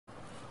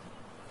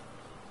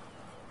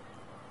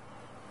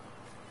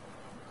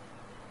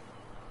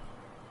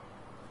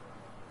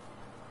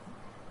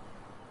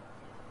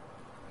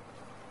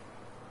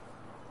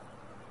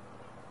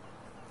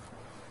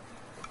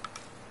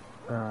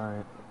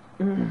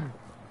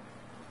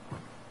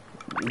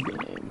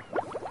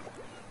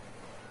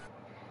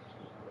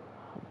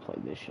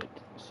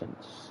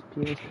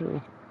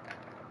PS2.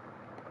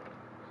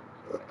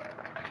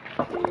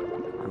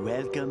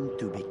 Welcome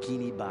to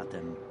Bikini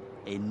Bottom,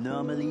 a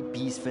normally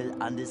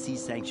peaceful undersea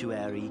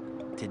sanctuary.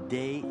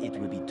 Today it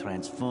will be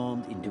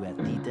transformed into a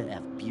theater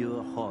of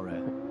pure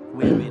horror,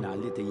 wherein our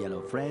little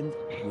yellow friend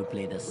will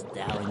play the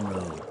starring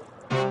role.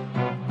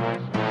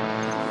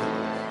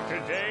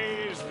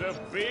 Today is the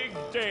big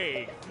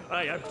day.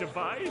 I have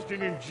devised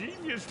an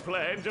ingenious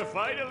plan to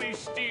finally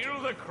steal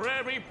the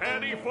Krabby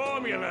Patty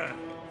formula.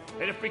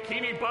 And if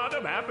Bikini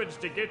Bottom happens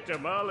to get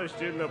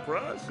demolished in the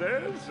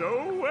process,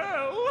 oh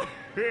well.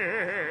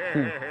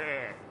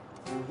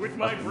 With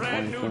my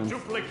brand new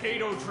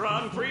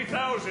Duplicatotron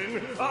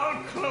 3000,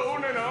 I'll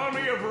clone an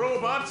army of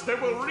robots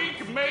that will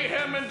wreak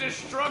mayhem and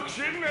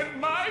destruction at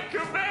my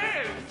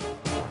command.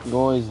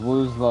 Boys,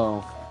 lose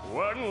low.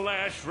 One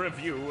last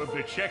review of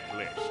the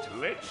checklist.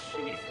 Let's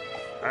see.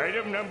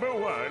 Item number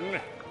 1,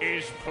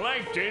 is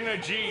Plankton a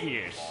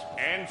genius?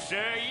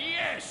 Answer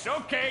yes.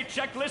 Okay,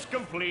 checklist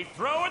complete.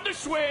 Throw in the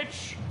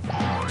switch.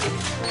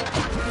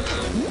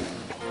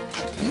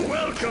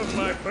 Welcome,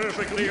 my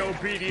perfectly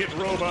obedient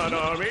robot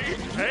army.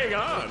 Hang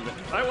on.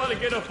 I want to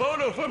get a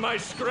photo for my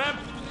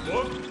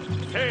scrapbook.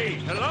 Hey,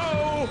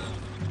 hello?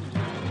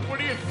 What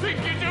do you think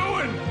you're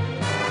doing?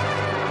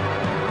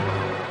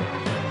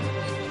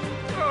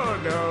 Oh,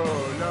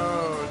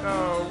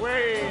 no,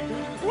 wait.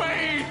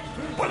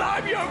 But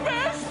I'm your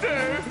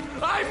master.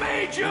 I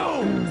made you.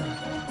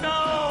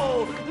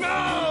 No,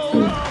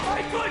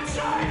 my good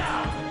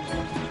China.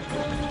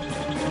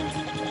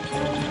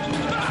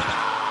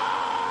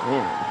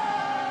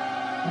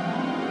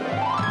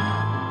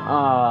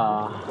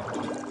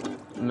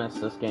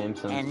 Missed this game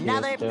since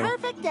Another PS2.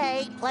 perfect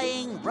day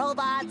playing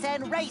robots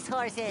and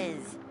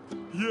racehorses.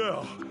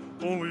 Yeah,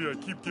 only I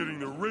keep getting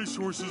the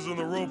racehorses and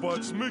the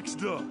robots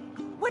mixed up.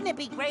 Wouldn't it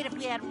be great if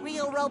we had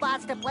real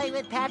robots to play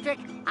with, Patrick?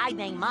 I'd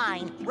name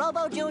mine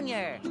Robo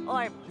Jr.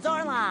 or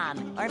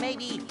Zorlon or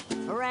maybe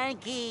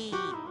Frankie.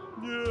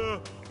 Yeah,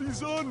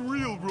 these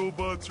unreal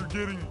robots are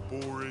getting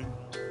boring.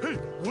 Hey,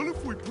 what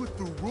if we put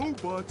the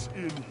robots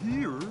in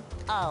here?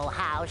 Oh,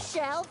 how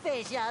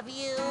shellfish of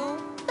you.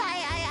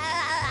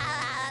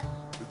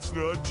 It's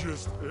not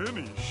just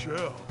any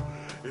shell.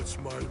 It's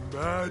my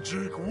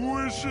magic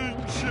wishing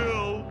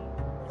shell.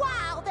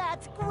 Wow,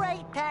 that's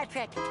great,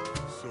 Patrick.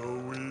 So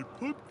we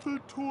put the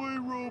toy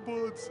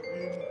robots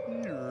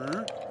in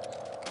here.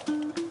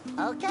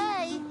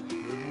 Okay.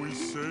 Then we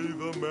say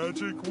the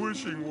magic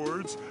wishing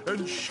words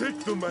and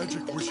shake the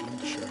magic wishing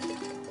shell.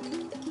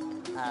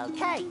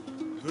 Okay.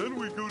 Then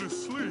we go to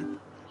sleep,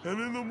 and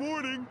in the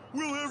morning,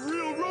 we'll have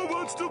real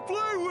robots to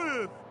play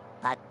with!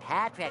 But,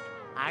 Patrick,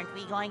 aren't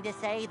we going to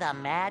say the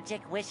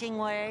magic wishing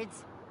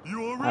words?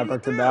 You already did!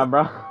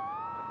 Abracadabra.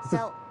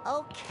 So,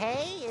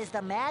 okay is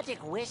the magic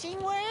wishing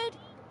word?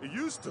 It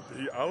used to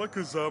be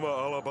Alakazama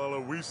Alabala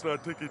Wiesna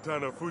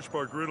Tikitana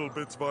Fushbar Griddle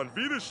Bits von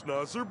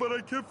Wiederschnauzer, but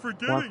I kept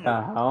forgetting What it.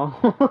 the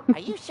hell? Are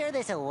you sure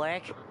this'll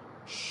work?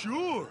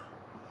 Sure!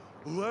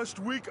 Last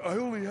week, I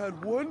only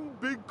had one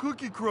big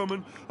cookie crumb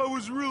and I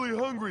was really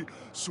hungry.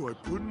 So I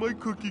put my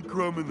cookie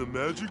crumb in the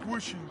magic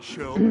wishing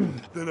shell.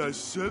 Then I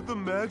said the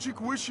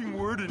magic wishing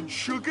word and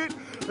shook it.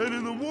 And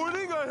in the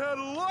morning, I had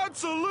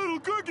lots of little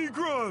cookie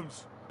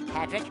crumbs.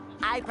 Patrick,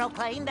 I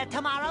proclaim that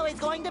tomorrow is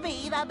going to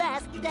be the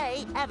best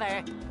day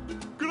ever.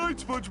 Good night,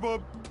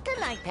 Spongebob. Good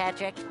night,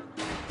 Patrick.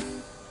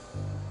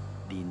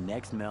 The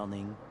next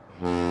morning.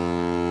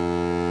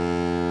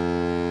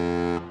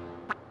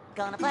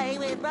 Gonna play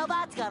with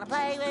robots, gonna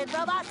play with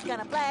robots,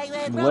 gonna play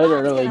with robots.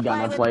 Literally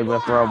gonna play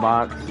with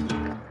robots.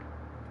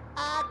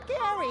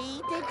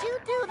 Gary, did you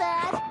do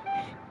that?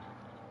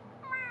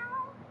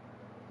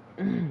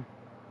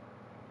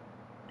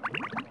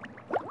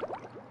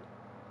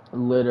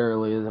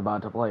 Literally is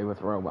about to play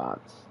with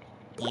robots.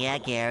 Yeah,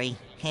 Gary.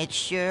 It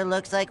sure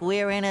looks like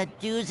we're in a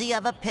doozy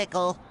of a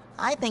pickle.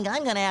 I think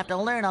I'm gonna have to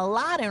learn a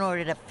lot in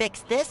order to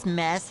fix this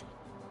mess.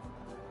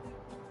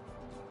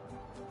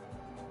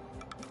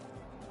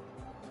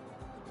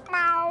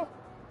 Meow.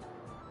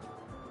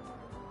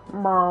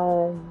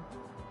 Meow.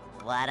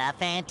 What a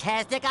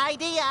fantastic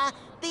idea!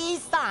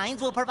 These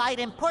signs will provide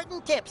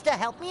important tips to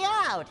help me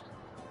out.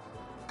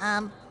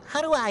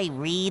 How do I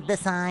read the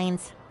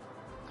signs?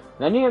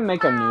 They need to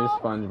make a new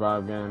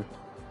SpongeBob game.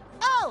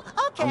 Oh,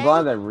 okay. I'm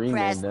glad they remade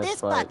Press this,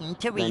 this button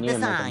to they read need the to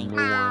make a sign. new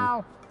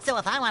one. So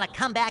if I want to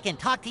come back and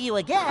talk to you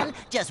again,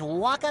 just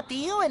walk up to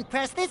you and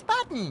press this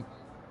button.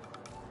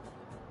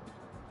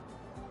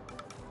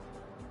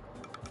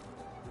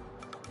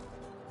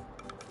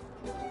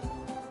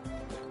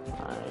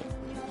 Alright.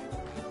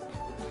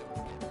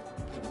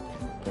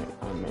 Okay,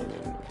 I made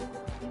it.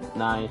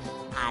 Nice.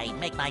 I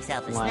make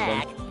myself a Why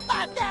snack,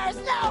 but there's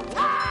no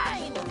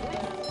time!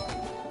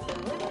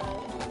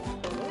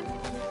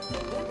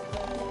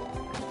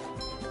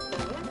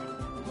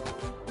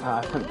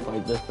 I haven't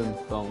played this in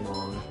so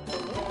long.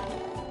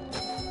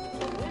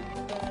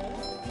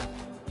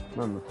 I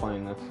remember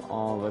playing this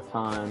all the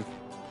time.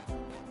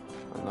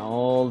 On the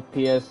old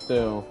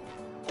PS2.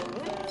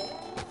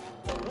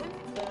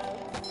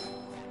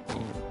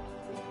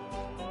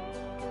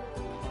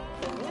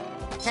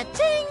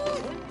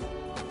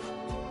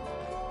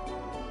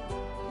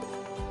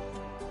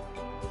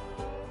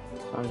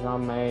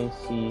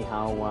 see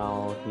how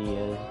well he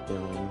is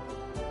doing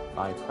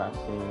by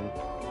pressing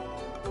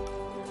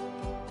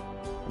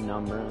the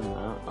number in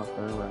the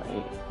upper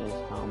right is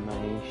how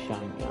many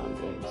shiny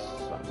objects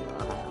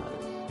Spongebob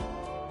has.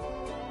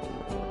 And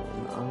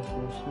the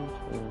upper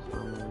center is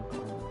how many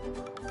coins.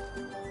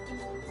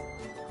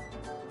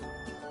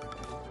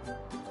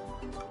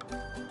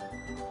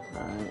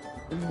 Alright.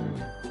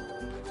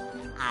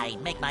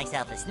 I'd make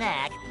myself a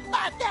snack,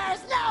 but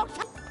there's no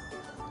time.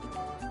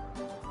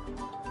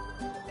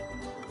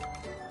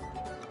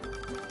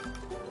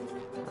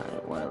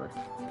 Alright, whatever.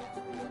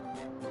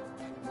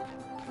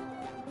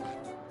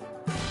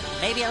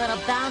 Maybe a little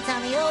bounce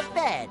on the old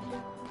bed.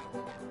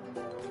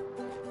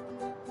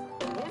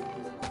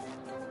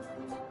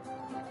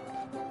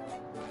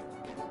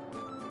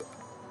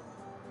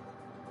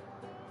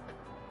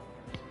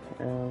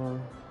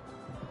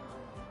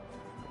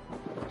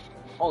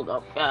 Hold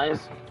up, guys.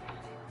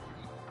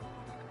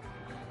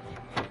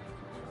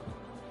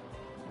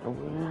 Oh,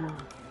 yeah.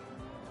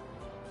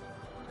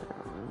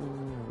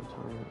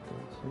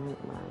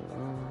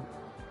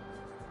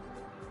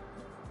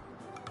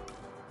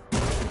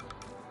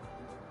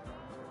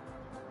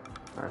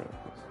 Alright.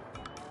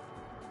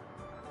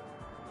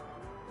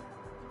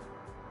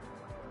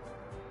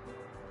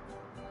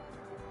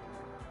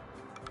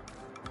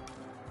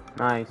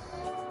 Nice.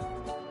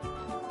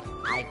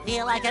 I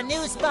feel like a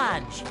new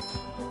sponge.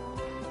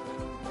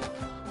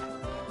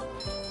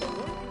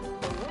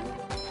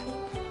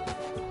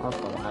 Off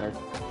the ladder.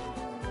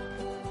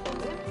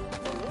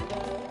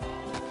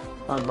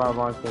 Spongebob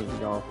wants me to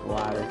go off the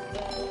ladder.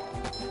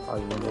 Oh,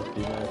 you can just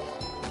do this.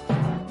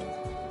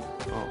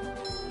 Oh.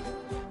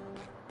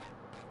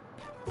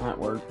 That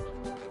worked.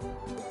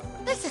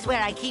 This is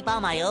where I keep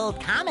all my old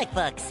comic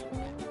books.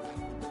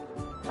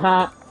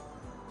 Ha!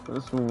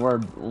 This is where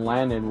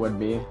Landon would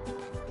be.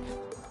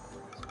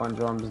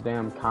 SpongeBob's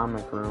damn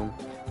comic room.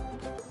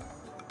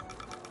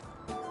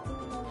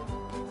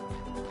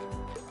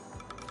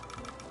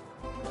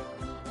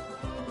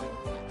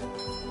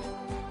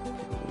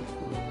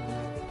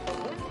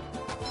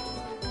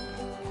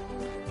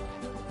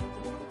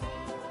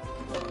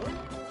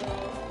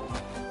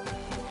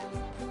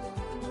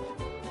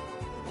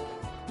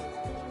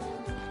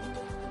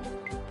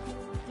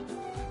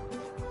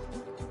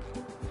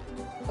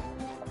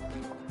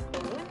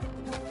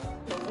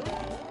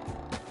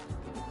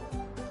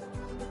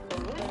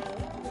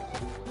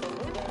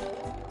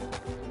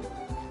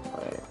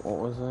 What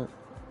was it?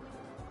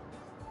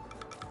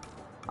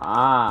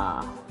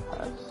 Ah,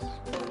 yes.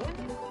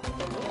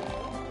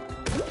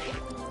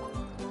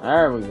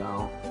 There we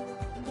go.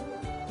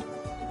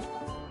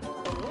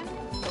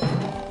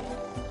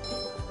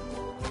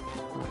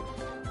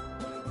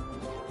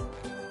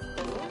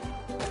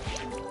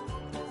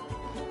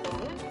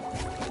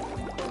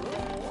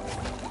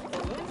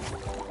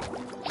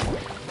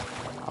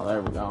 Oh,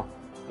 there we go.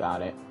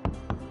 Got it.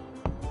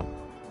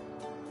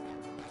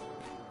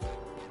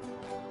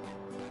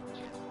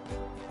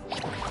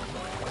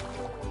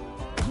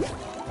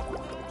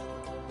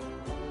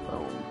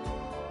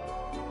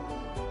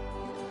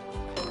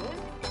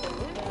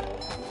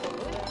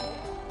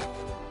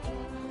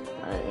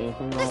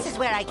 This is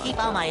where I keep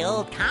all my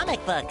old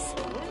comic books.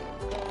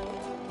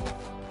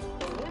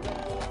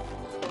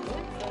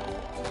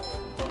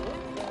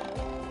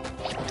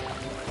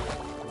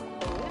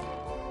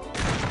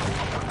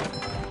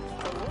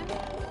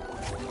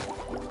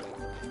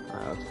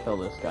 Alright, let's kill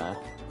this guy.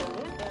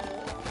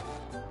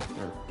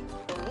 Here.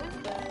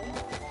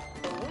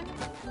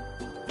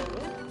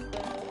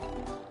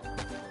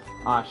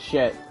 Ah,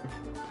 shit.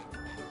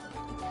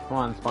 Come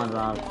on,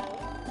 SpongeBob.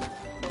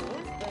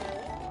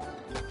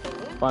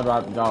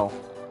 SpongeBob, go.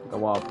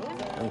 Go up.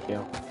 Thank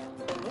you.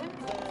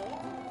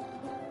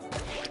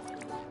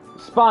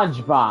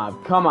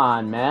 SpongeBob, come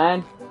on,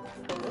 man.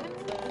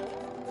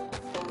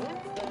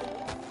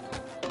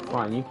 Come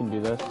on, you can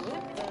do this.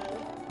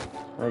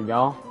 There you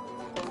go.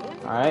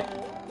 Alright.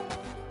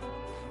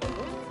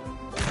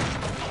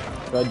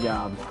 Good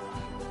job.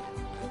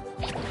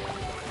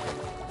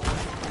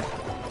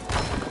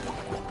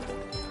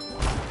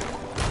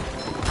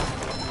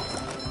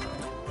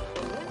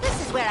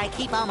 Where I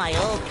keep all my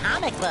old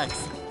comic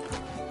books.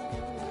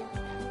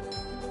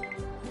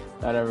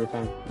 That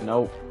everything?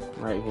 Nope.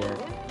 Right here.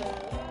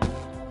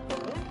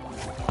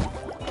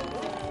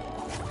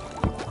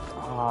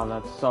 Oh,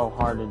 that's so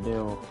hard to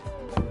do.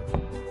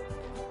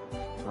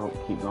 Oh,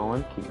 keep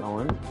going, keep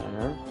going.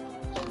 There.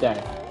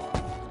 Stay.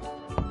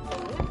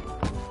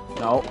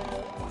 Nope.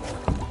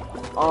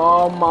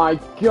 Oh my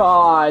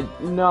god!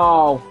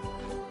 No!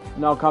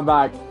 No, come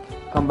back.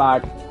 Come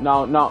back.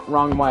 No, no,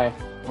 wrong way.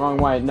 Wrong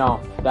way, no.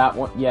 That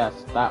one, yes,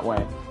 that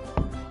way.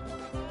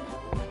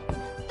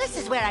 This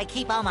is where I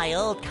keep all my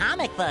old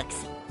comic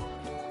books.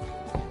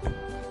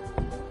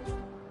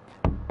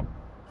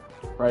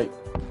 Right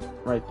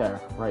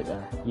there, right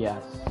there.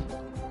 Yes.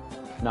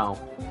 No.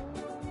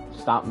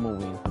 Stop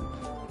moving.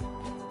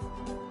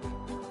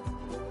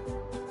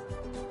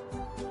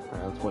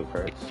 Alright, let's wait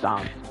for it to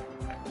stop.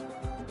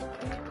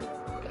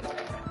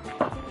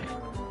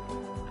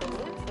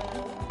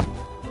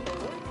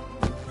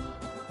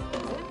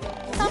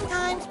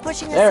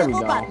 Pushing a There we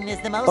simple go. button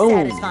is the most Boom.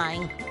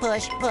 satisfying.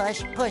 Push,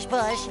 push, push,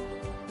 push.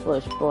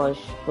 Push, push,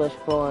 push,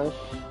 push.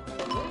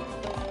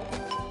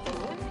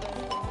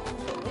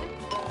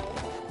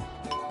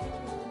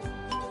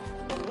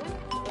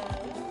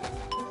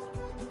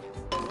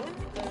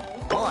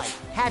 Boy,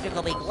 Patrick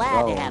will be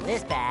glad Whoa. to have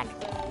this back.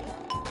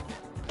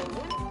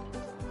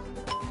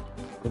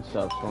 Good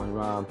stuff,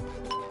 Spongebob.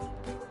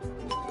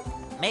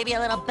 Maybe a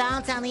little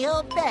bounce on the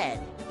old bed.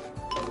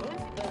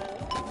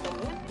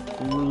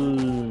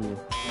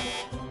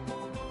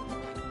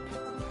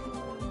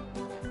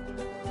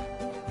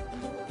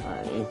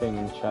 Alright, anything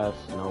in chest?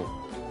 Nope.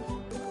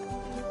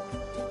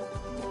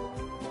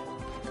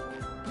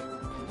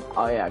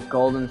 Oh yeah,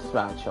 golden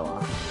spatula.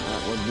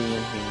 That would be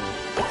in here.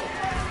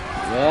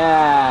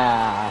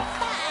 Yeah!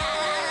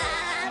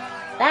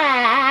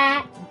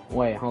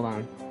 Wait, hold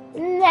on.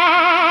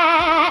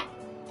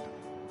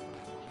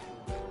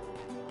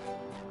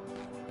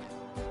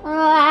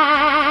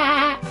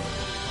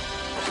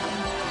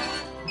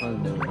 Let's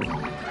do this.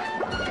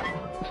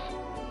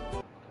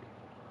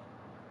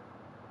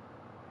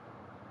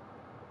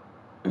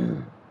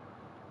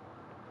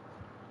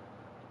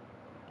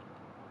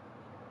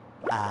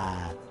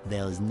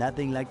 There's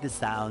nothing like the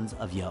sounds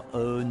of your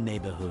own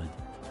neighborhood.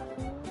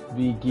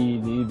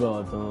 Bikini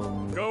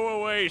Bottom. Go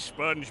away,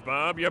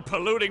 Spongebob. You're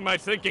polluting my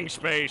thinking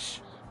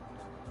space.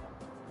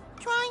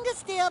 Trying to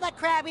steal the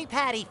Krabby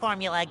Patty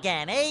formula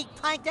again, eh,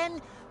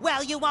 Plankton?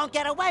 Well, you won't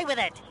get away with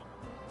it.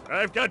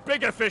 I've got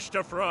bigger fish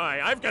to fry.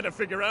 I've got to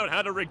figure out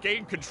how to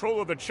regain control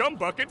of the chum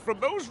bucket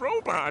from those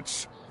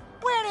robots.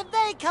 Where did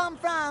they come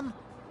from?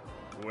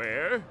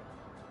 Where?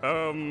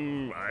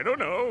 I don't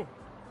know.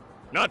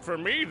 Not for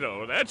me,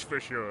 though, that's for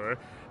sure.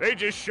 They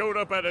just showed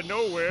up out of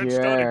nowhere and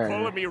started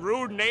calling me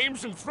rude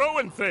names and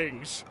throwing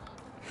things.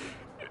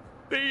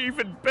 They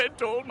even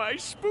bent all my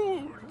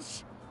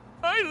spoons.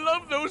 I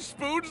love those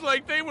spoons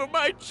like they were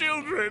my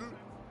children.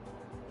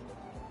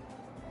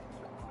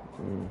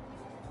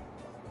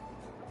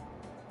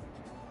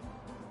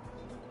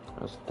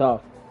 That's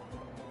tough.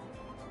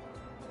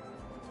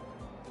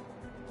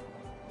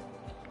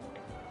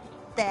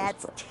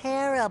 That's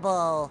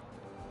terrible.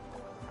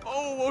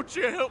 Oh, won't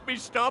you help me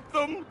stop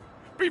them?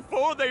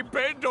 Before they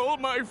bend all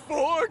my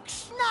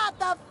forks? Not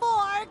the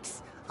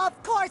forks!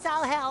 Of course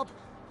I'll help.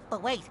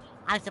 But wait,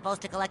 I'm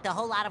supposed to collect a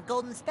whole lot of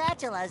golden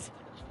spatulas.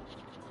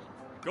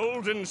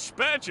 Golden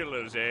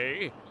spatulas,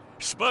 eh?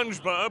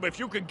 SpongeBob, if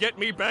you could get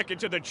me back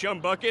into the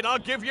chum bucket, I'll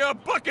give you a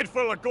bucket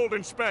full of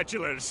golden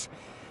spatulas.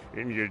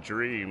 In your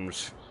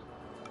dreams.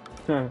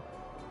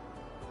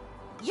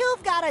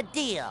 You've got a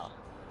deal.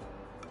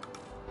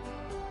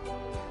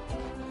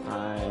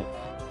 Alright.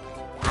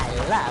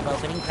 I love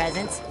opening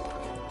presents.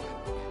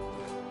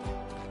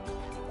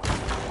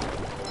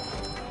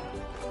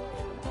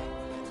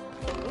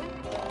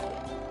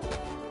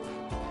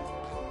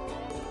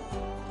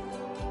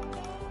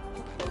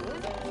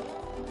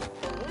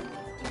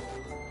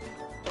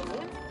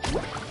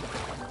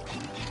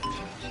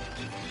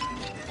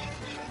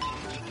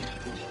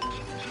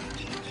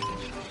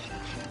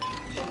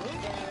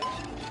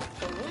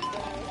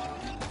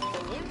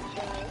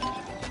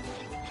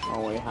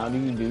 Oh wait, how do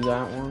you do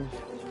that one?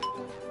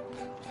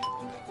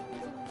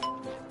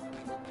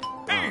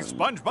 Hey,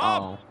 SpongeBob!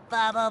 Oh.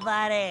 Bubble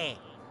Buddy.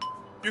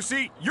 You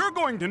see, you're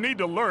going to need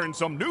to learn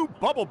some new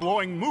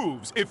bubble-blowing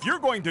moves if you're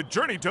going to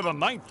journey to the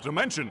 9th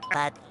dimension.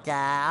 But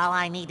all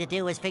I need to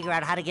do is figure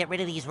out how to get rid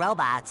of these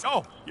robots.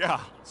 Oh, yeah,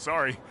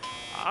 sorry.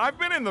 I've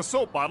been in the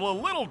soap bottle a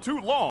little too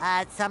long.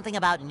 Something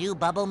about new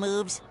bubble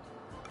moves?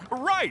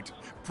 Right!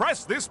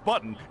 Press this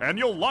button and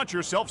you'll launch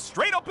yourself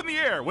straight up in the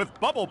air with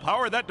bubble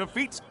power that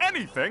defeats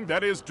anything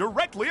that is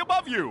directly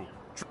above you.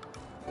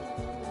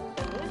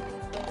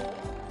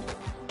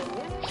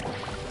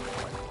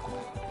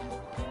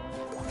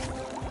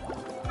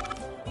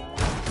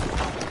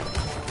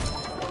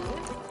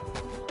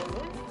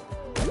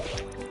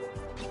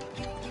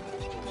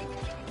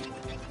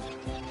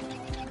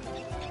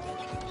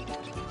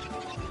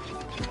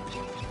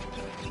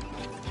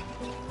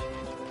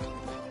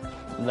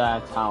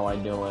 That's how I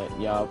do it,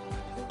 yup.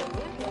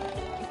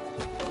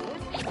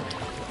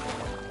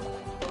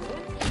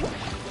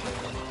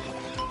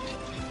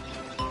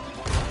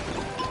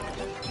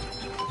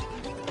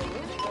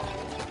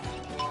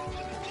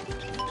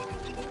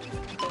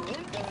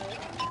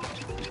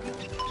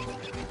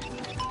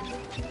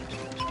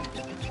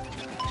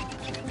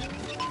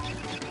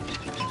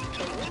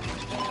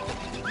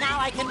 Now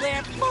I can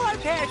wear 4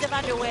 pairs of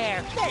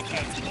underwear. This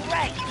is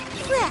great.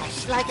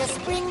 Fresh like a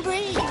spring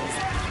breeze.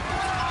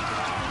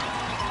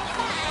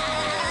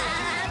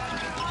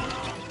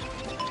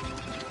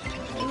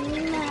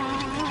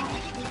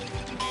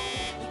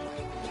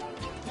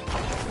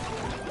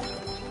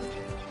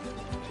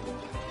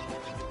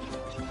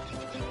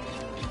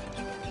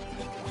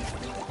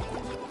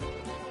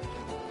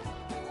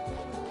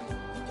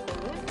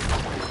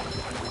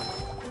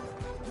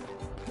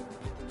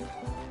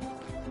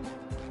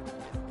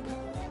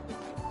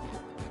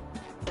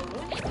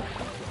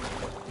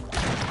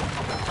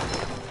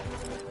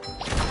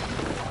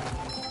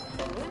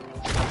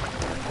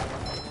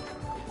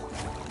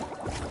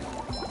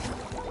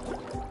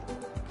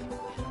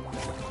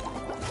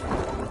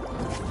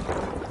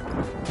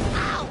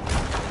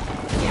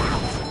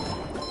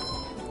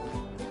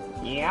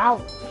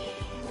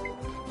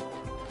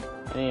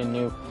 I need a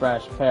new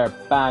fresh pair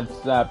of pants,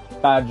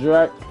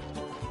 Patrick.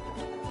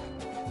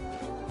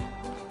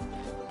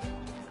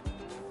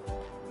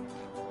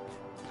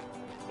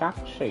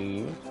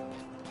 Taxi.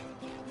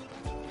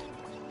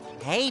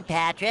 Hey,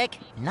 Patrick.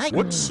 Nice.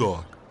 What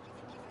sock?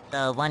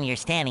 The one you're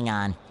standing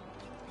on.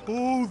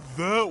 Oh,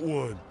 that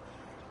one.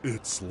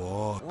 It's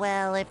lost.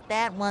 Well, if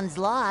that one's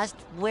lost,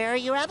 where are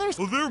your others?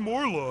 Oh, they're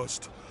more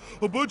lost.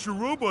 A bunch of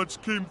robots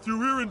came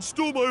through here and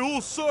stole my whole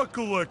sock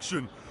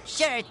collection.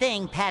 Sure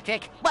thing,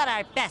 Patrick. What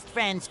are best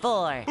friends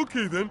for?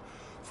 Okay, then.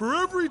 For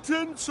every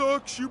 10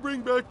 socks you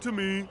bring back to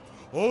me,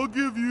 I'll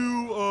give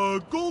you a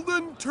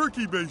golden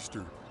turkey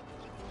baster.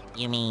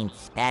 You mean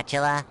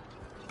spatula?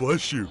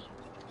 Bless you.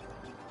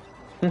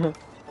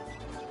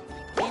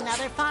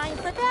 Another find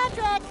for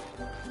Patrick!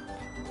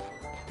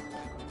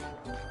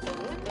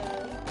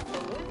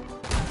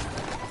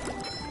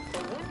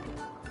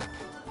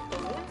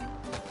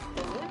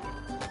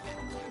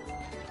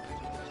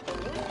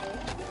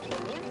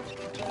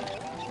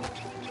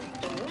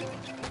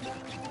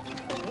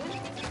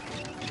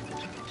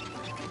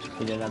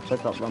 Did I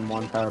pick up them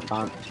one pair of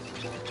pants?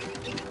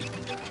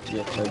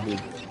 Yes, I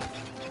did.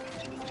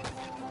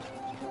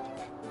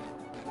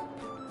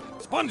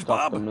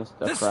 SpongeBob,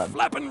 this Krabs.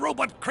 flapping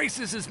robot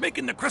crisis is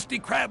making the Krusty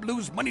Krab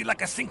lose money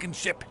like a sinking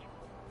ship.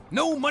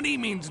 No money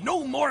means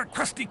no more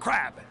Krusty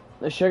Krab.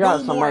 They sure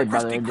got No more somebody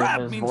better Krusty to do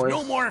Krab his means voice.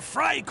 no more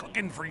fry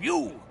cooking for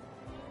you.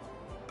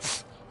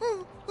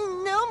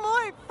 No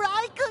more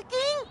fry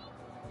cooking?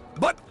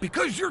 But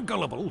because you're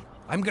gullible,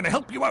 I'm gonna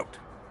help you out.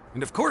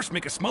 And of course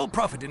make a small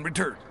profit in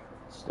return.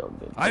 Still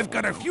good. I've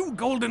got a few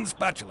golden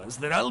spatulas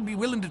that I'll be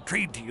willing to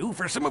trade to you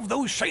for some of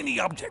those shiny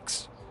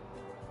objects.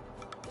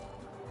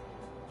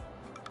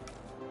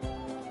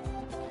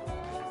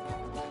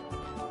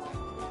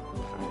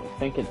 I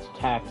think it's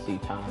taxi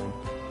time.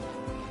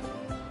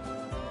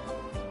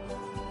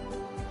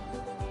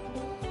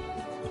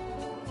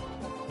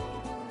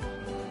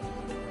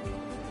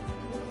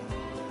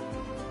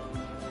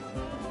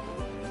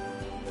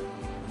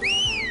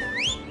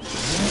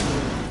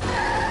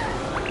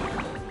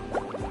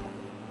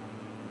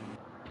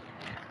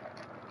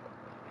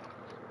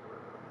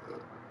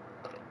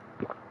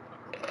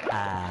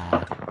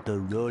 The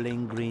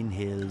rolling green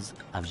hills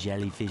of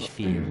Jellyfish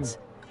Fields,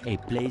 a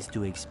place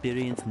to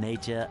experience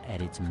nature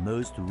at its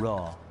most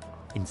raw,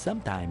 and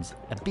sometimes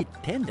a bit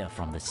tender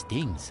from the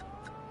stings.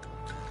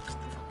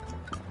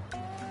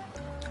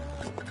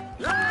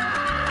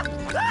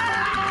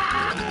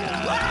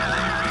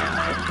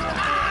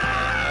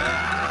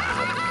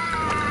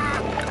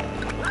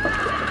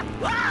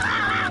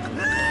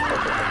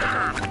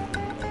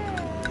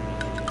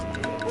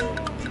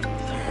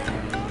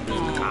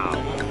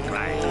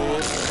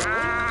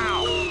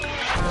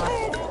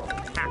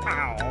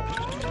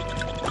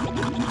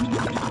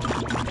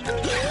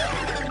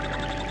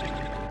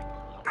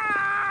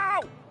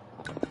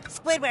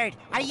 Squidward,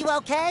 are you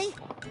okay?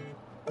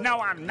 No,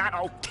 I'm not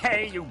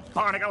okay, you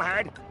barnacle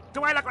head.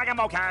 Do I look like I'm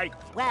okay?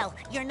 Well,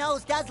 your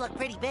nose does look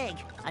pretty big.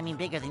 I mean,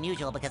 bigger than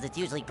usual because it's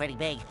usually pretty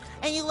big.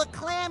 And you look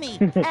clammy.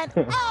 And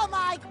oh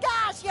my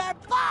gosh, you're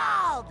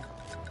bald!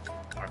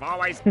 I've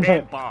always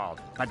been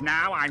bald, but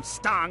now I'm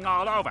stung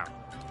all over.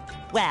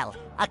 Well,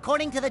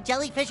 according to the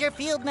Jellyfisher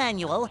Field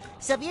Manual,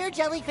 severe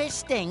jellyfish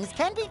stings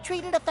can be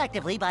treated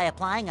effectively by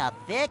applying a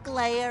thick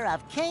layer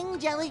of king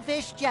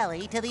jellyfish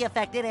jelly to the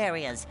affected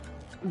areas.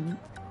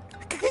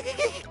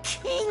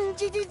 King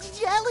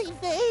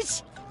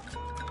jellyfish?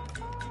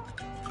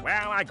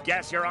 Well, I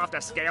guess you're off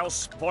to scale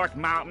Spork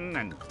Mountain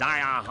and die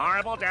a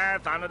horrible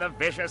death under the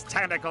vicious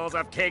tentacles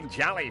of King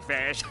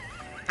Jellyfish.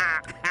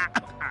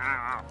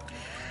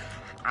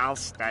 I'll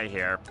stay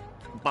here.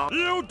 But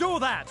You do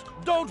that!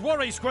 Don't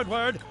worry,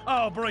 Squidward.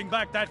 I'll bring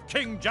back that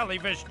king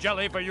jellyfish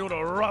jelly for you to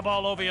rub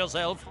all over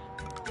yourself.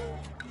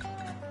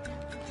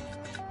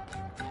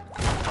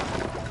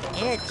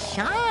 It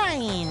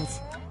shines!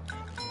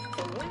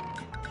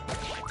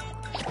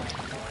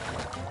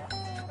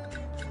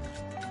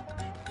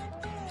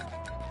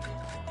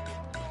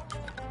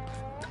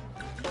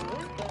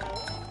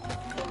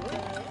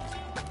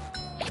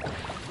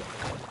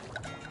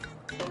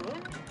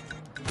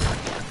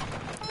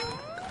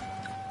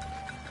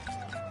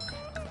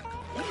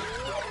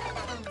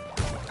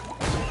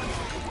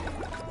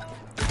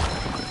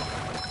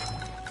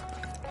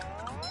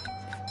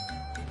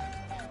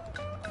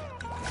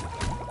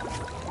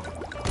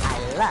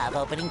 I love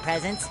opening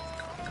presents.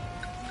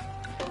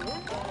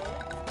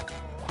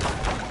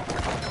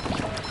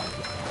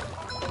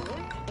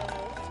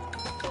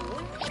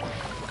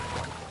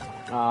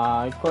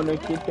 I couldn't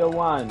keep the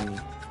one.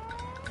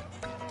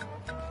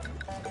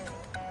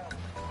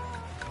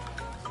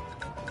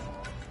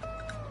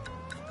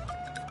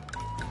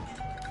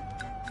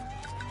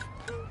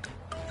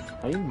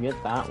 How do you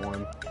get that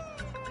one?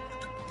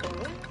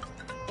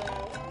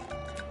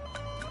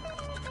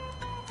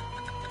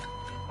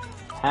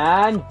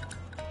 And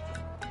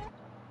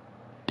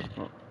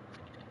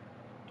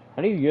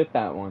how do you get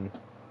that one?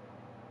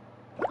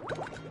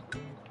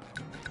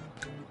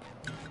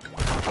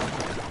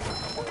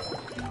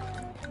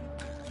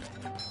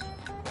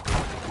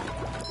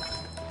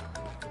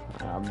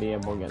 be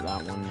able to get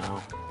that one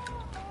now.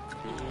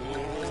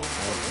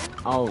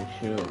 Oh,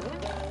 shoot.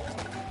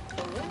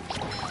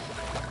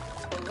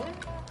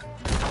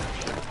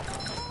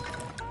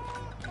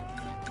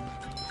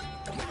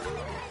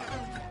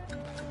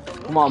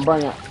 Come on,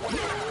 bring it.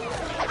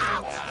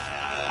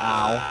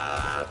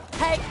 Ow.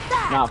 Take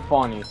that! Not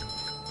funny.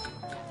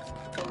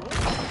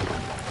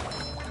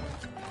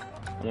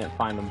 I didn't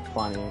find him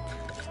funny.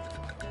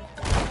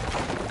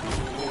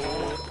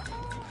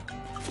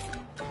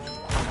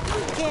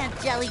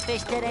 Can't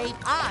jellyfish today.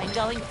 I'm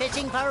going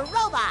fishing for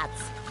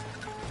robots.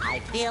 I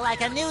feel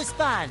like a new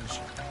sponge.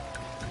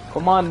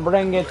 Come on,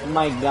 bring it,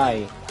 my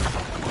guy.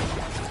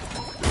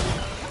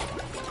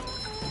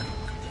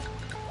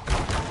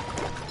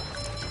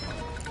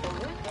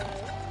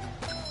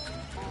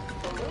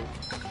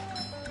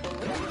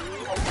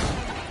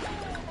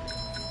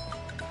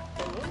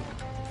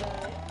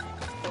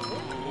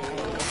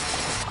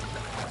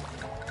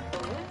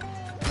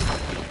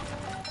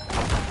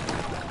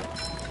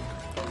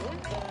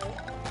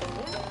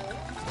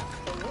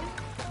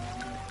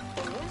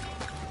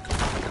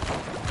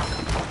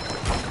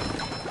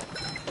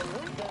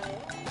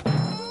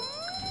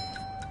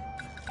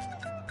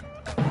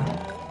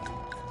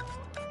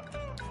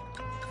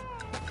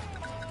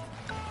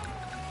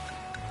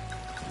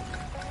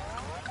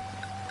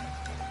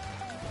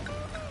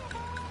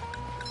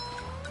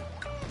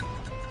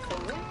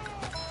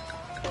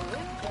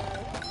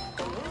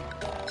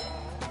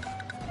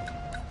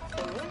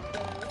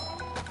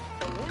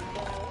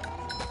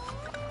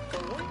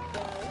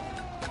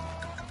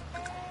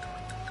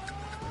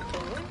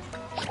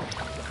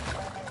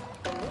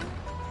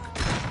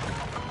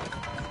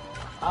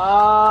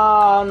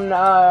 Oh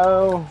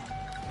no!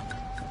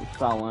 He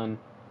fell in.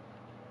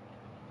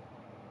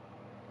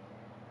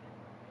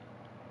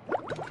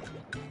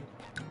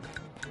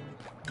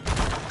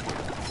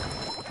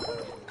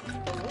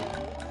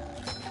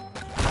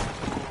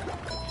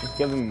 Just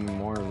give him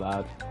more of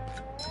that.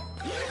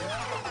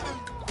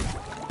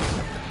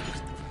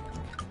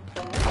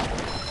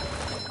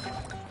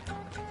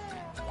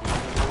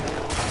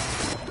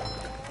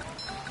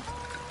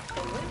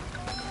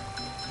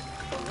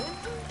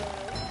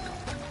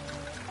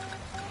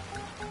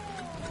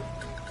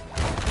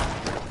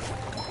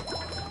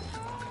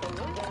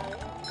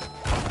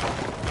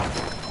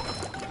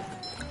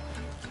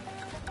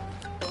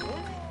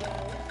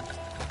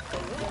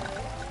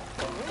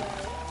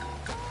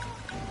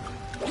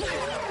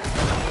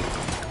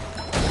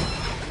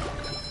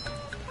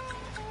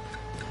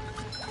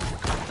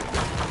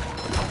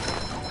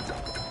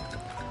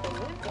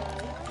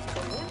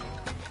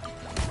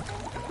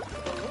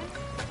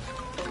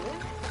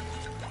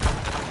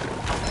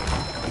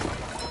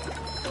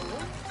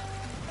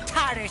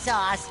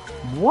 Sauce.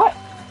 What?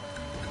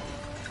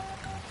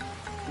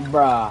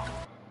 Bruh.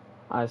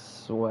 I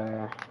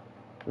swear.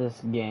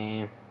 This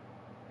game.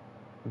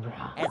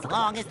 Bruh. As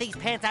long as these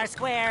pants are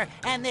square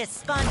and this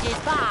sponge is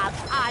Bob,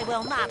 I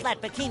will not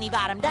let Bikini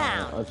Bottom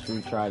down. Let's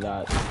retry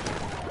that.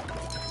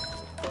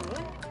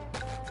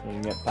 You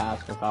can get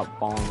past without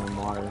falling in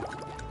water.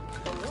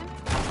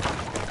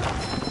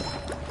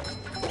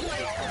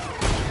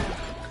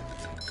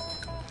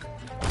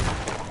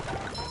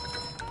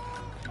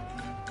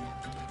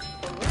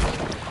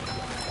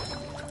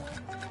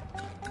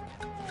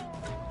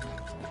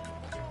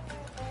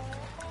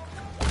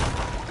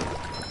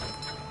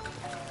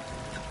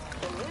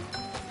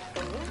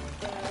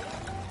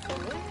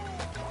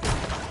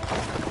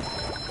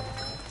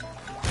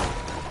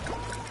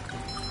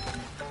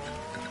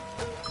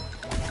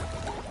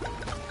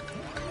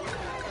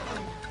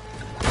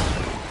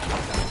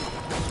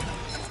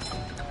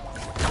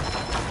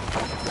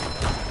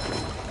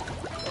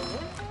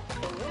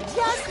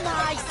 Just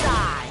my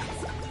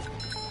size.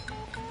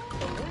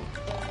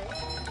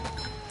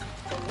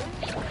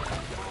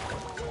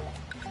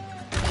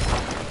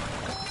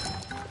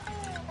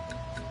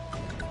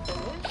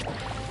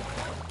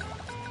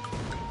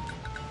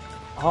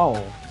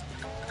 Oh.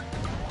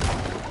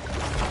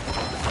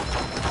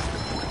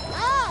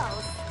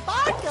 Oh,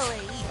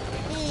 sparkly.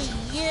 Hey,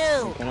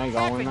 you. Can I go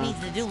Alfred in there? needs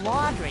to do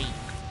laundry.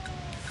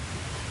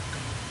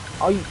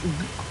 Oh,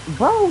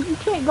 bro, you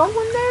can't go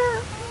in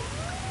there.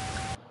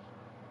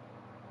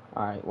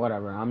 All right,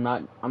 whatever. I'm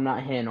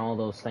not hitting all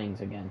those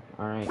things again.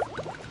 All right.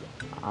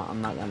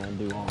 I'm not gonna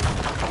do all that.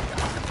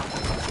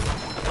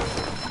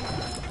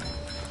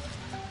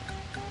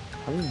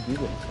 How do you do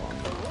this one?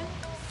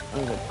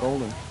 There's a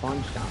golden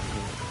sponge down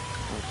here.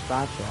 Or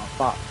spatula.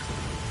 Fuck.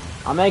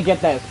 I'm gonna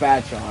get that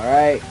spatula,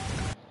 alright?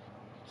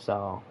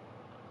 So,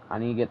 I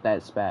need to get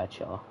that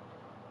spatula.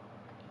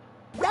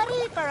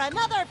 Ready for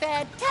another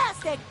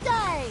fantastic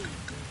day!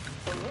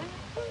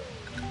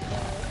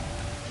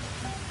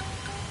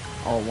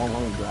 Oh, it won't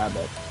let me grab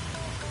it.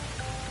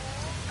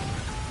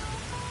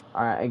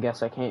 Alright, I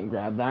guess I can't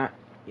grab that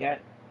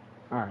yet.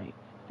 Alright,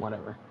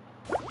 whatever.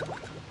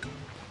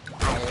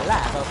 I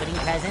love opening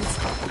presents.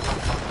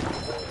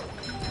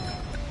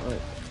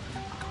 Wait.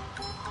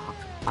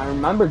 I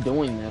remember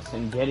doing this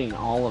and getting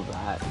all of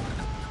that.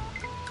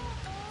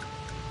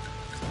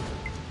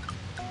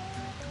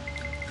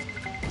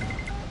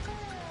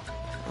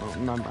 don't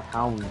remember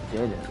how we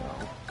did it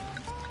though.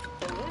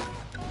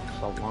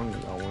 So long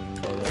ago when we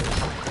did it.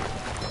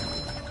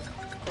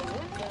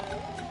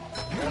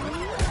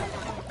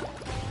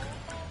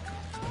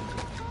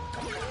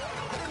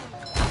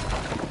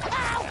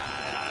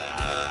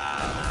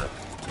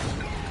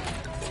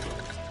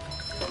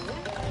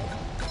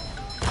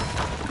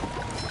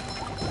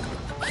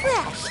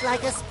 Fresh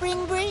like a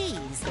spring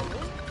breeze.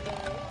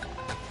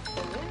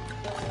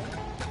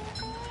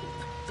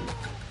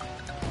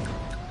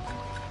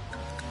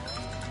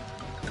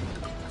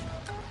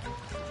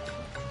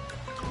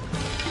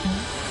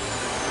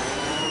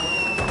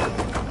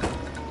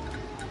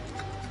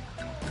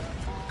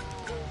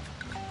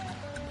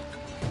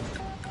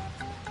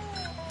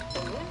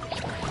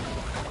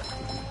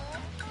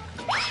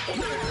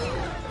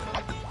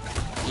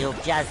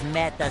 You've just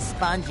met the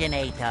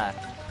Sponginator.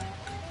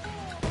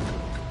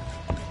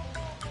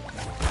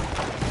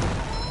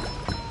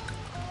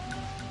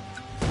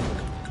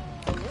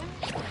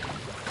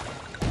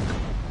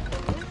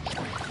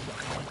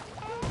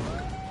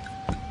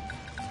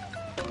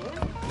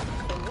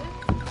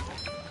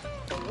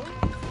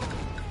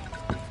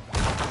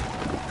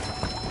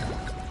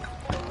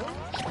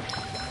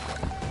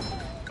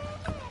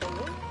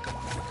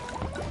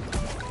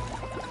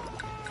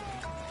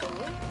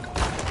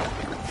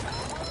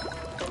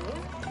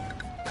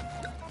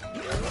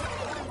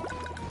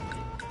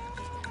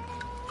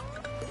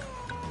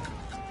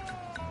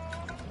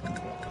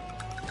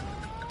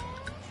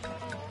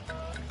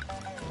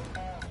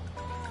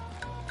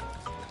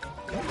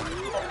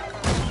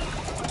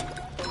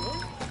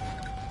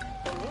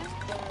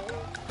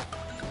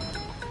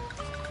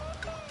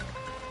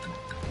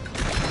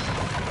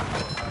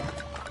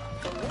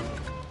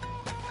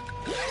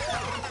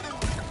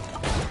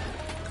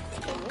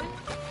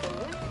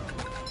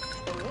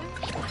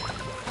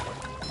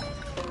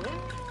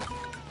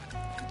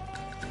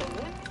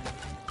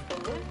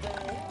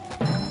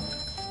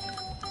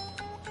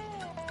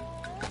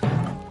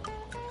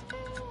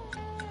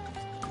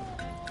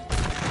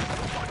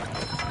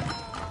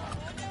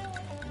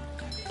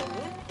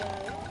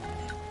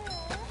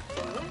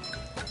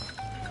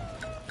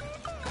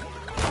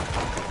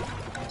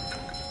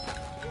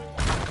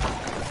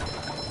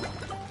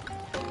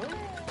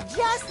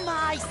 Just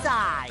my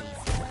size.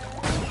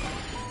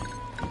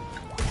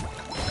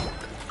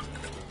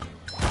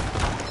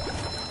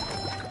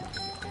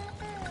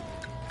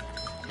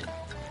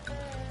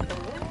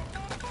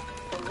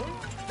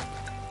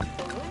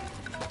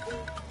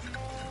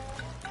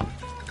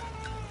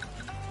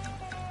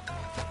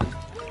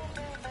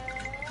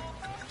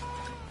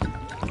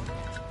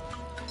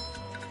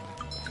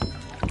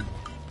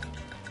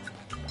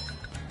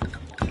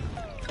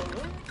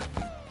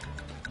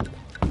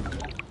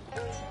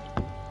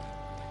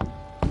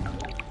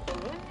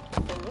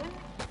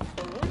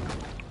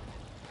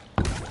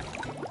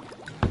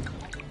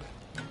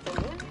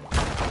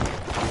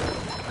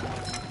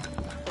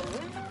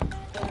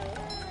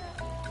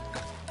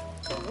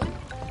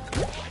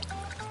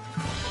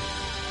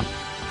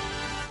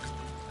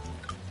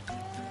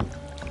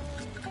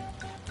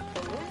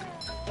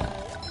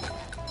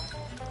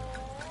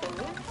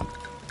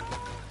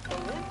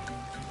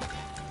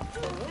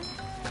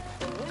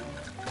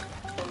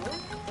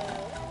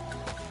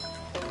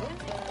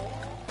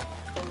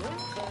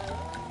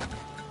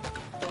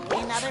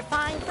 Another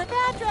find for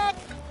Patrick.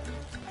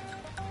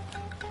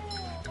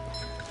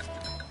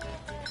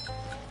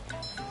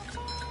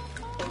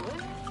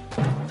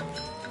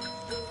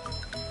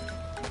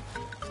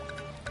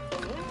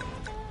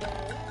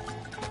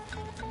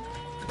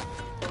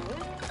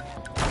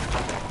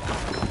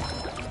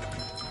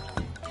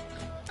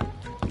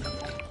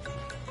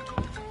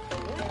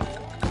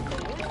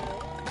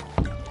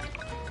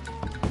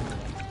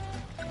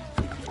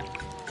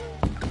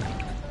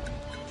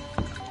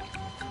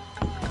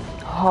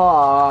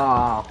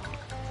 Ah,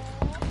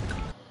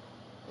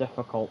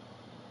 difficult.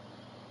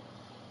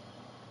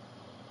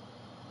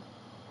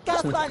 Go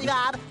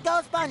SpongeBob!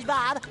 Go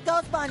SpongeBob! Go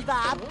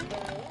SpongeBob!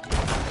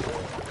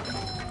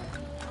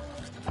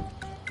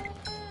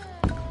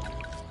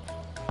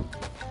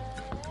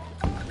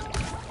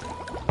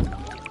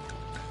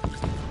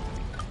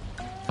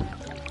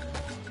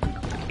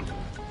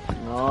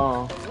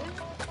 No.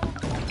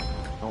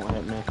 Don't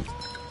hit me.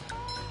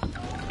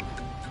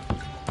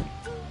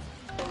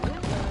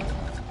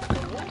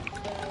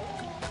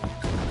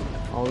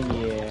 Oh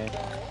yeah.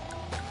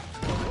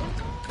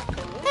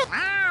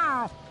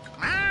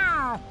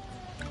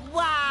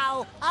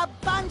 Wow! A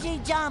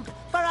bungee jump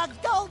for a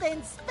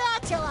golden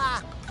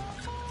spatula!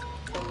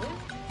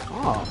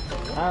 Oh,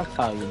 that's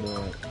how you do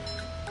it.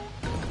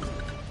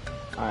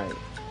 Alright.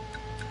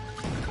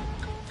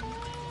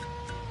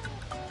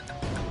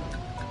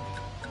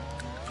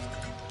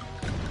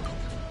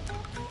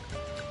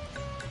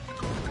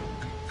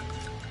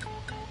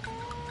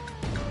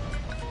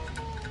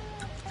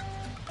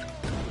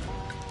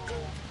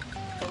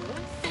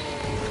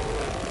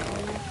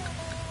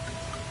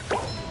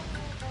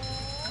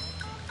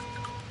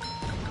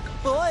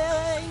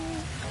 Boing!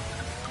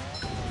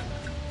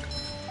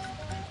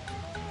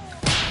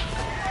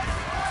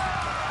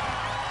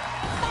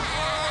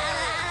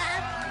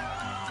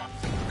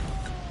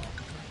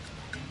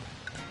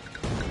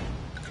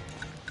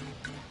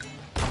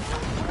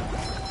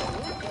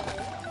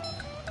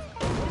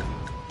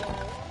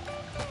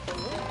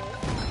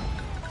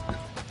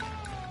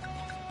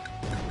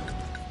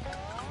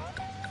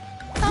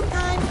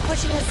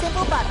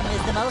 simple button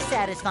is the most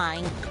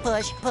satisfying.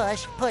 Push,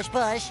 push, push,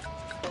 push.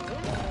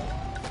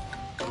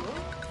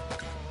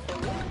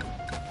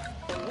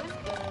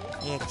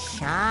 It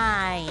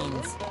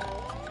shines.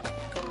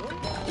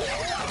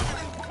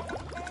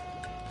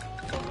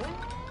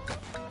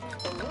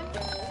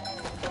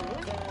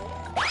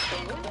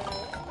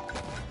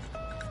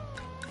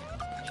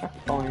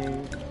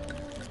 Checkpoint.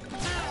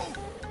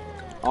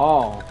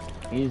 Oh,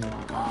 easy.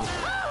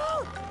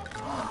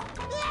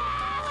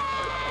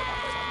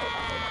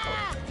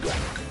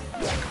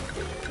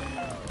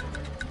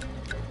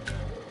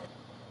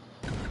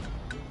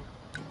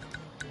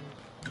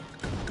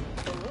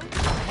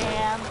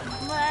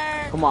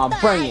 Come on,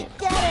 bring it.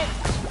 Get it.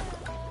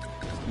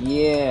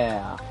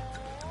 Yeah.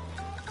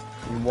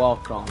 You're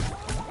welcome.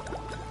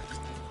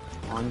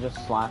 I'm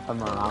just slap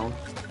him around.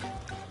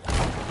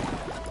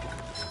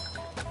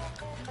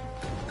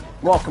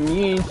 Welcome,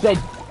 you didn't say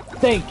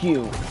thank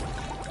you.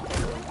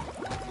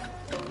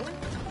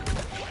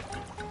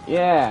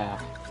 Yeah.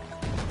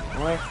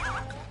 Wait.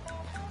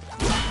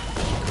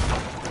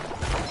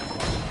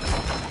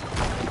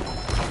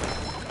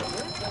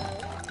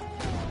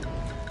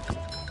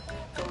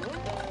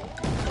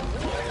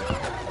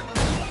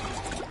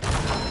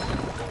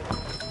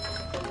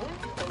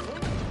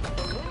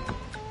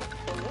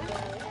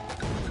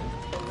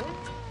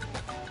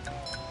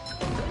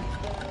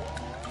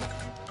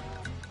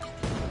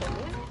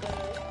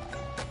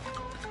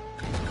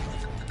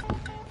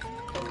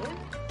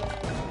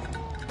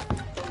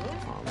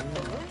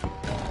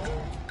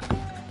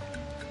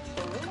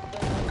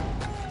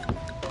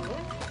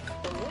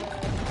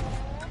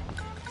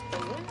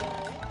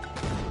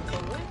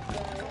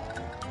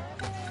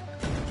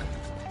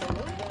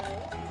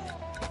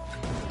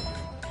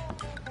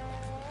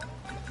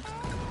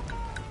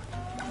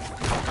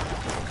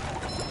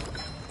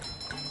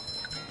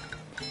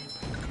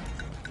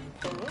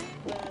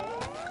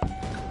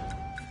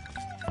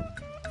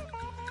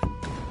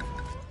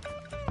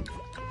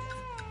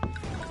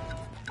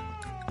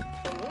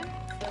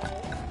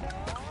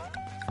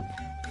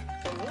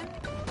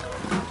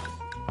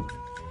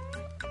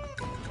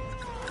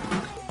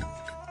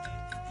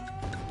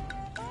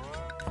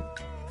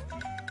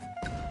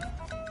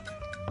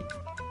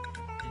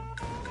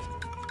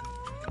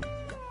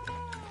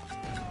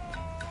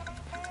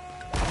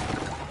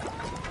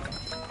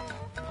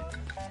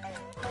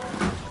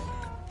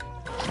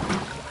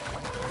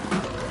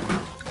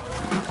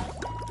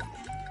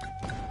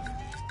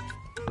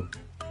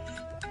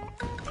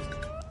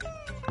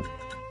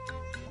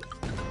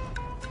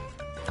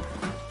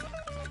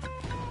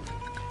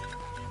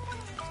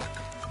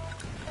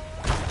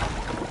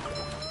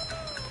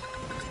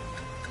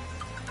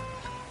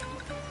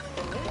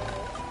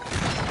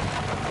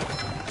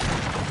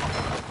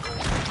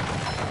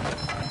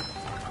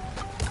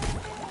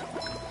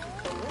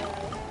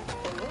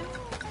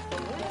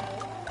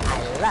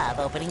 Love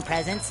opening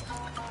presents.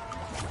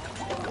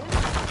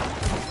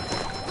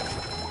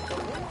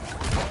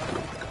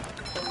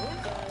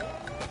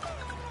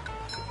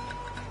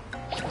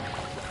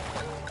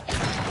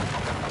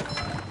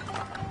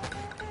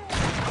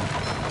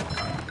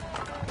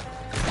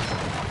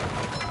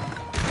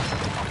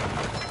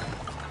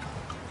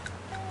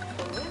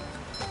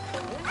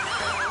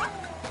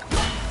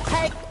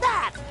 Take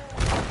that!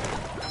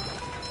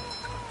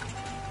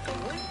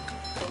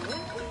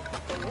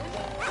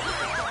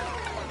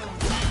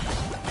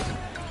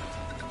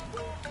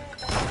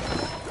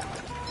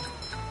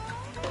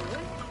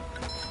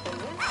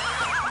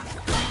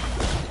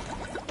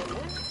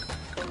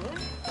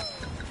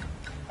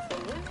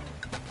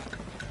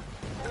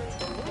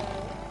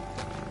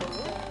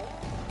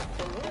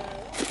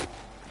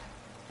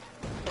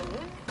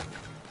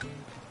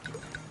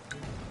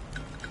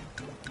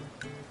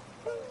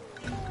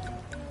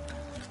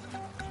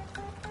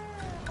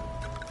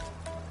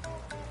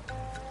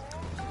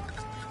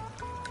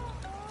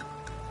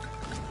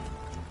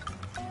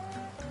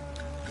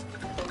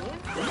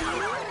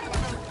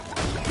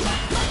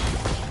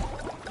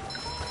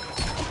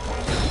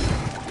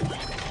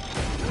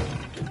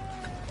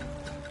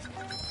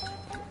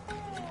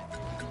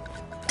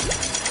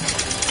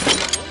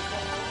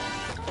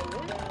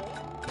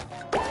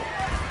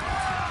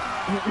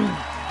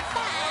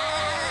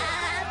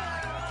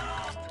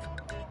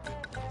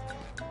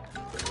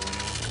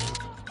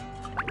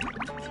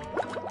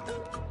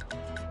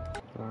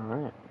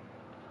 Alright.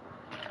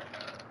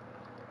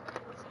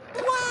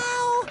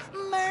 Wow!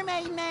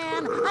 Mermaid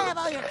Man! I have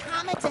all your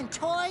comics and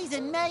toys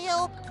and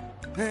mail.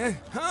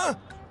 Huh?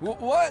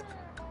 What?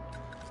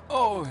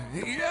 Oh,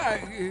 yeah,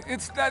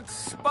 it's that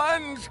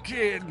Sponge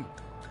Kid.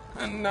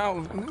 And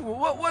now,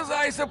 what was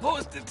I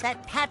supposed to...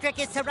 That Patrick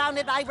is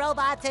surrounded by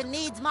robots and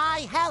needs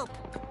my help.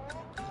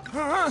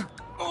 Huh?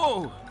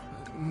 Oh,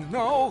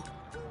 no.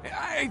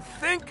 I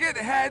think it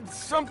had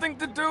something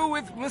to do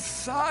with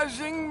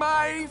massaging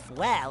my...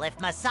 Well, if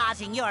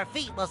massaging your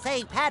feet will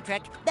save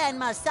Patrick, then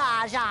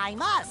massage I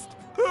must.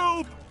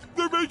 Help!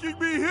 They're making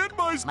me hit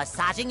my...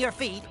 Massaging your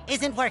feet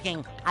isn't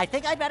working. I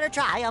think I'd better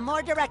try a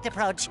more direct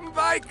approach.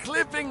 By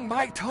clipping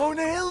my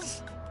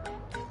toenails?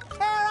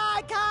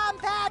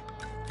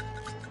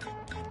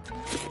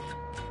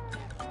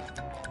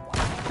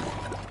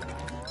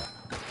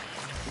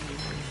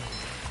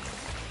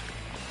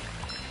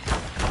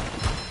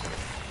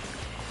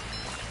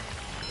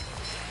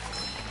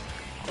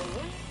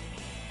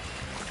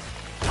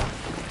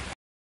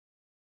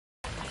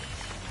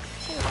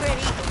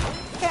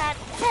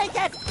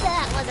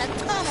 That was a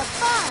ton of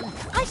fun.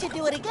 I should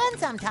do it again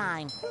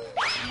sometime.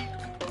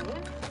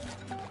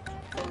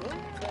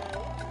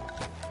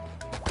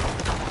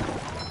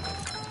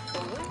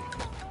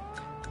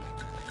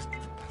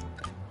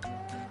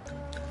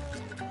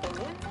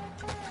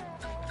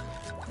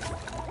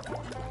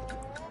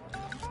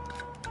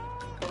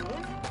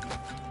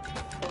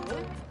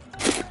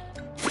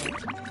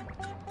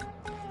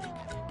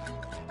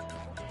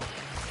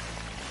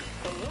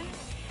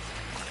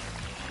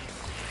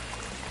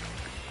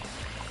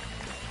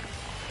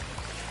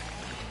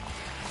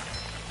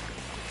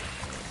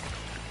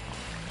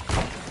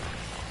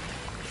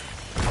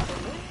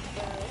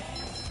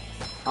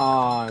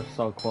 Ah, oh,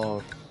 so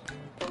close.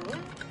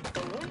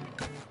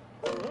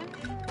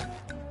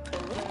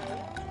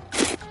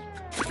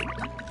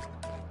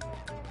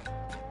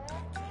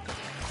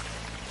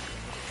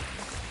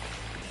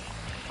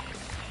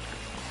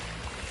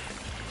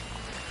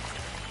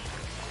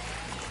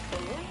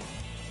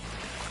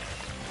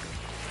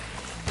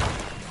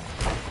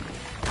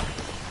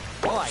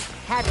 Boy,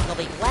 Patrick will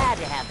be glad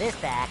to have this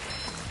back.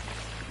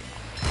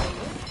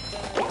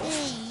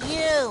 Hey,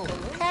 you!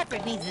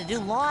 Patrick needs to do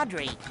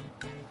laundry.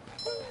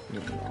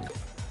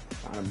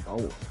 I'm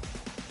both.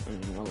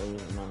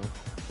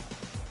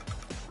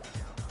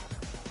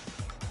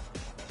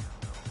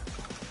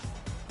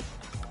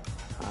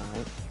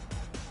 Alright.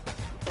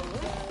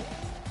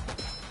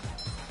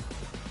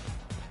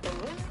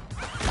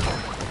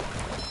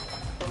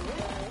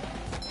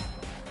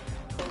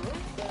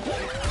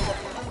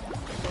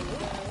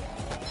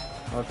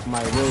 That's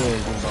my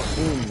rules and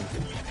buffoons.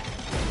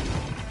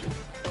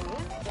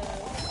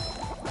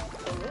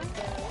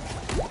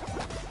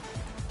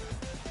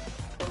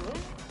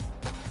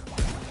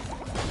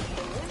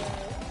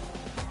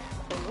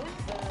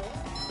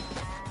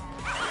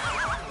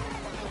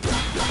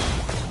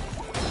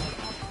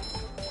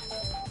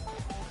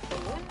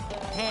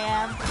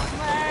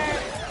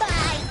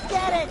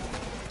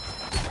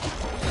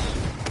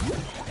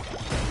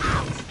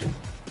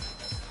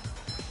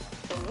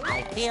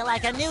 Feel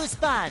like a new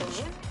sponge.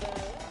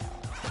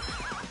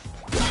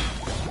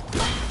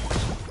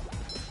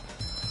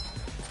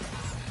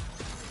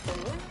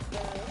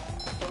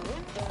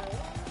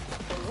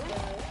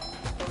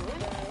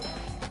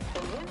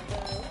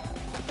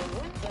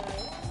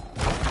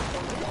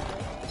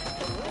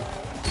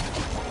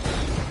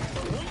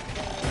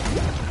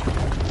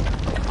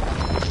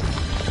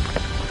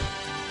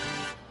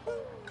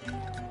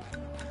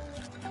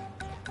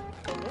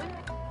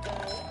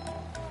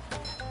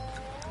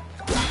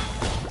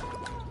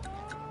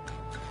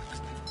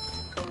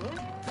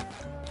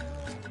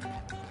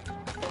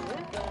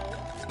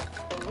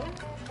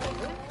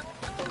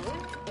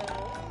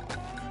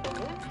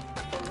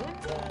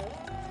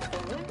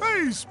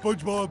 Hey,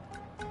 Spongebob!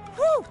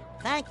 Whew!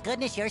 Thank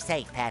goodness you're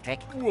safe, Patrick.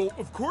 Well,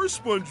 of course,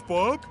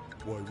 Spongebob.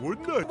 Why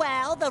wouldn't I?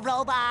 Well, the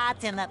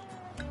robots and the...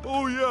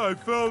 Oh, yeah, I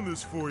found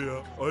this for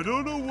you. I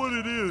don't know what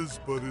it is,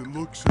 but it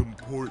looks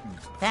important.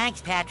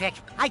 Thanks, Patrick.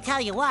 I tell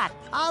you what,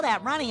 all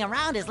that running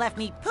around has left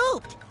me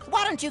pooped.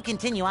 Why don't you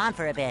continue on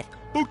for a bit?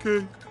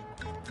 Okay.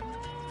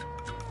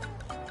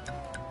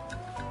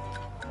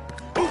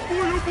 Oh,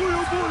 boy, oh, boy,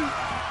 oh,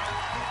 boy!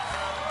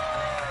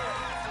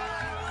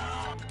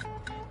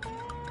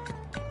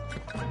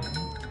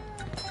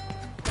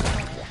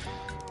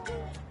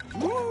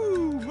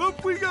 Woo!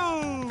 Up we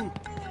go!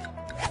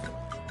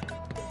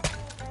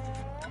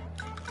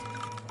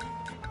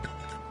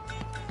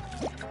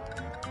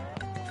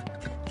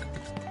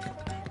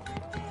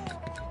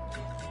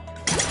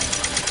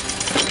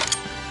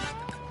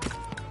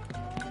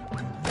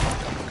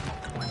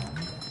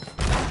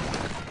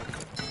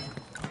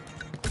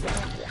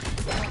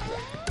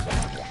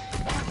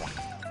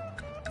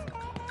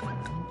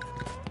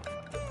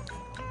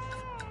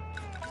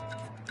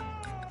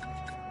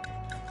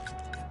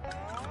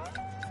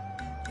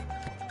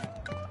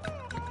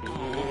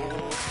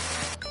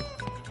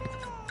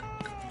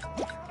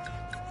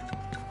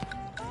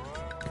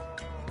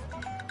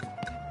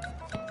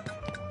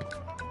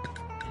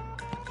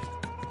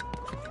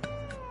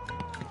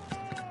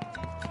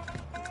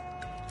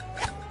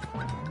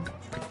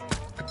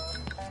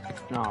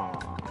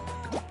 Aww.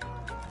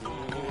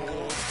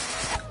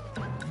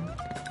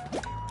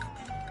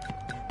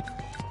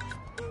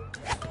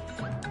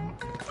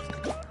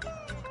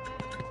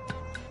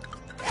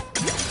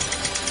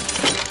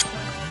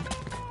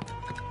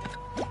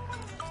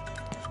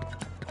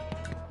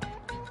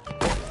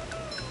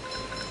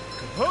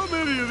 How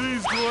many of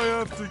these do I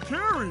have to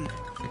carry?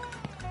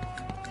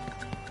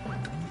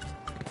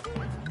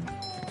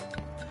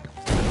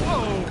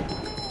 Uh-oh.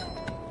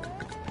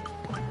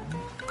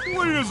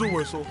 Clean as a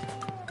whistle.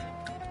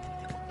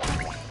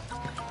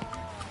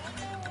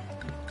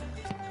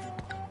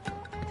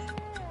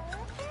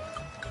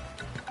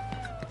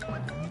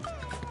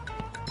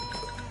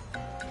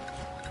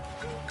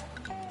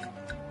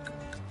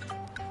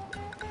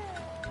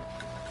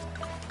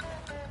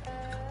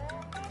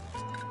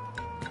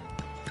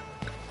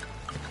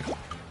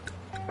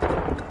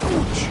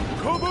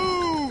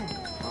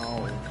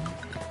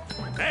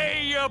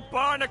 Hey, you you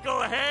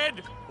barnacle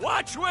head!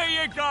 Watch where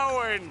you're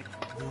going!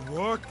 The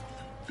rock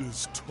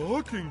is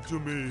talking to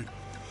me.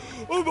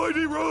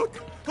 Almighty Rock,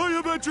 I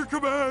am at your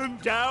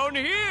command. Down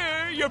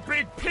here, you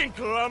big pink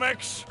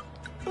lummox!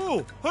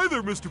 Oh, hi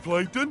there, Mr.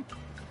 Plankton.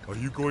 Are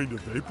you going to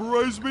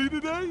vaporize me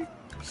today?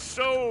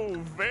 So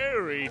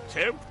very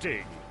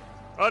tempting.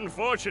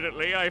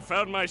 Unfortunately, I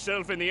found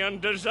myself in the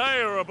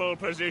undesirable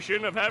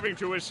position of having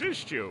to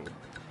assist you.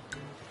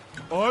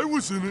 I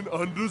was in an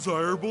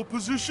undesirable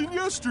position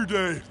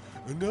yesterday,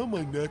 and now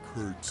my neck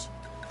hurts.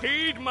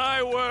 Heed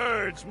my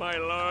words, my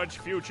large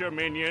future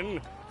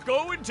minion.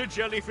 Go into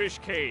Jellyfish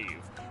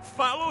Cave.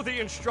 Follow the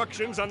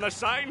instructions on the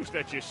signs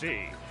that you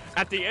see.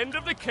 At the end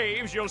of the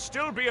caves, you'll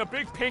still be a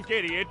big pink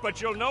idiot,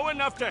 but you'll know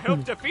enough to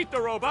help defeat the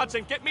robots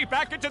and get me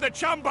back into the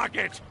chum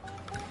bucket.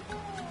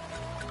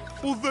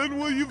 Well, then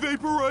will you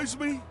vaporize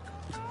me?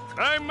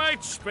 I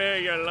might spare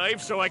your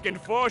life so I can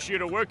force you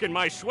to work in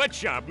my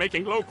sweatshop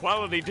making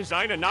low-quality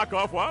design and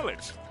knockoff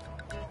wallets.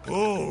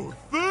 Oh,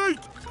 thank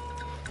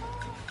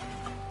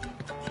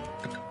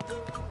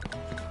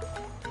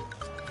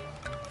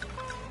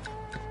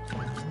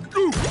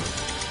Ooh!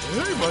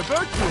 Hey, my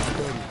back feels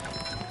better.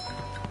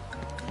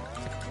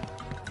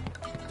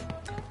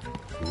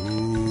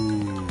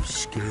 Ooh,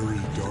 scary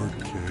dark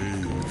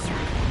cave.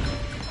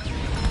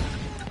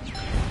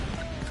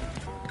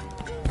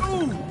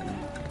 Ooh!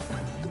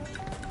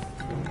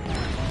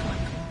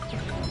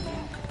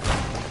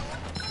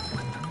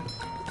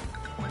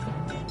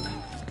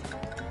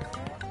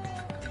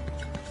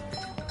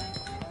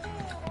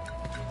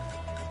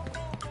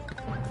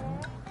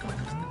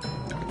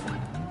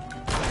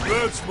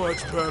 That's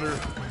much better.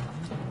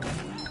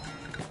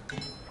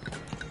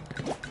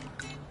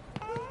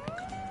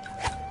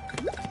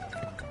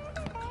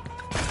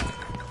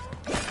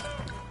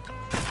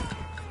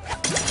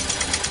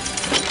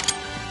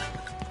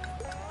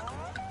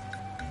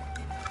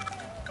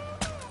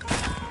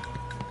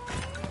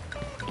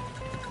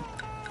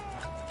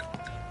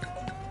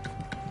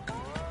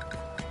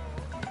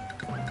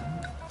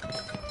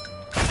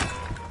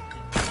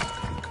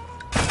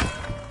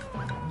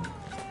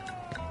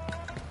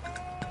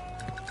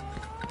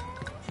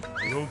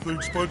 I don't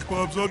think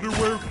SpongeBob's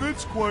underwear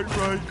fits quite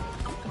right.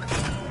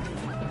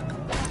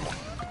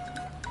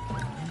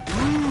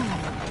 Ooh,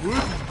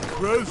 wooden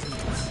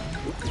presents.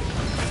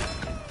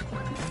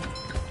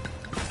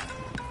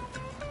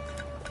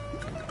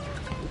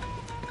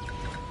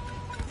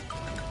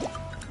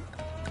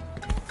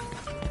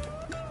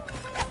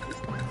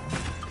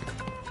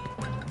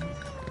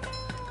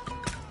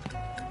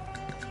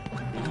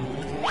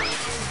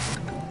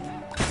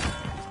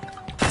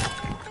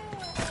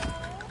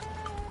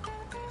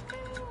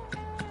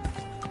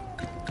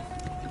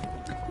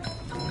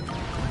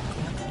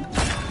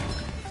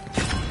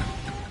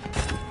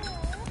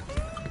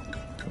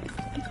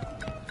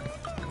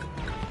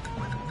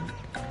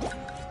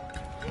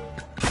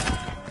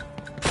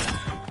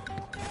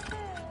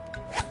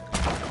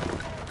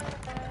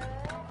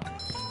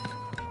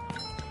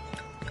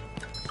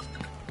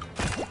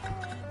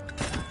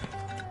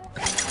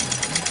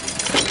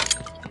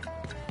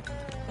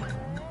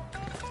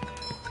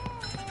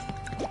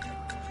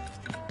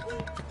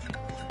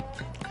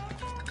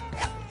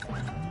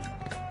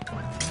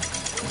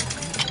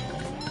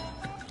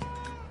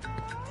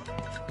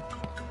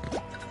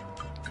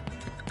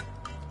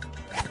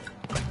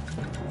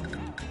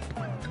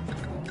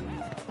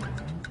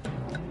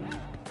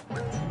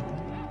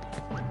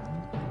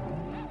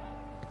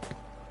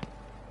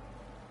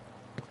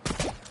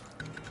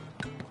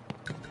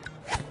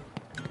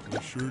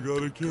 Sure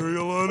gotta carry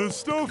a lot of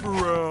stuff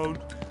around.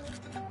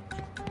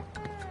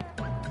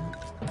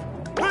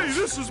 Hey,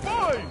 this is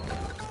mine!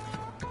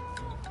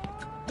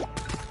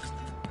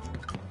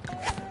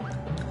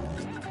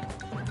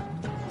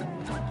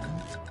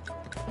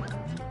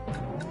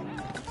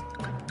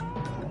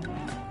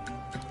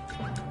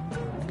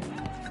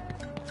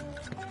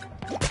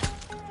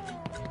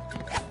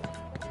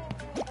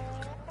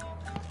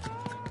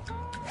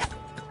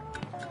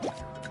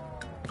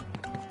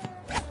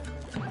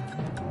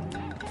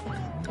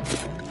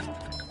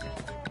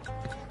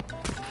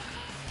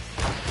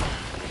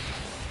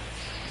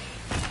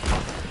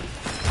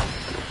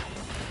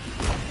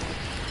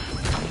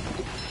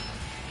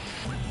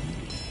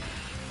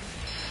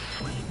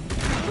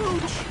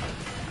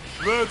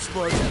 That's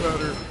much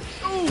better.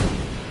 Oh!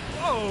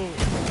 Oh!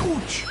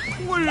 Ouch!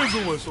 What is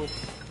a whistle?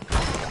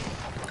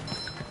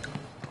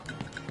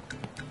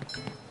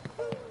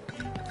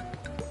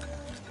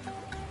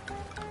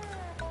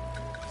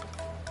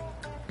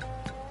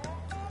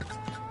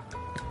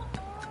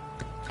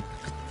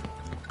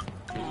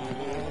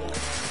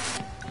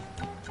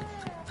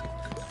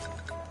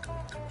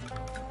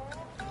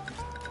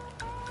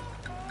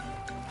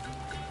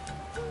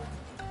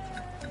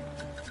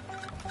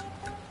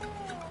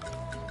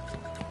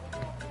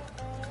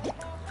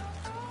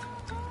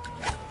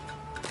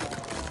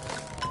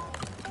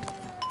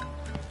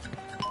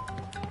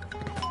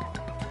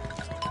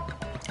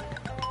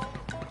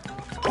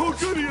 Oh,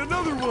 goody,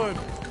 another one!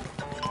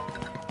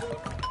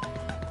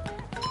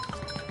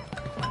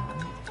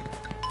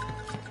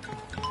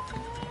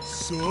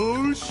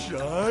 so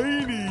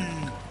shiny.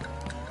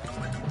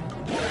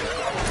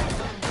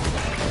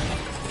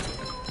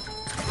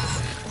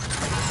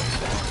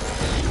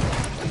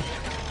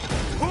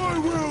 I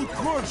will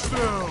crush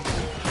them.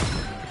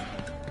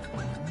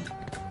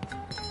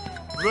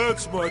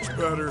 That's much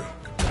better.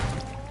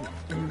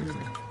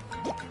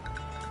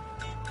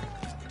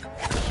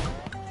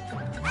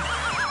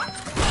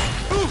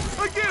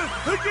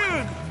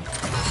 Again!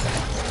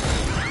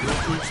 I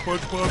don't think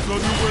SpongeBob's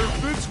underwear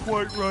fits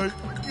quite right.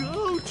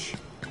 Ouch!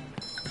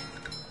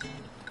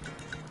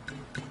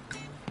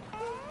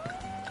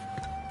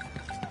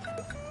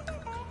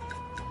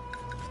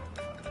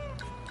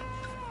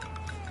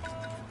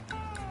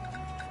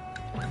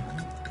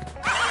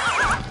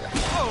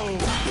 Oh!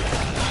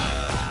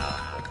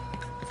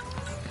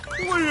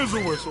 Well, here's a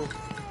whistle.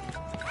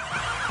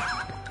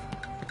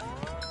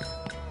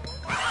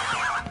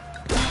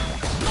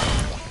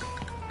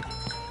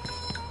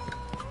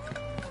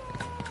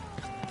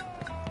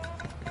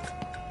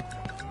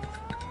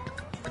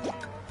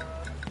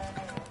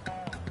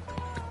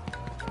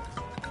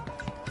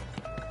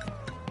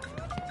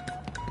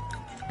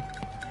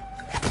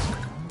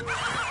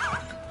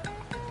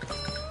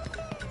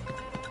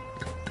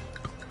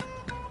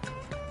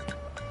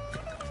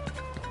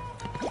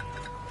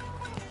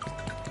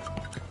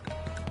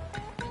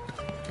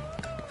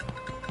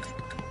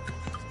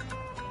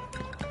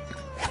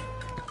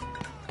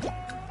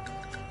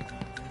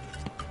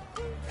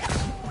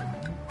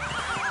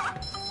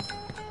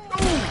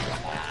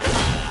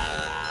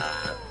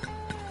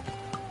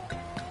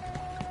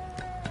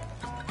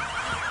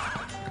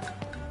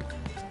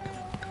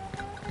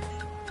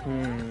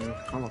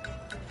 How the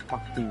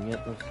fuck do you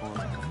get this one?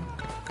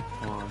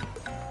 Come on.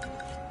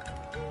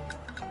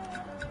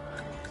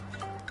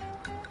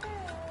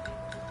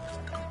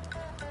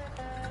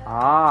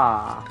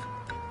 Ah.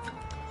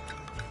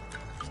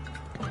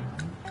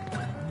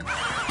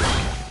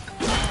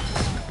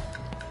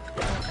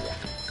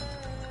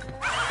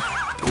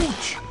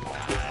 Ouch!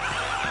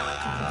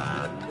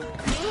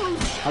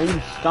 How do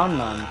you stun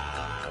them?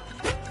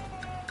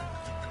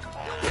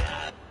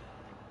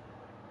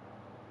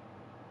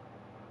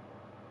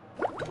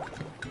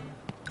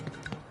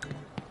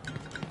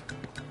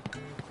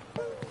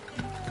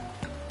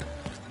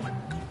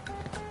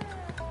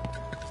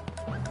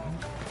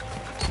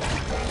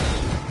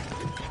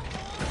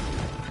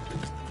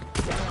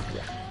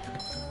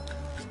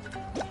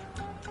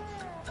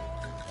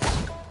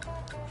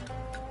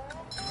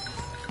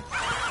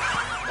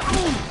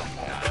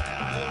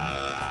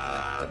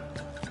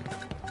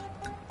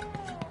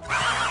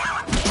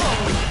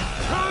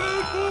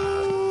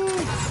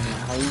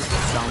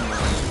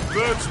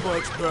 That's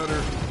much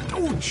better.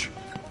 Ouch!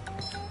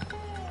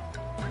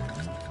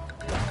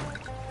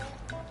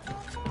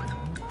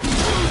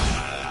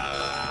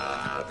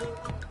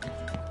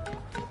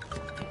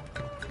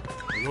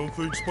 I don't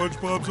think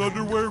SpongeBob's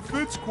underwear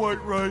fits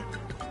quite right.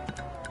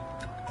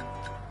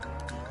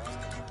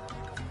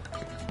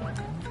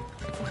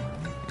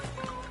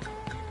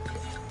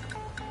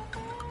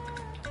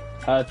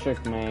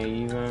 Patrick may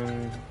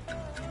even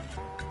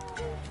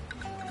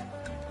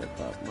pick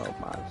up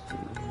robots to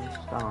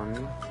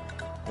stun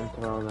and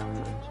throw them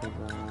into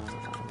the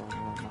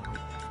robot.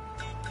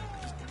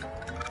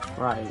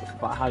 Right,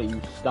 but how do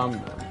you stun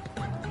them?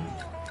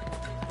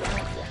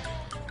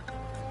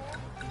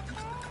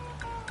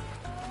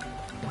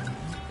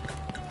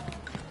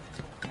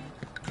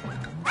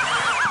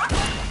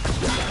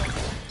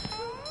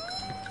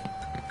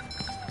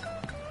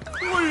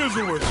 Wait as a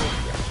whistle.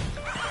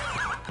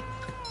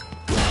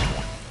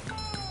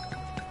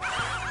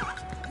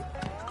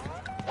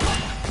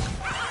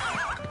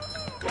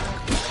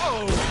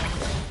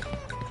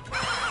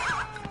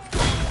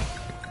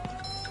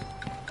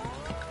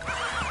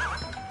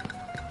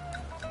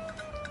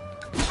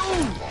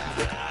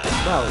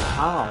 Bro,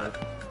 how?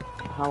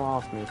 How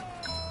off me?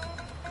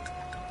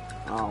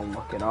 I'll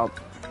look it up.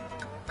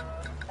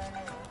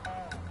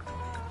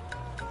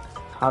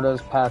 How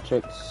does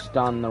Patrick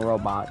stun the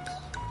robots?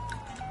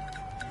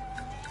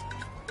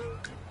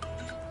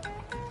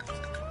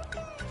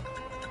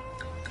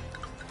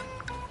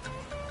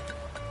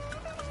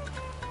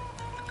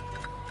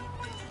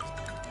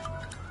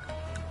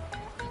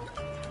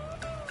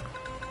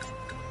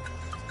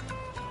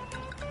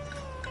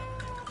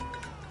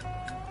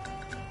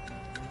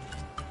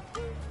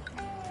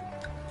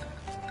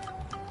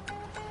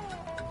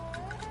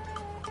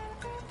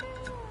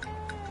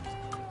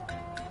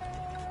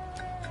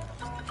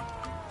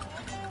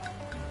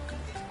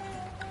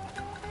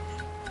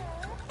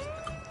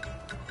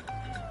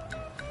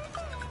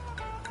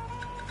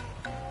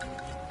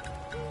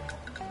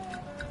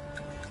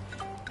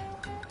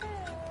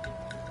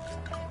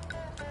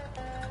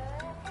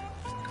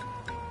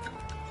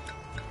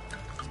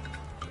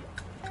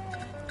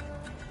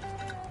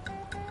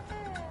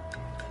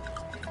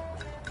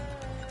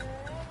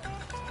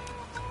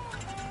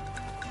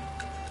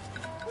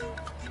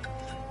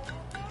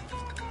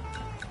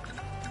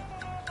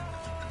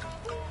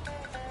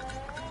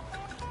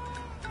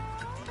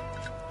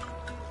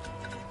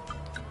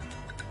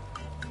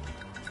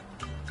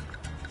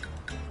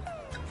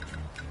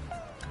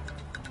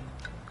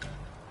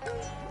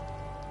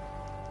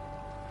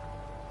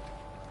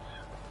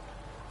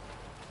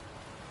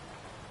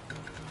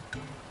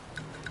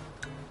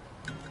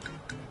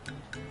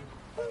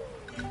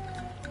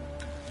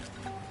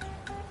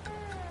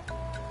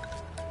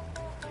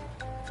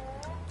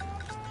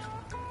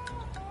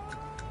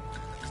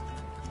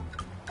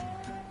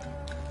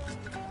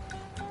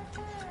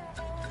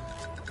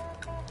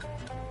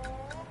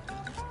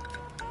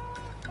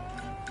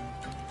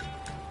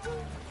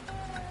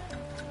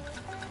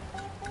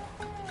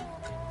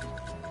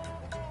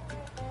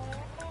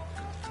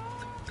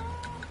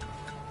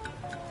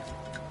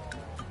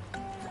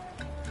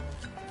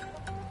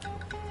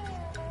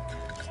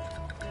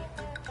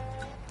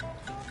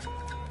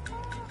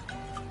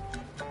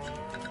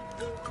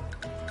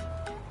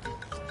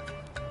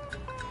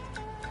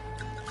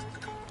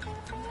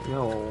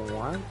 Yo,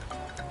 what?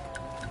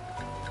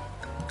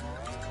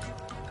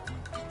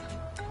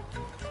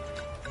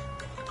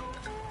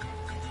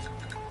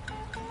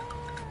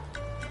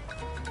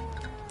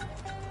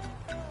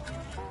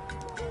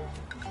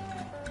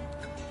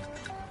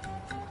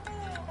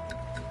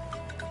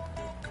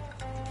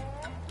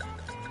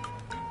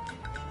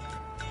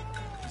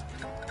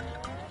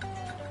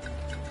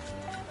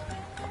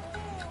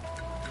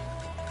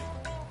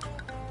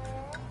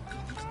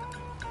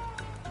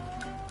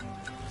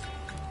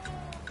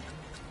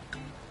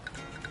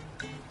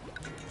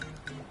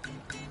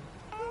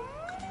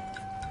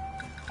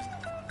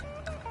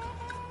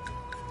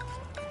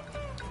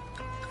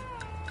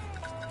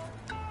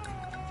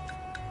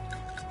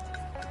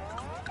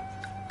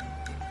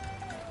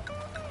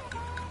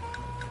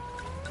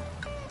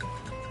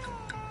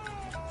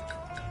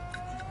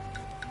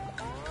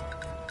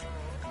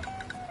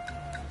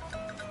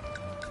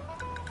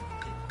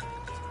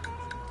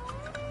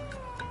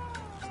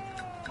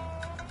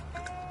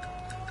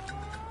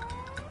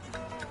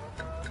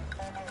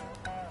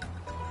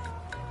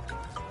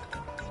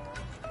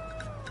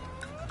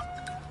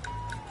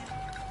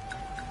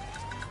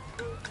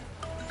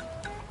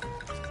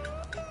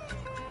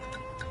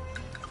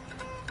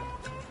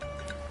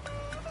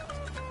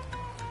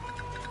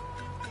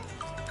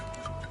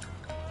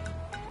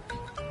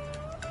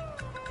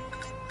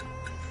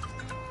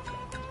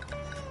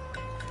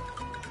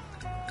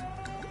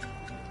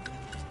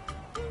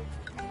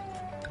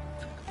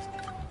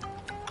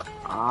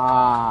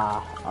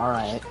 Ah,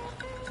 alright.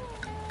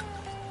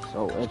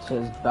 So it's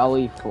his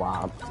belly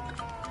flop.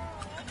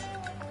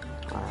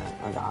 Alright,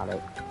 I got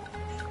it.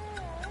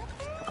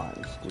 Alright,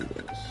 let's do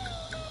this.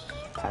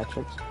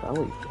 Patrick's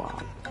belly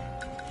flop.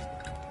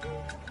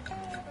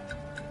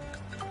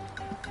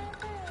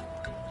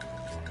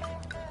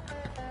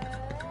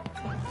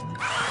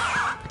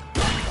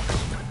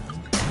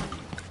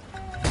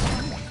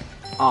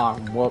 Ah,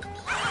 whoops.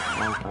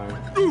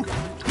 Okay. Ooh.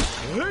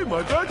 Hey,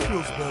 my back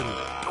feels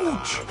better.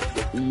 Ouch!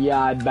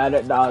 Yeah, I bet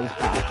it does,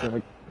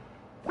 Patrick.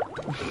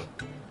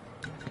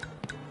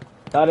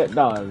 Bet it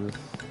does.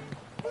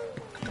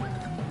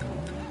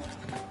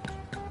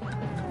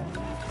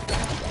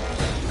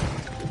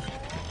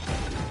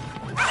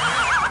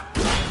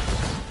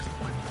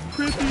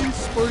 Pretty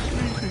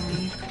sparkly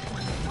thingy.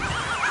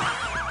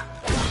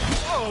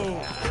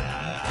 Oh!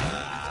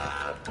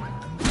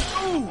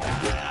 Oh!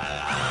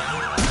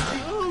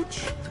 Ouch!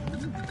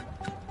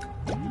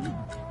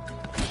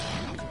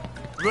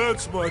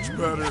 That's much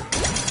better.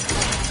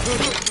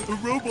 A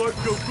robot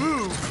go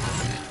boom!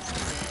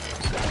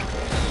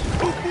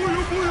 Oh boy,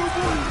 oh boy, oh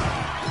boy!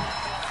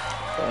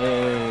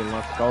 Hey,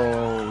 let's go.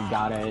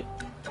 Got it.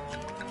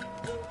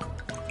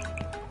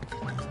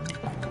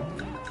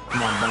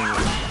 Come on, bring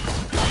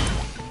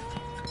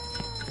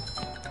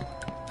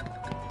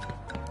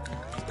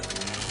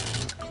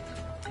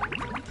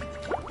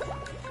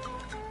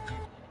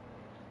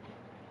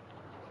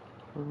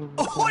it.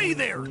 Ahoy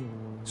there!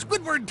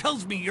 Squidward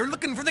tells me you're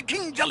looking for the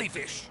king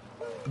jellyfish.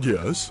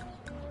 Yes?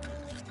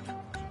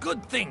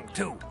 Good thing,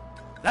 too.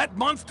 That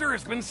monster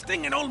has been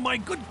stinging all my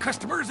good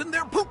customers in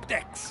their poop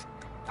decks.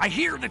 I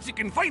hear that you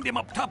can find him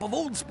up top of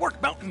Old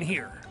Spork Mountain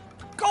here.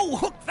 Go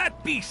hook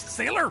that beast,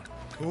 sailor!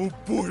 Oh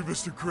boy,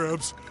 Mr.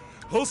 Krabs.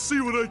 I'll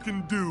see what I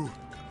can do.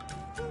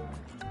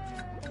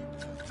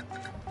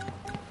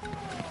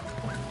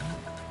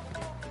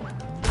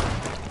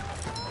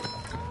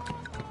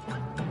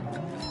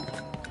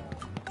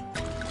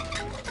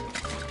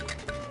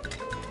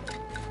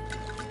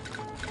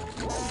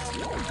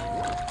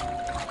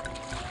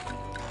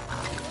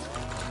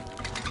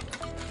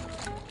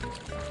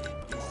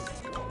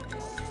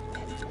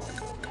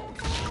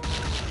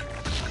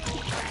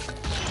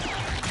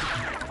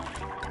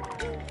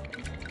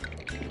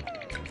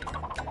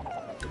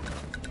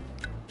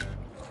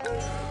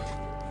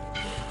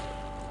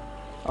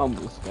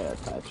 Almost there,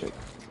 Patrick.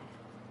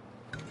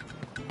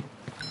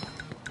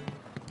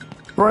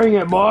 Bring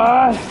it,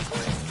 boy!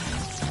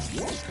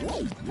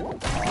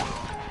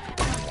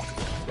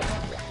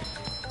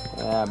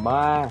 Yeah,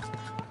 boy.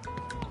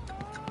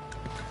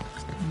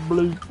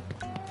 Blue.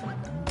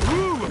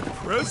 Ooh, a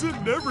present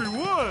in every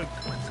one!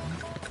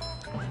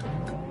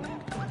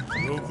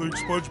 I don't think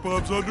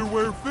SpongeBob's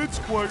underwear fits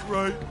quite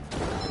right.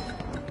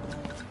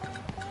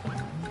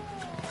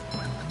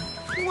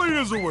 Clean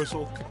as a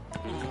whistle.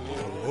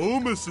 Hello,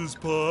 Mrs.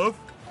 Puff.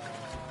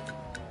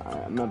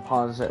 Alright, I'm gonna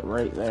pause it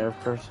right there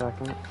for a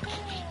second.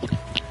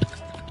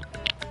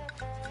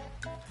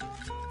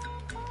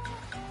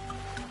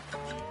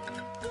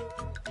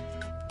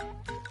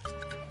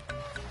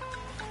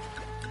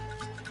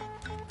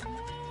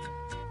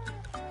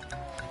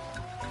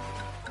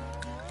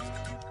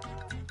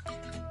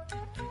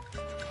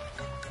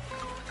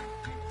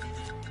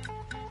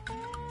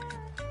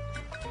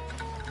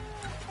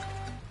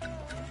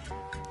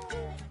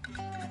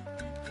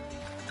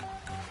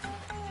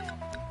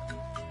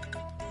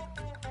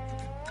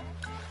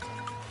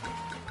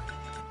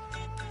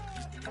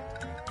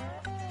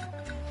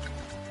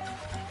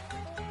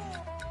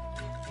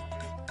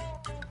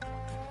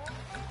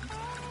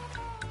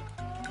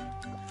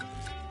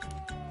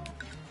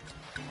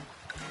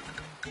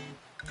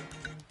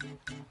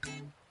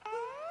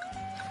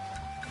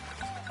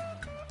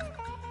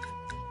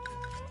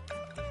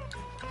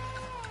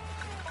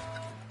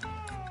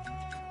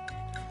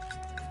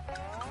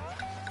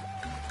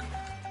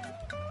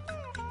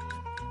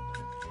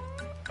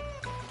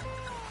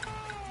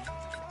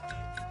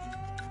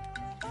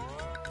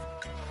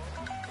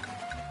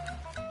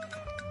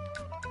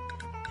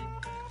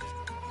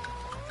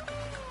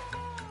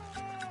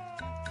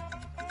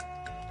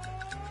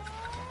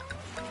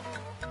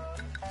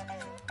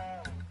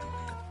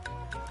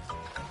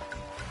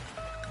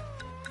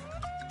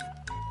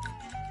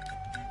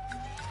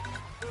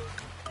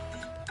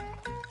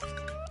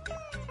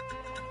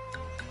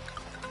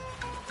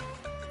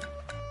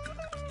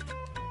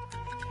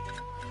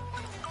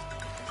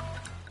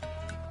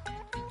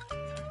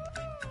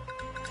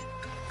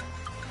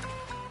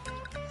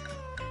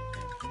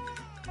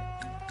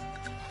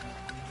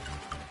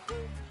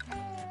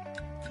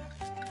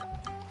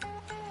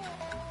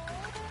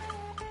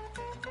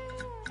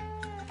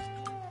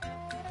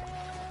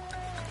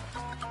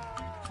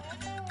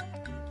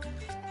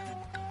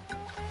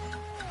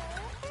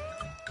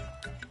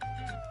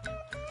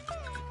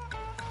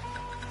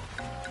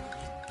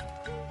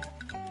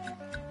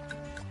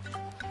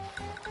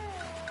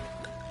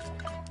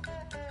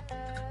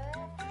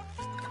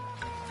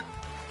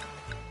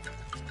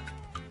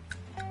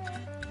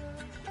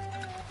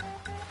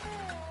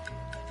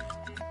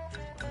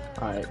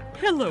 Alright.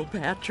 Hello,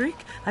 Patrick.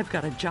 I've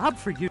got a job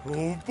for you.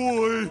 Oh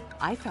boy!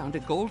 I found a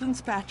golden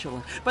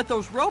spatula, but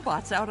those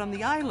robots out on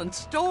the island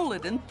stole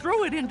it and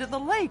threw it into the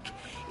lake.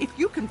 If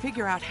you can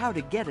figure out how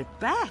to get it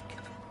back,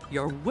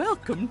 you're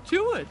welcome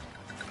to it.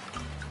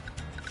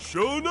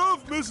 Sure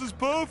enough, Mrs.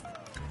 Puff.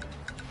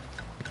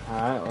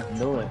 Alright, let's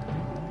do it.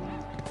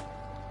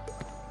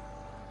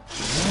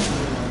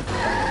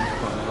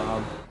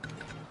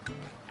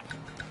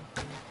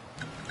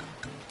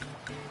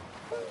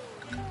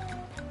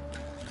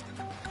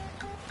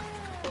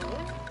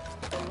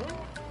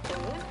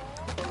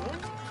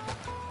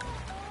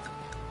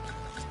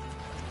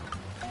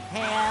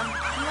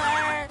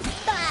 Hammer!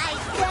 I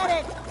get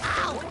it!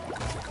 Ow!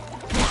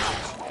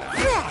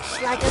 Fresh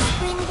like a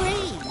spring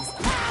breeze.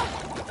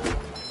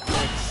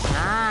 It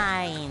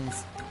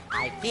shines.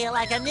 I feel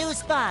like a new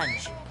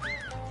sponge.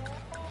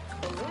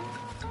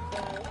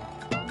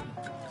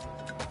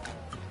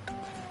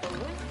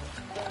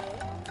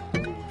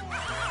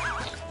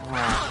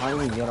 How do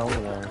we get over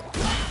there?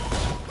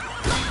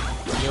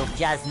 You've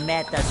just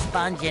met the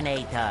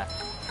Sponginator.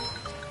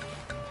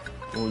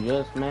 We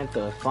just met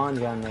the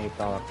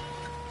Spongebob.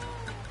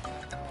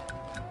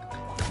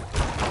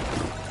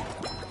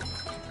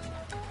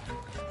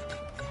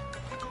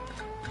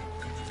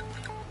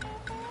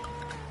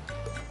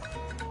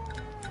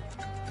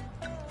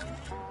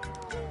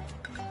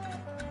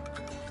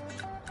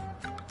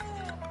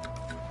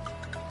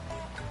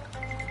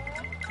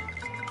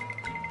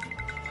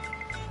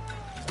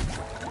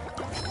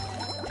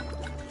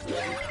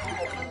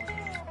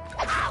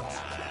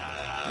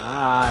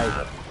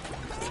 Nice.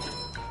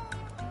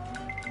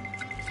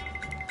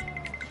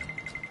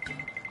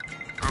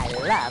 I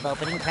love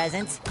opening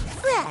presents.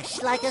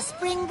 Fresh like a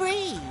spring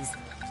breeze.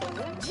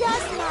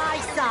 Just my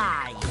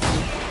size.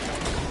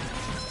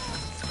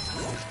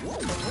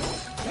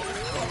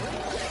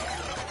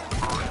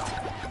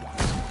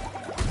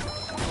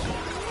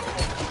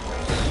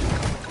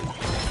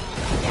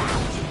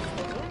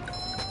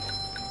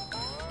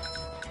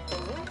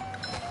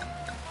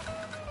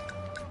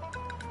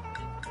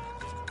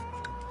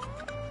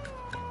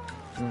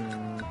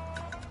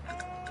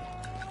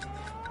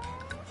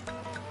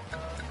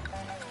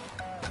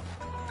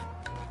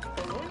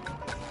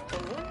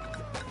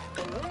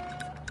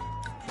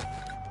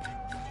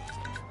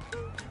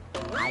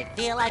 I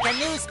feel like a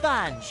new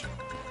sponge.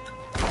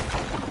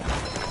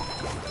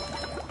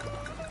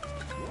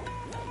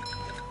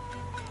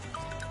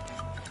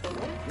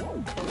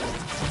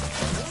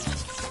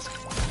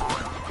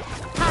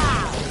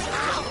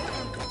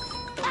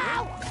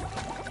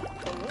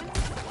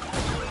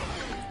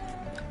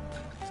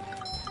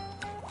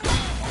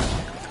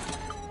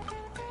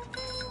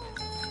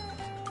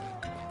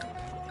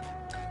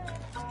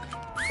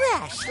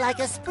 Fresh like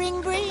a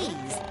spring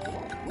breeze.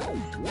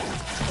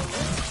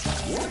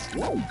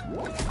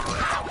 Oh.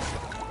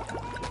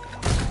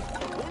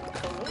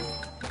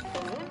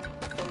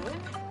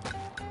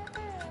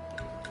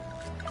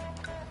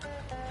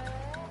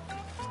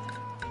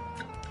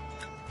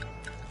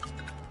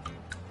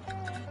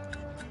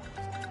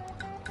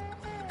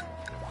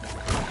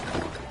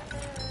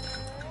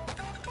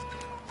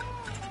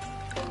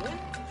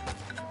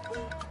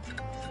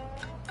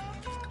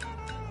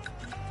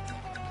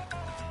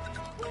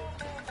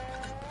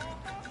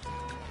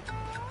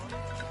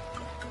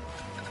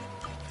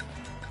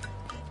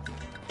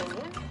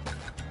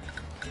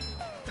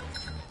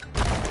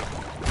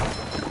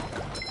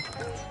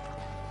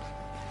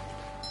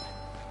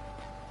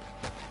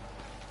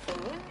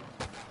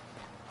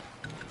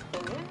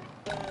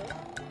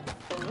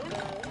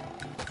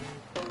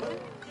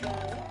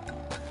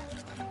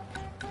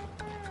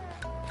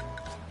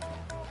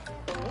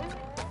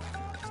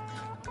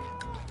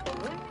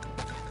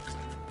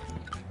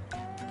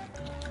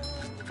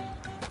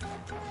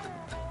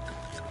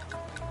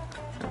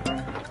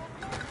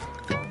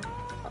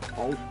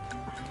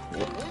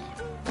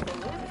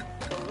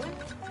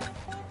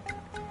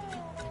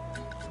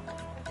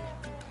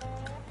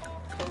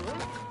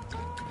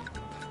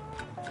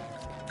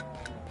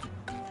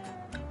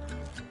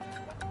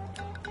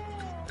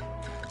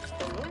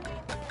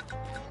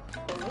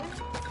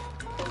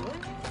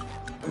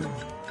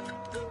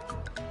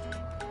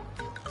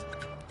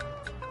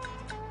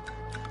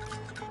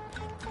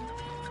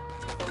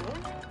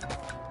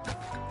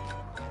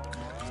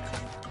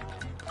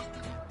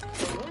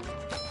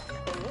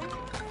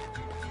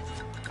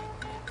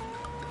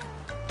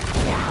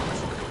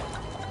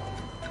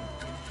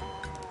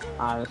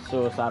 The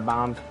suicide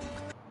bomb.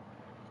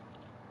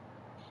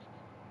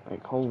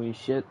 Like, holy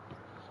shit.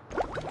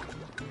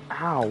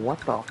 Ow, what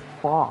the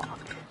fuck?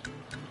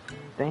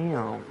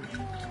 Damn.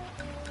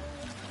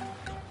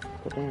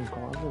 The damn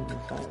closet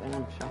inside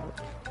damn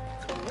shot.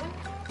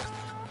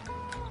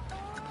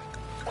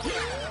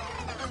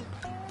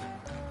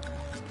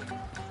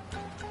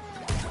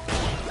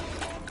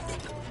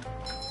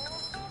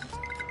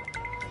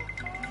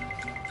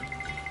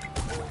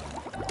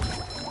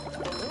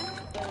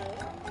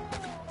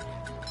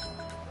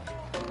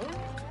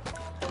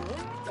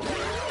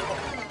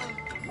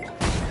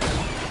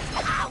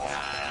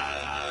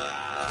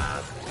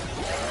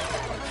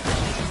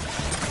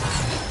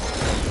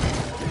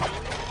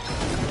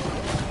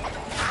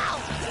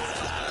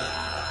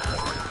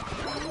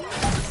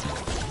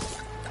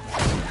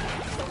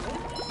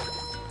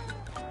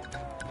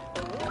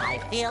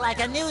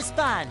 like a new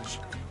sponge.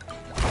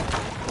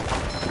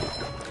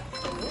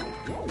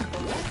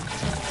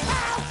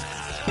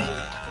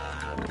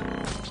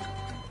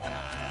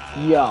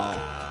 Yo,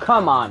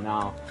 come on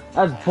now.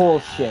 That's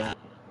bullshit.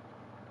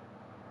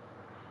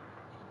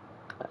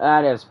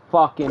 That is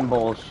fucking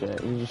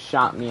bullshit. You just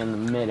shot me in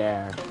the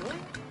midair.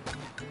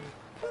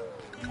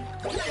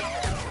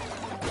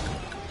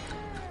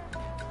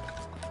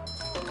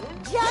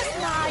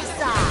 Just my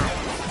size.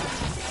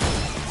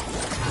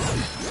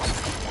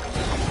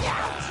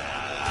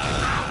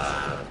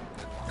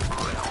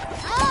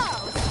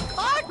 Oh,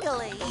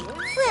 sparkly.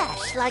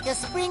 Fresh like a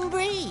spring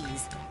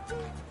breeze.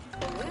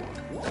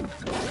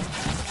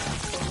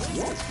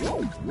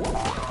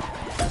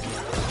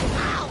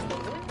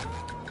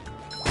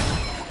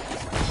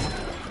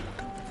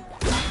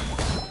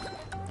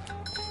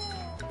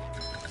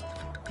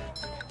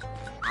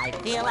 I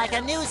feel like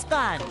a new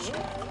sponge.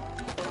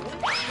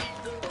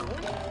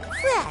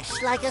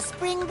 Fresh like a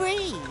spring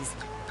breeze.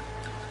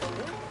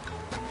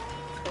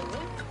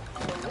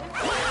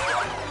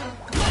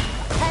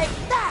 Take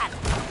that!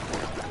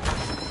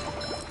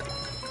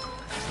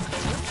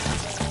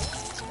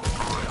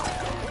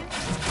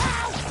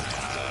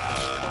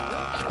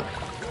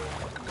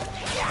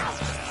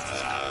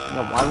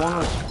 No, why won't I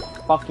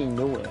fucking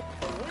do it?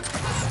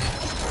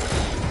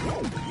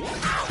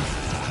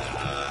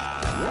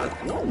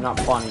 You're not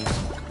funny.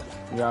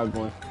 You're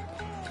ugly.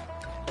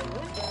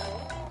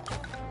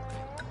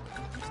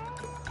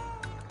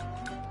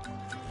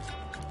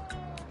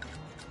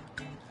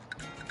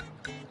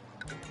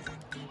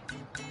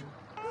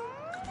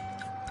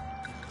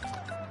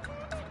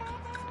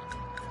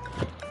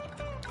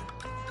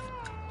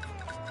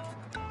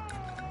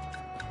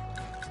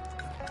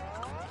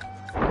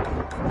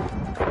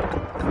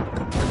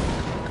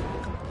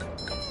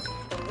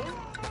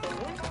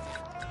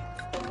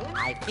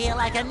 I feel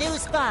like a new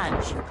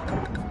sponge.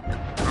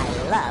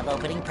 I love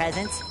opening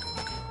presents.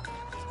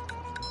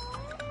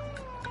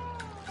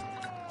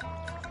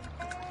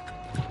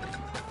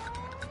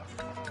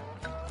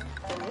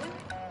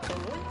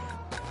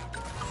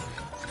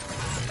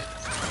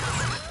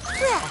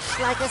 Fresh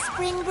like a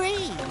spring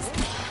breeze.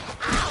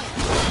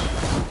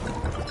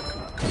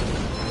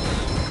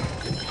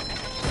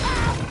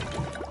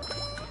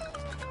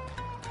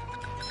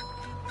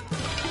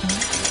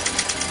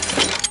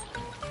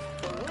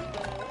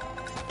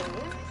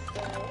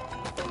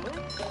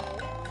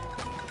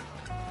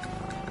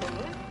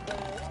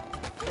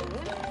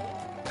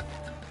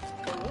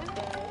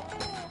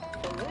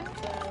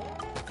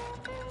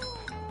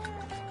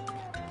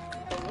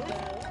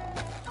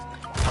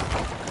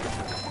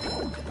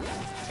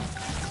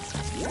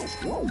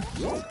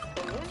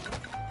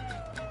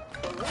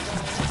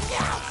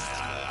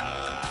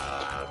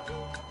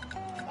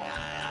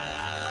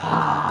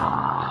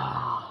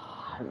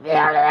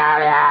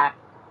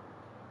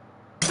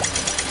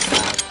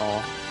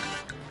 Asshole.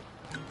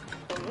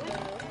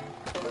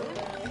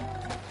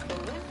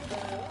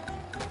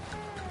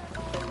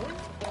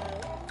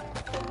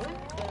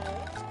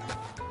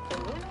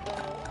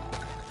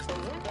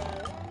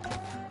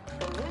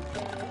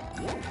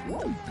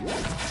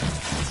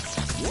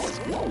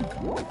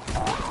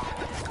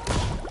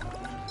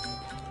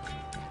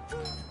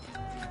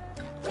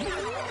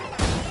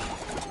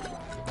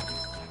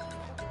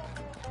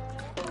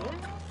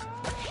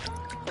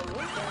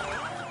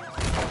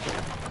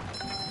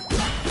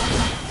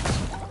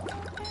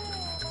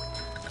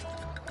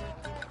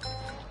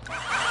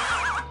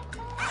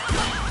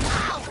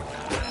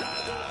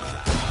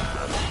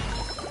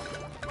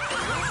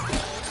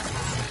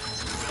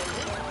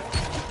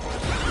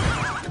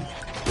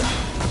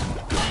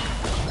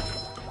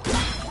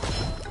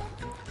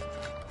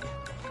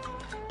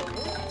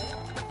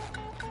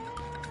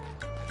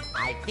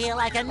 I feel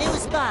like a new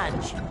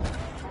sponge.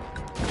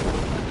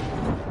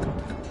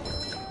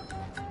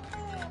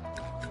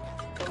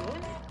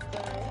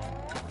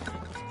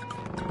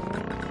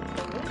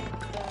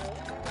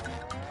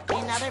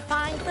 Another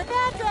find for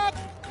Patrick.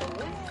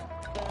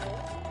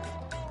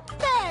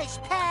 Fish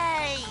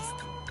paste.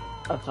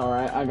 That's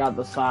alright, I got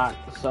the sock,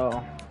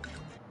 so...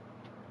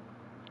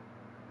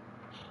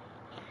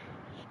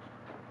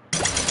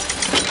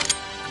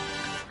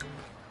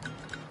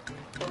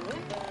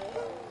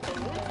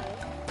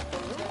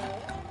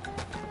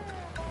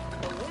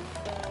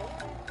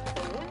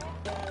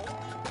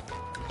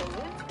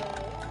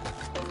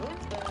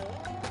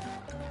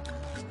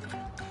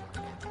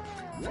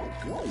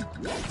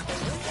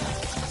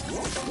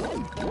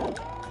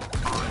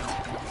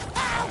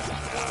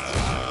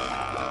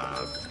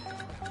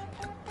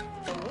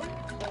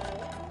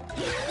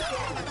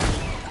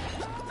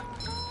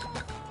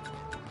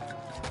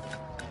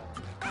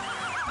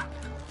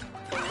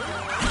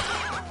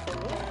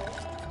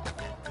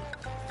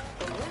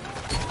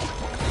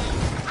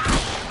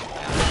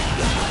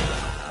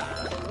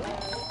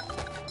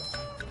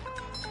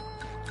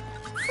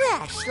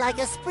 Fresh like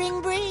a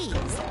spring breeze.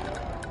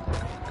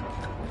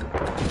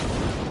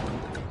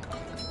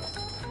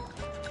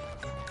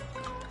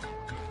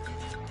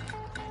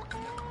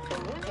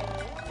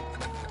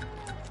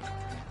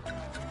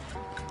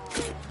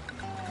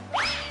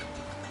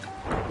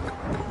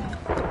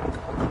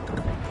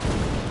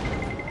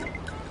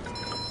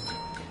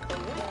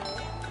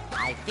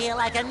 feel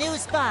like a new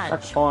sponge.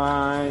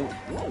 Checkpoint.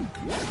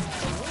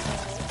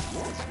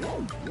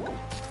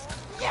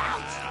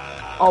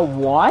 Oh,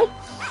 what?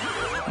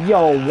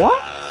 Yo,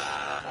 what?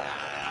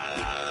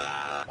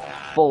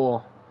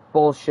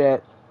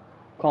 Bullshit.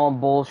 Call him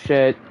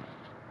bullshit.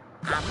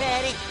 I'm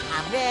ready,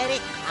 I'm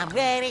ready, I'm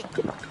ready.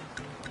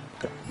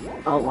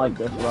 I don't like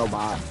this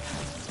robot.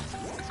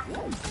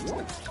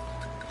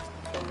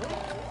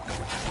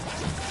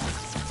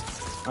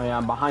 Oh yeah,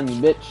 I'm behind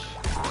you, bitch.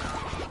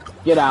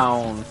 Get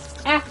down.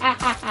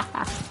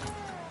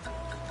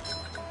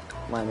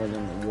 Landed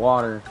in the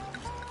water.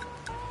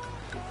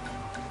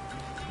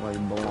 Where he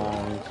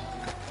belongs.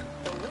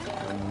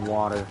 In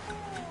water.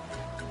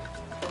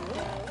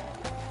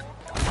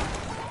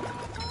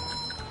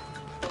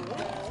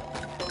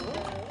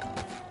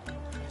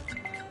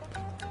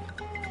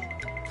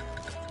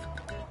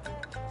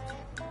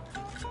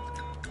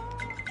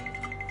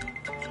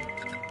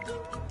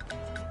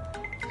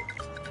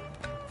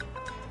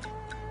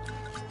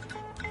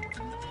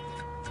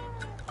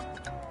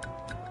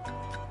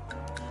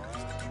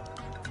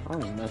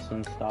 I'm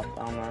missing stuff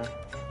down there.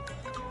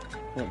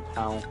 Can't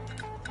tell.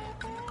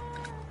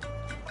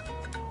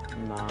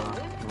 Nah.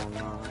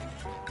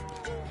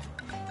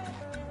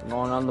 I'm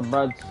going on the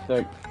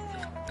breadstick.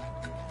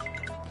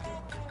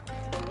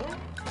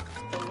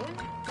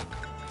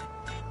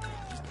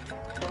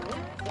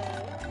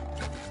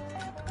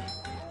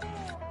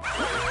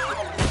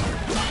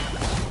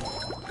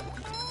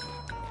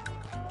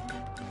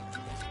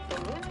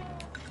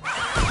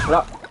 Shut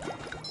up.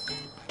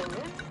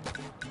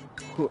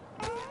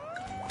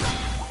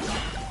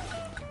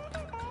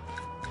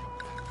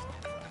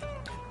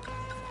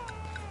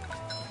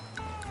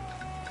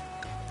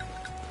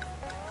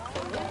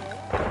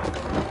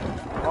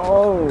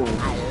 Oh.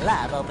 I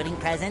love opening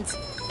presents.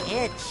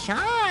 It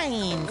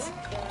shines.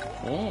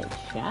 It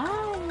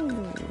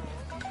shines.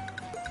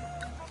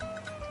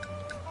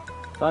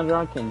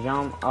 Thunder can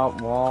jump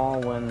up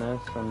wall when this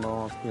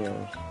symbol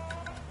appears.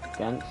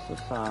 Against the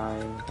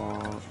side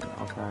wall.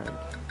 Okay.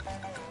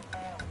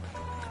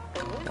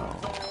 So.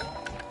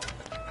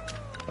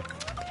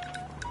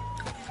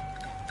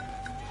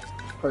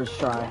 First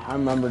try. I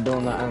remember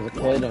doing that as a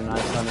kid and I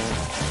couldn't.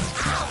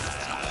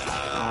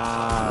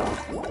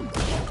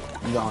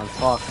 You gone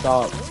fucked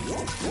up.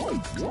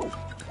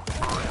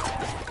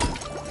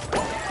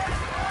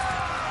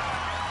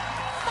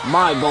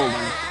 My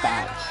golden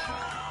spatch.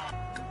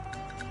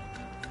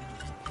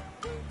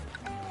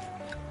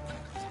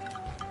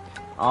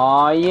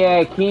 Aw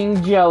yeah,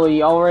 King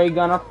Jelly already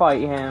gonna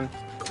fight him.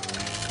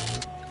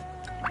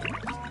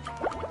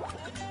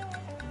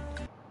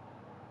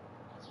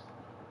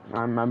 I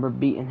remember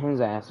beating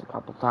his ass a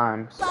couple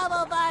times.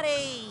 Bubble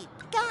Buddy!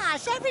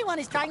 Gosh, everyone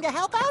is trying to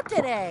help out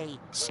today.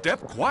 Step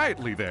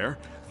quietly there.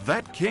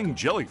 That king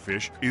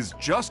jellyfish is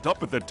just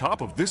up at the top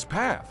of this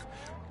path.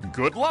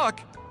 Good luck.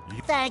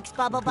 Thanks,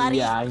 Bubble Buddy.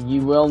 Yeah,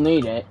 you will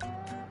need it.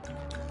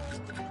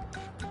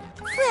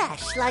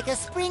 Fresh like a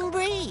spring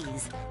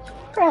breeze.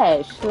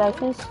 Fresh like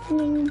a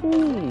spring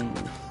breeze.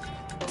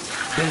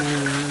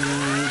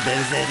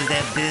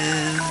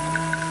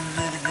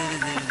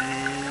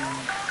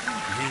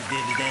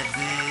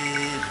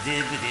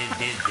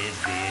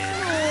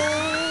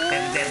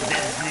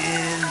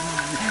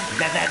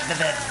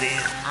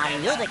 I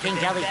knew the king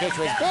jellyfish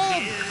was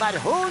big, but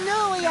who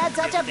knew he had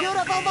such a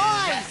beautiful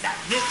voice?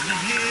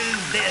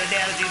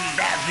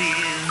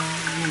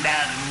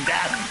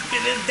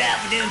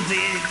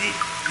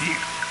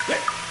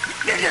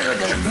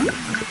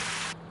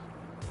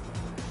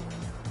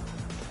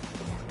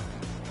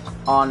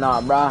 Oh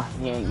no, bruh,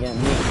 he ain't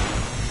getting me.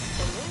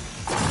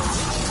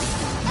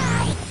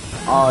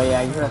 Oh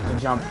yeah, you have to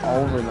jump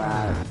over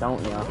that,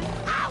 don't you?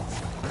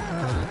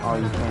 Oh,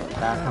 you can't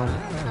attack him?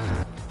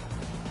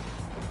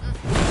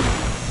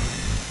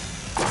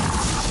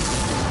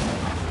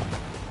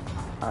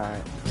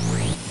 Alright.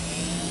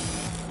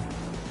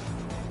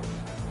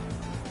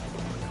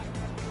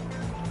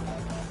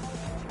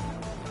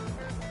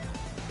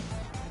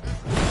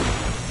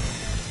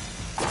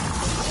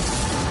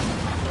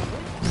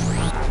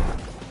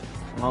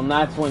 Well, and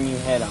that's when you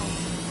hit him.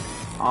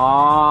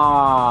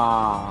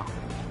 Ah.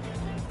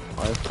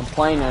 Oh, he's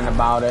complaining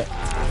about it.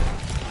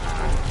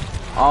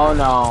 Oh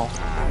no.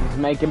 He's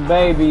making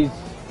babies.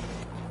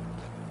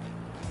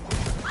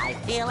 I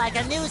feel like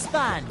a new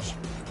sponge.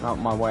 Out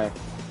my way.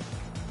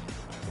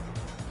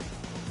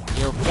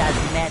 You've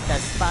just met the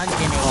sponge.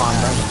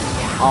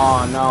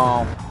 Oh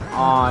no.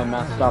 Oh, I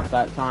messed up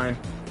that time.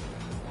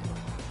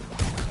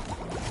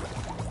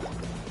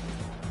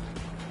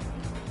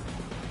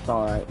 It's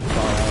alright, it's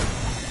alright.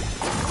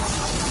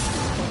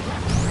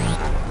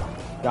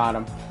 Got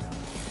him.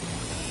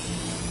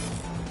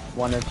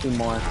 One or two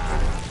more.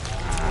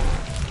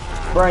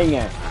 Bring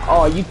it.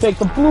 Oh, you think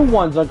the blue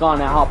ones are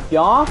gonna help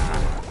y'all?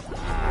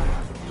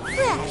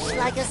 Fresh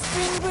like a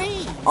spring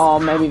breeze. Oh,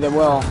 maybe they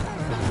will.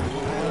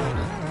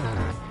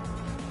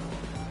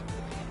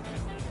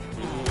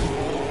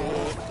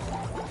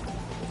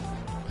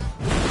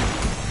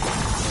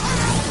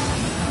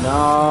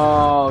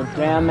 No,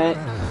 damn it.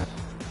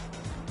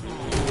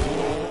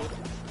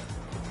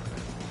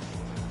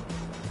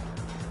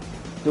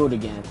 Do it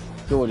again.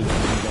 Do it again.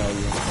 I dare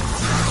you.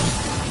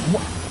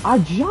 What? I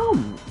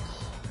jumped.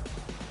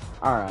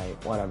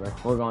 Alright, whatever.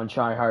 We're going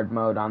try hard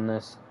mode on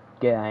this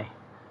guy.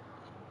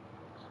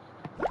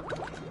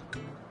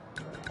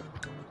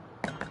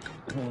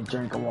 Need a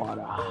drink of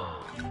water.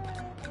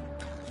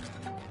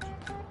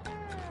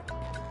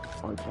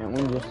 Or can't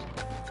we just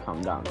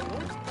come down here?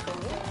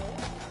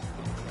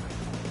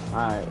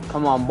 Alright,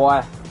 come on,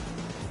 boy.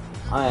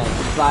 I'm gonna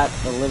slap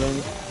the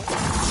living.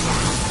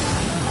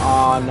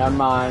 Oh, never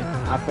mind.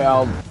 I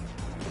failed.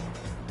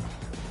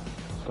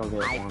 Let's go get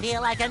one. I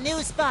feel like a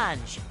new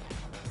sponge.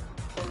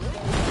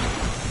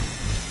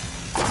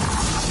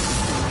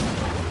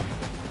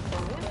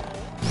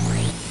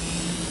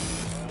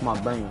 Come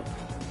on, bring it.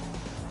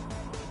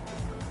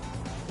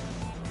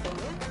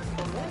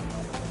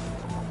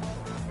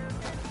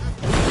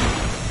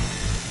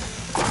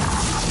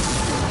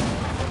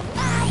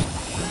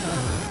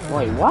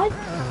 Wait, what?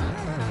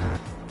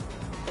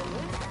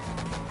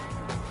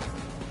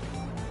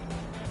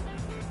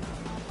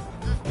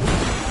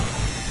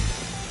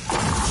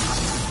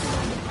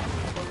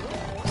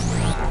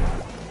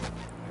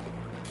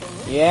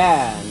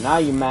 Yeah, now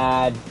you're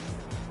mad.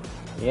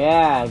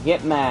 Yeah,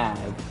 get mad.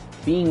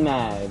 Be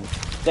mad.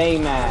 Stay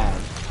mad.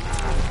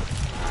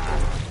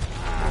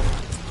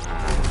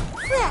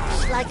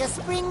 Fresh like a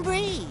spring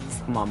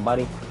breeze. Come on,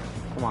 buddy.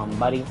 Come on,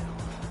 buddy.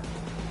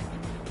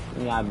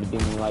 You gotta be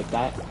doing me like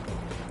that.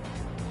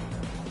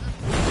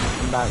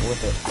 Come back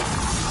with it.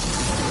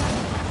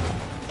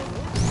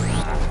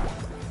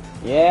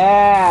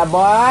 Yeah,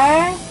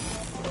 boy!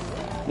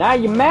 Now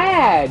you're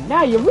mad!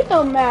 Now you're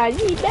real mad!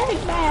 You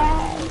big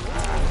mad!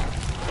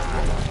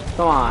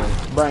 Come on,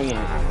 bring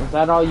it. Is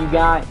that all you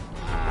got?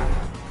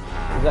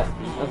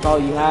 That's all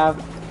you have?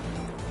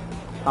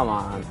 Come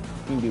on. You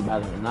can do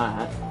better than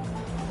that.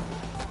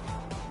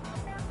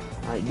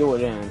 Alright, do it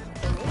then.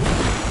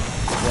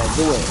 Yeah,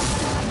 do it.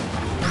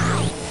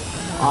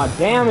 Oh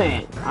damn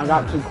it! I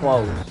got too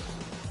close.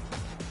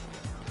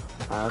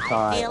 That's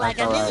alright. Feel like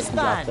That's a new alright. You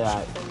got sponge.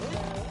 that.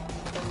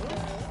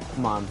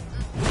 Come on.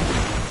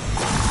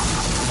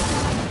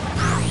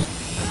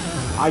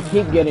 I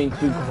keep getting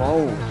too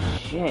close.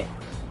 Shit.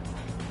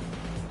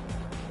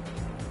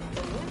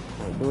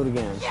 Alright, do it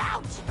again.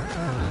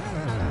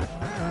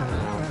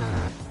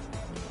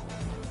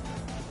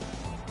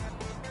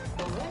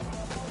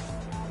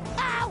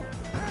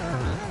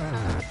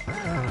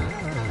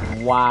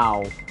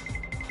 Wow.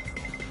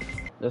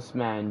 This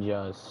man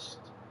just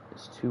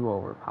is too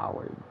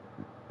overpowered.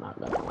 Not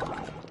gonna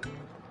lie.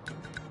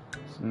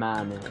 This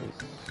man is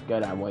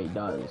good at what he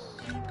does.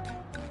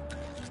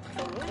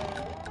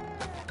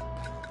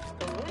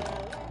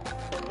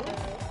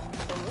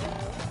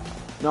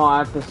 No, I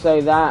have to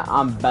say that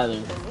I'm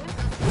better.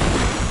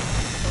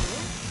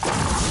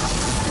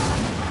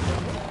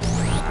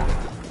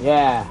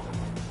 Yeah.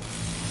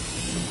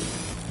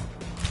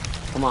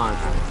 Come on.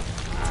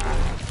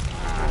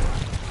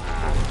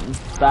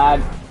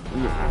 Bad,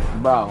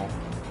 bro.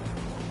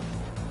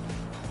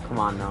 Come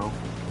on now.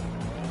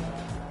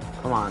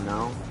 Come on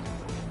now.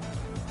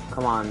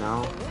 Come on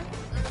now.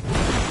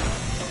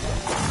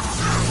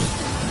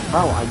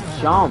 Bro, I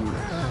jumped.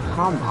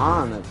 Come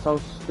on, that's so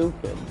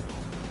stupid.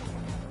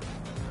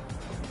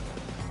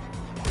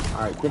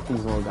 Alright, get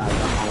these little guys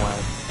out my way.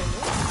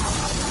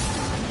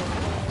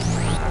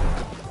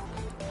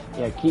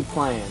 Yeah, keep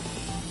playing.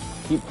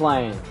 Keep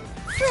playing.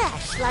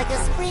 Fresh like a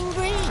spring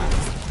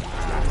breeze.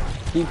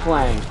 Keep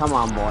playing. Come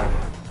on, boy.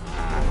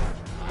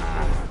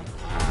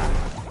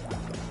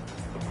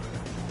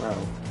 Bro,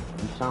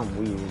 you sound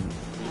weird.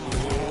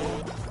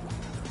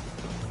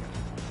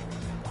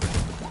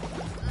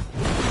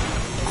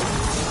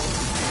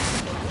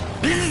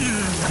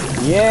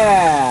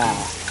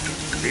 Yeah!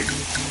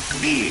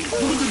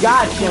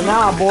 Gotcha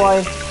now,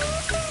 boy!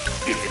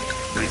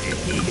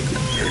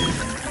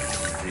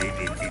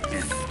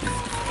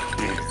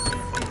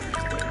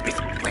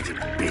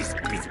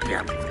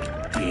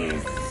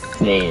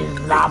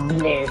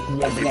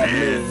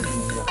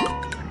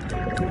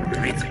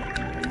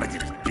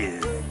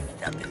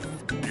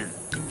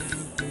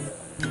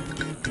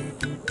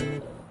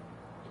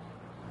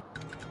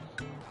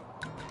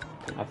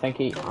 I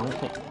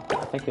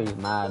think he was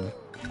mad.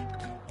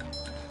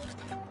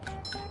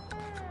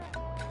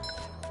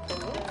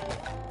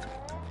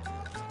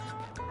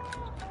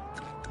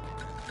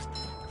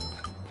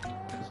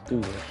 Let's do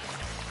this.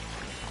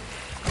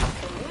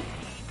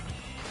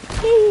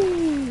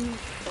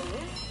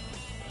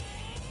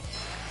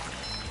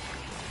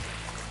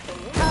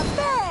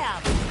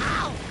 Kabam!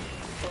 Ow!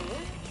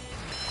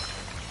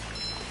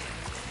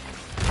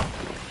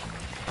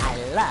 I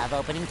love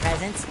opening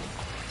presents.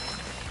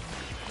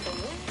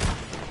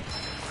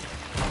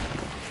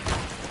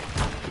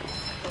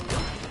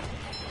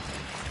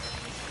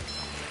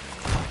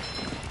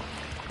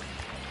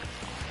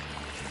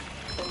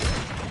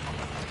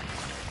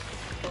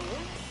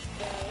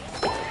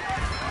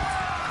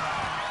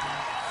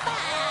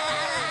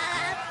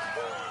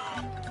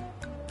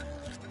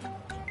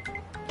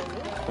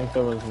 I think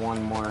there was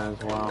one more as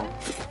well.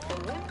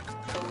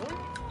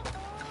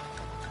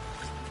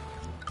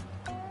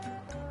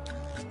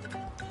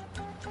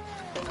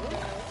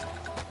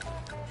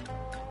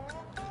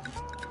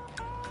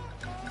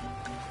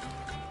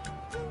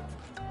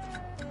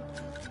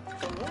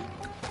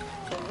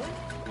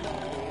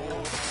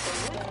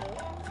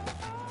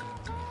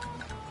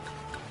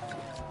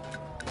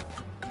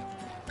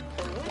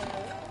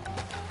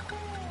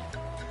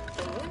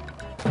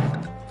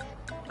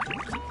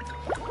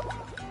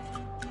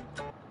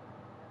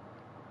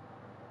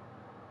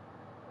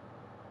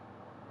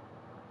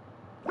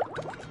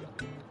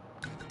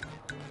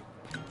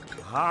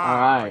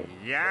 Alright.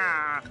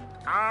 Yeah.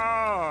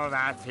 Oh,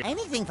 that's it.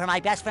 Anything for my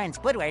best friend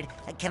Squidward.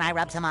 Can I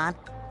rub some on?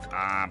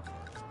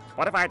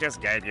 What if I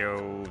just gave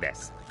you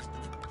this?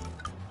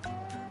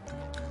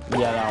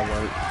 Yeah,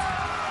 that'll work.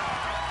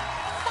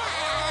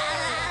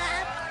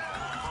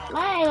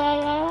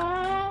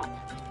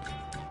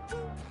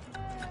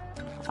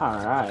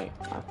 Alright,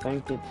 I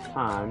think it's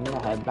time to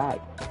head back.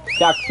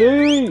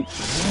 Taxi!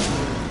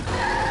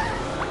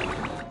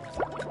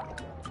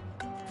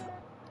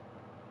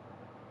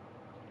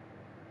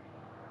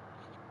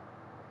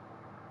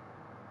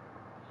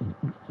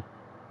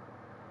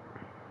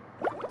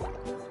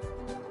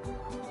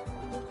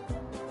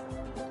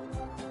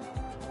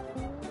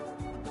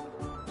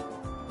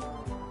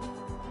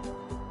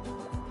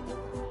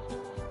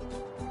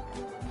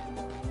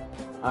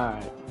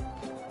 Alright.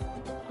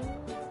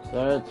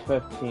 So it's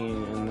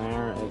 15, and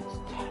there it's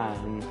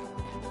 10.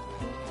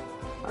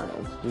 Alright,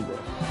 let's do this.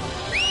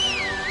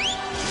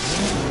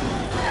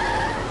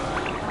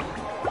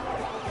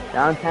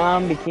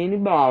 Downtown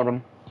Bikini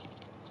Bottom.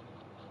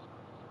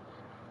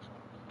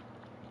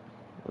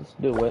 Let's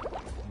do it.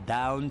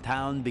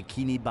 Downtown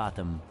Bikini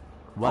Bottom.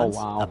 Once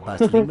wow. a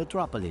bustling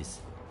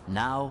metropolis,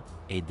 now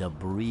a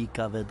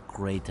debris-covered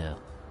crater.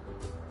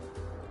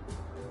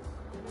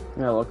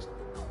 Yeah, it looks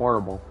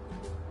horrible.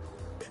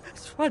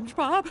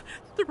 SpongeBob,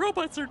 the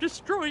robots are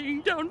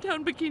destroying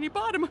downtown Bikini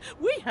Bottom.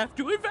 We have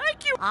to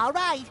evacuate. All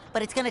right,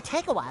 but it's gonna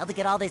take a while to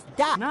get all this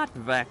done. Not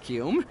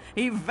vacuum,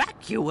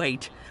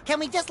 evacuate. Can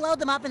we just load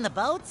them up in the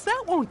boats?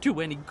 That won't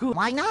do any good.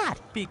 Why not?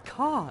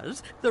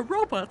 Because the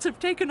robots have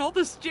taken all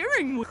the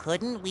steering wheel.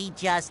 Couldn't we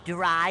just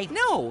drive?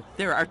 No,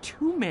 there are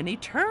too many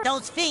turns.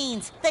 Those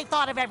fiends, they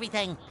thought of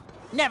everything.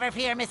 Never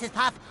fear, Mrs.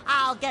 Puff.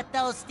 I'll get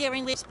those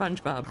steering wheels.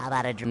 SpongeBob. How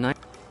about a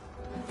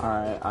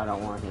Alright, I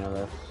don't want to hear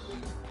this.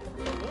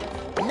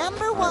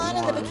 Number one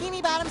in the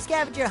Bikini Bottom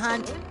scavenger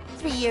hunt.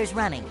 3 years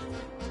running.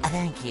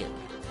 Thank you.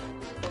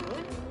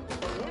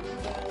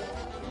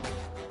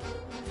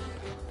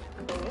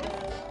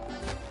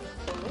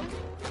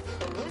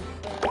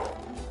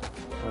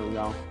 There we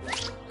go.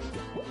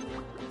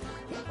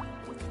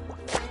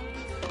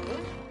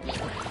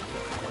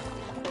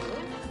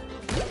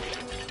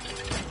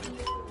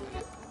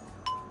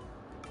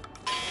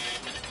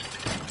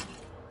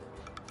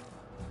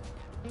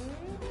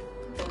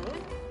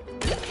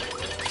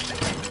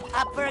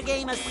 Up for a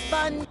game of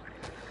Spun.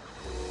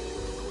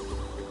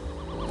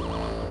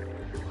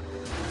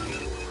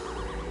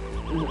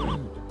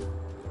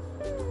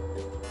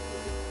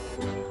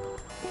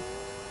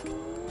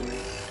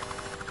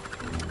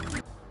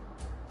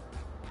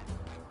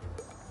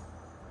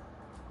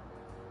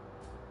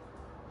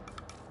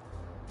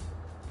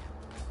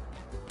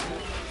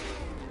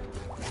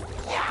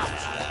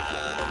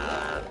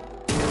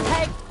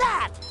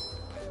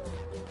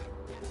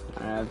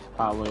 That's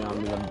probably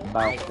on the about.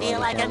 I feel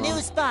like a new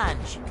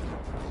sponge.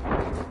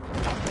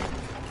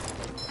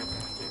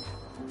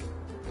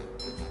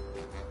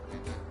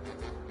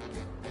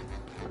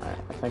 Alright,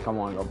 I think I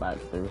want to go back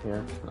through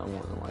here. I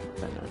want to like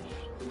finish.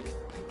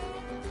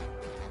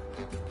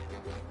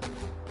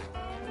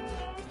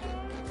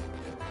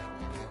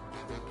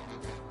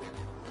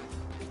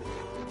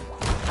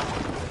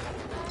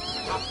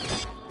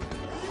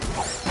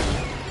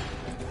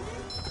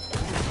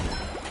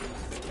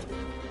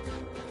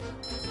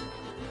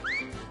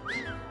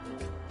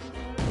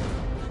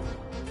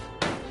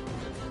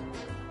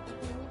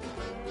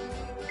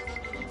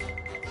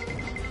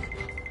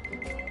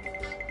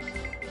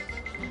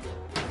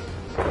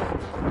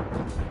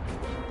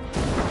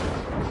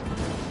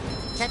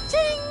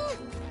 Cha-ching!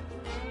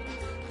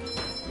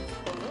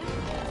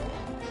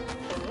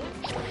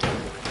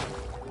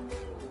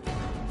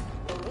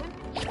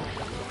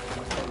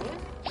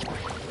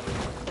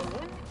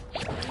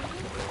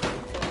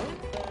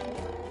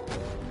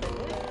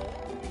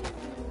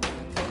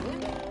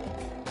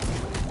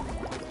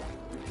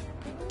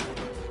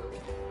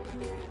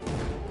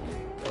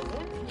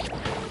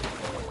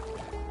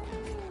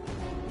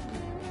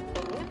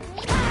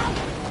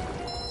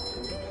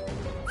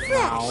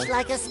 Fresh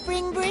like a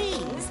spring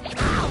breeze.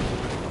 Ow!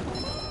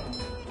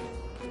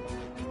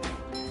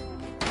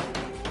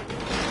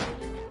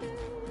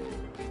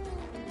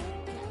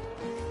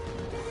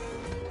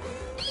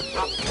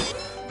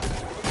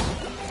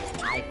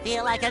 I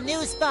feel like a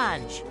new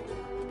sponge.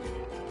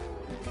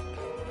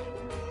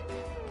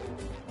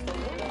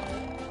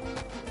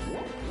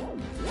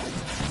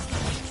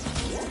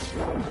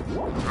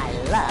 I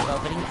love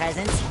opening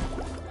presents.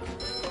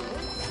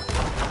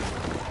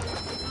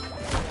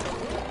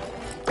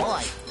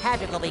 Boy,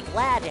 Patrick will be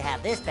glad to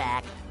have this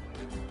back.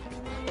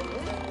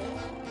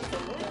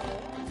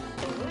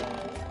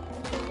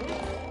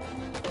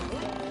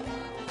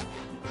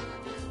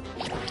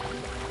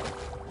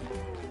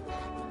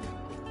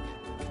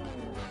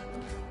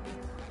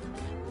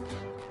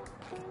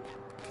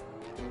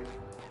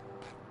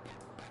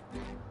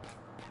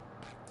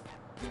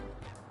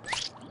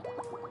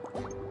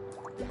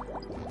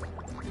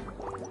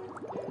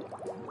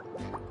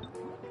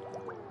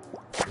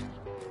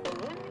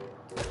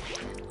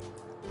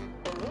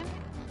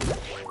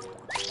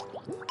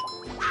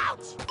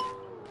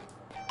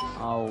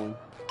 Oh.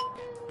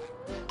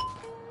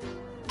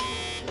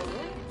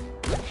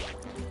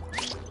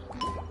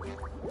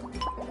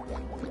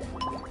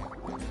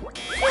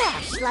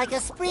 Fresh like a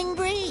spring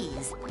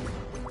breeze.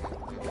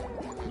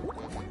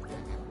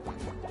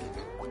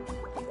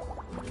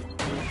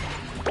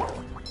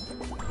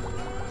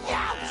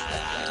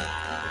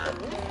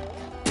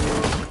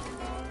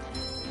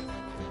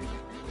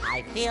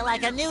 I feel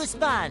like a new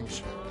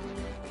sponge.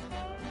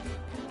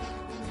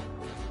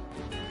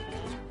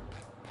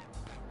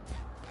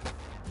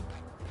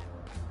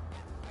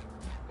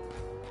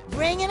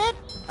 Bringing it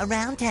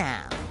around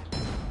town.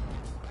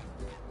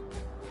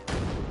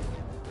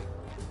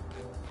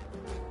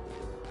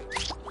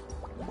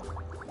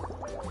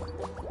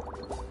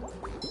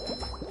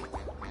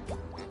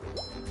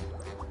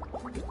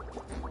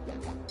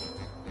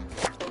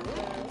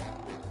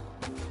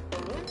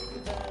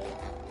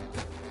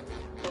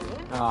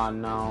 Oh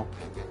no.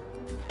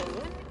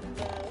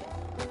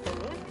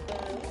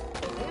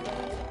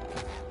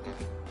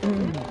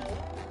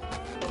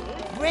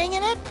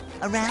 Bringing it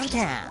around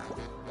town.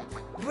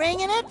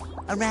 Bringing it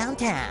around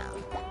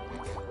town.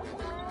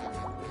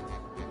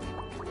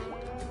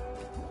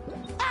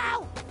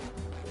 Ow!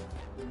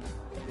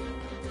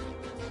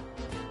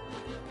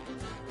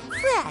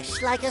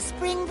 Fresh like a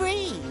spring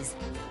breeze.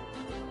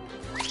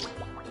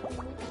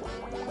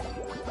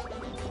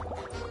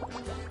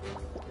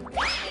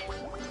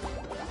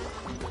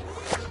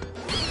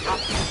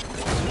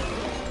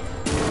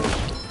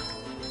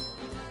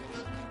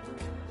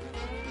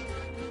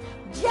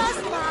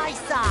 Just my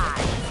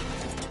size.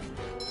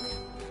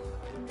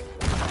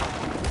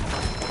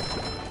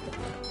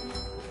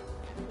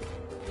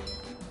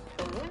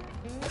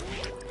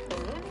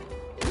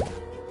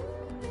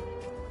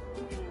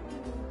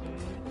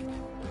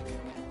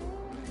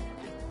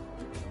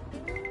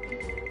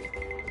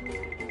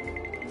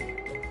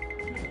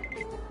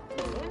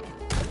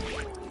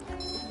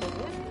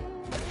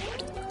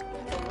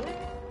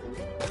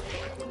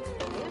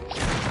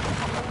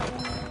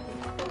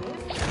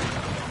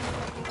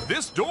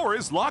 This door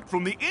is locked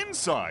from the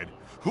inside.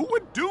 Who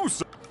would do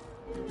so?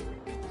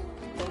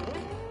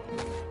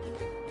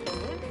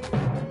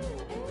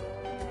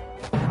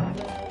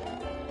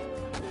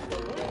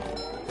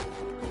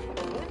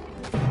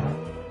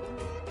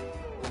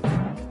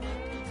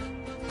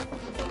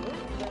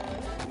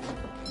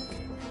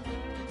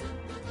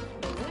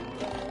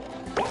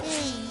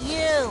 Hey,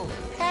 you!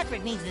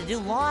 Patrick needs to do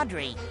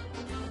laundry.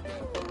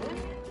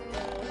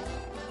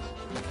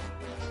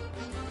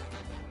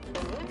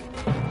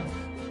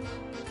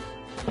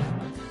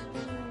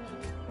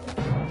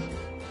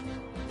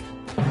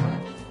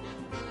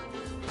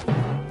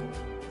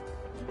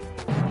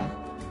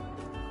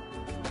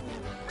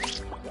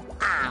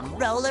 I'm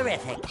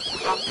rollerific.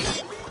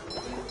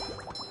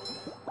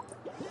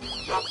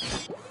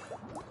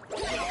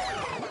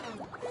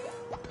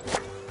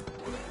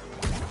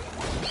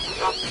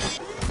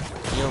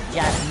 You've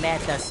just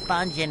met the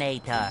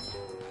Sponginator.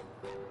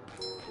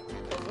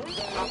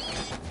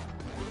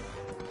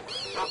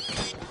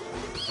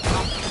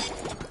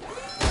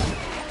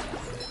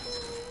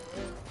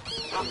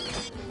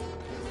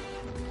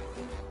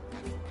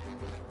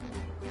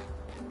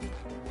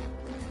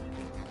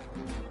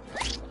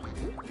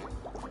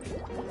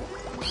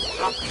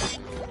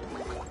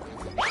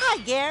 Hi,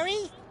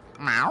 Gary.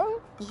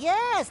 Meow.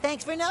 Yes,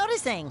 thanks for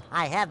noticing.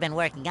 I have been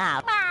working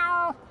out.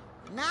 Meow.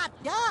 Not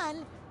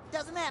done?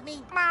 Doesn't that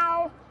mean...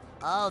 Meow.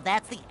 Oh,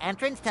 that's the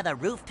entrance to the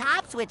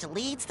rooftops, which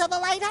leads to the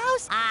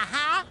lighthouse?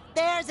 Uh-huh.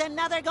 There's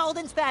another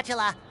golden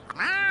spatula.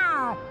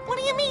 Meow. What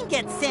do you mean,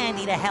 get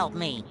Sandy to help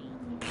me?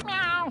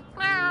 Meow.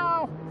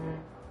 Meow.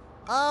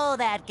 Oh,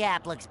 that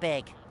gap looks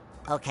big.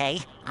 Okay,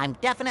 I'm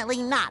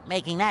definitely not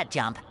making that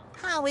jump.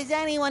 How is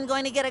anyone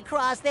going to get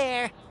across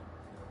there?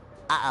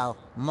 Uh-oh,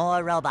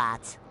 more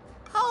robots.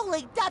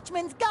 Holy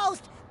Dutchman's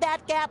ghost!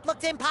 That gap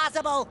looks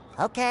impossible!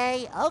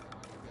 Okay.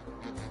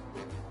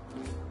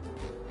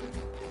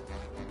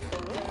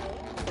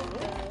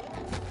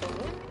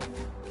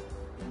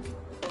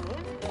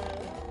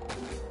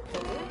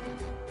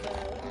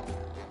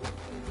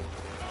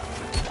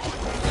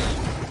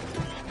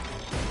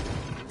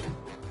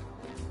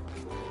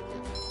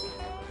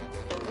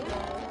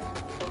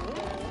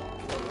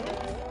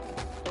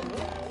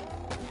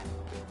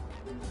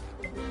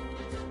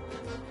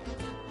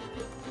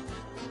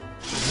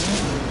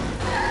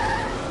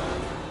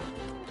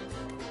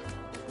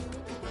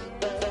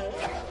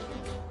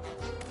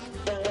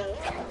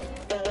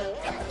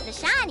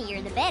 The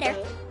shinier, the better.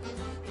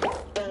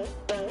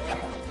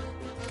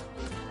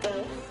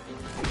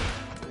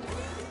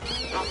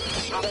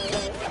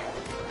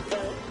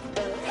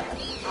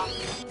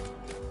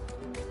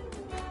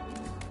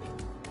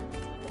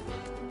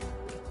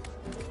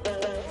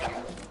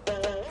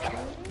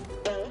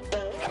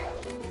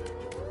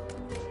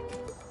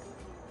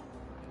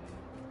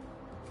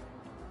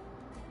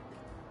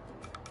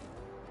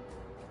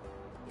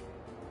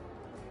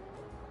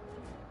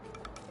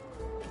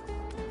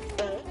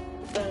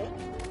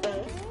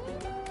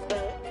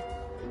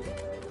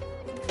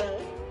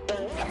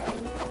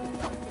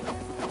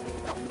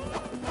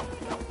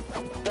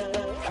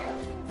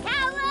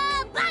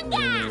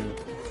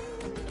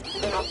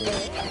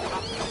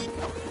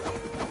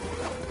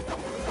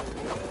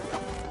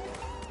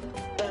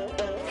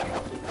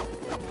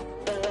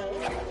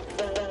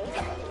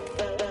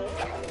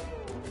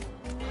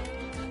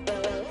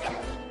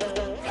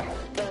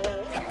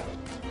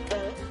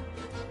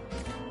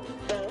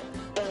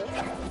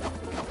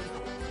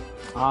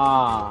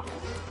 Ah.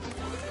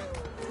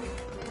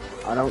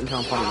 I don't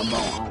jump on the boat,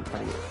 I don't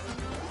think.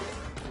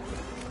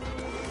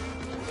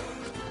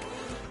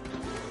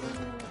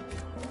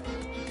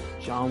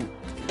 Jump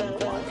and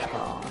glide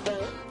across.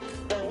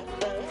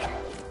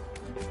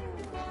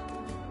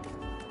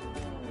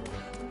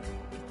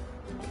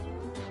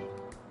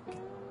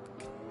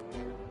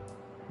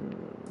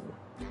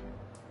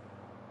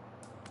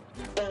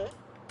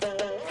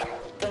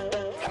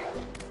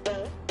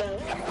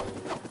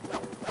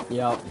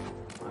 Yep,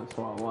 that's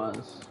what it was.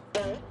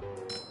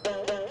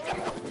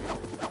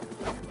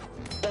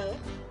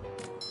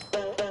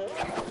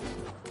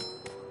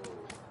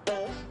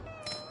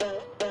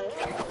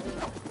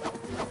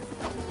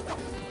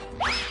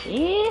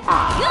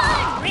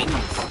 Good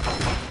riddance.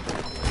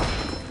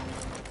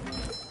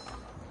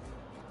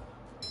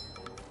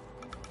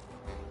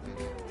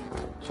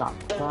 Chop,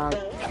 chop.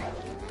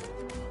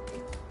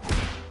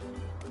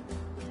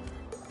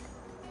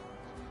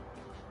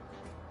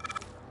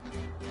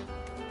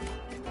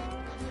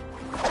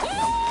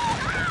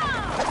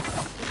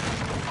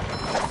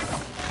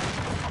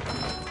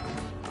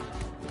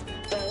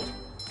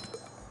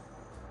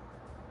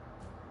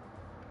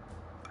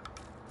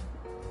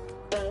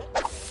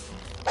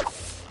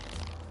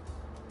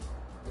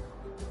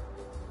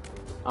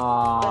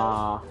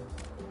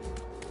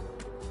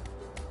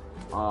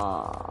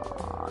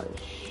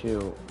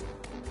 Shoot.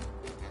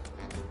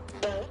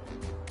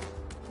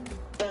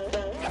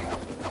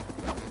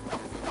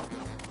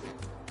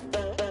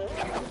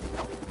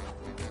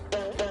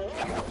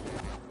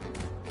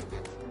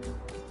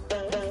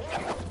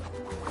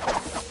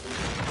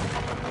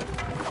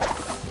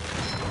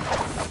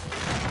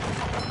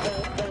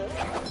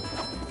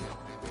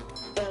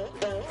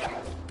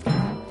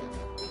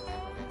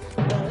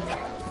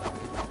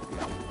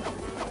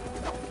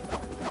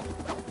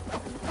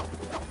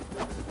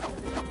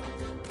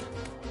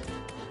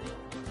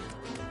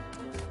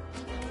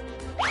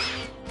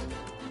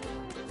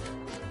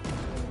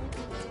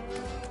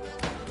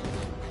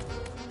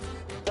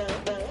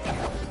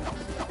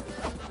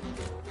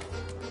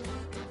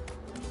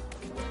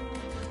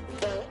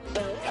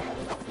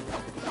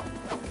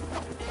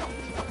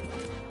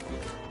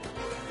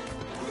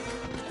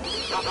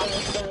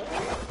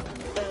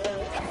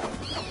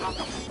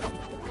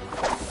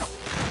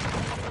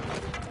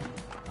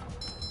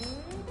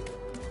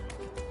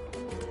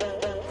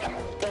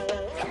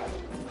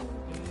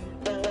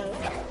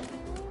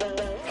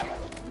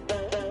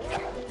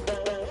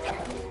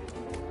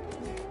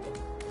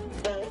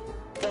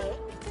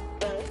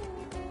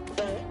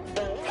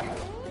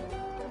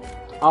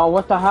 Oh,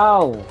 what the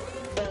hell?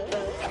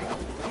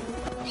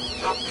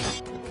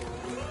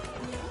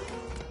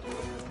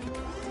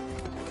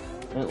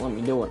 Didn't let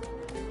me do it.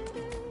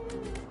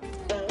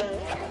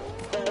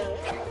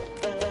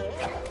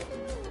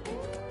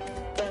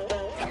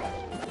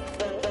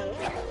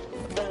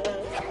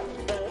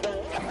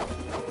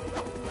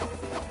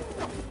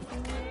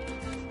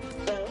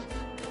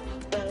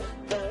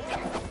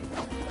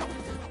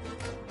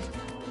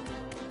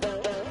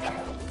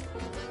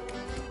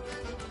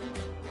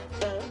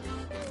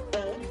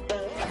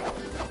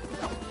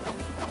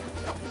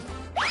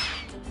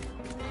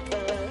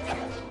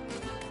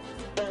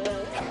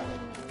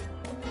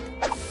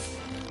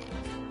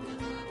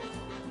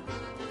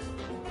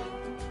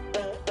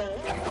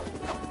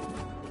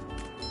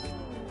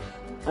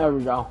 There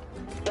we go.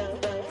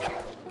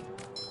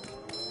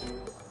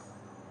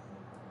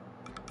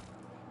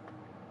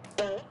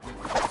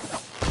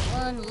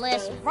 One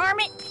less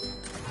varmint.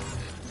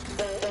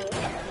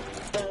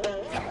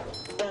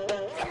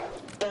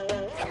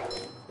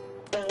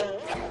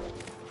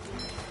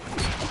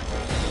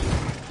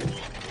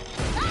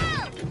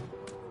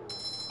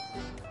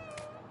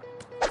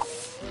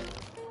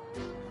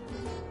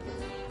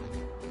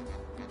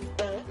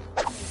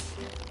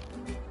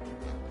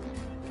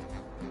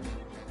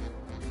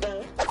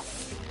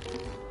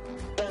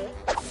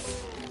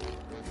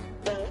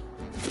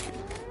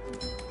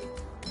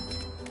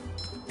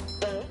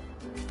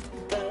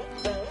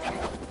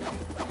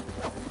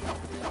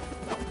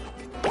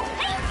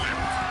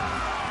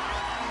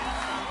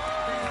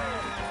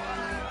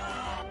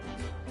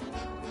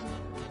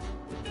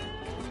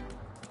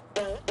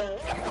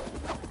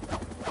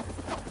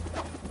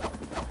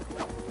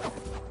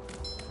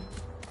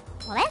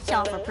 Well, that's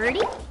all for pretty.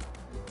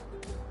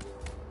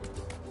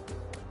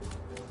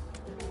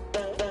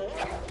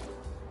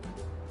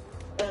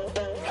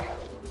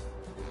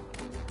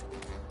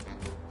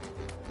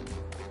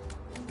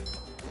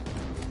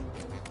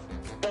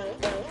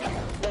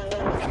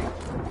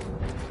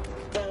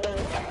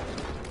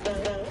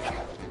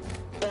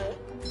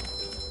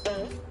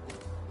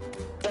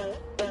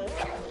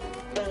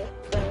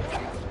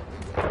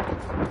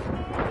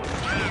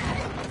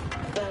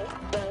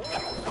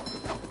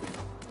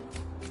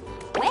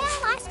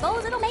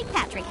 Suppose it'll make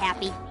Patrick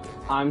happy.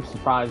 I'm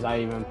surprised I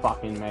even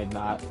fucking made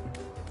that.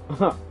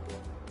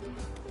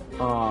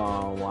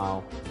 Oh,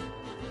 wow.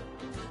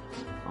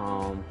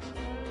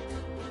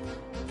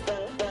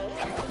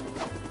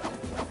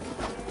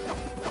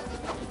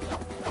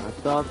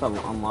 still have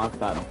to unlock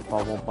that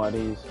Bubble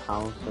Buddy's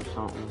house or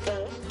something.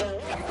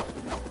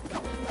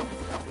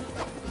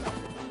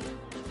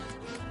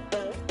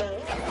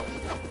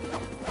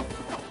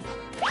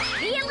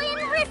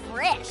 Feeling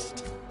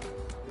refreshed.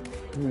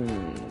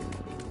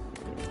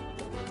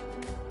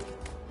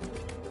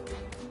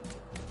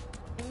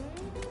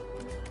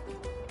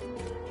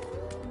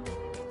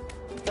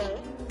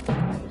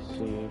 Let's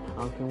see,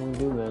 how can we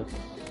do this?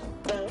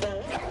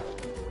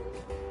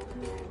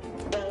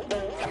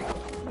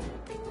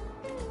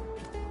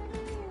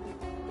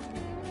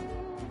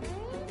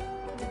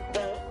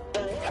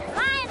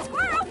 Lion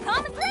squirrel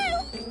coming through.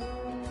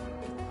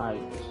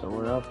 Alright, so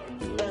we're up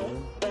here.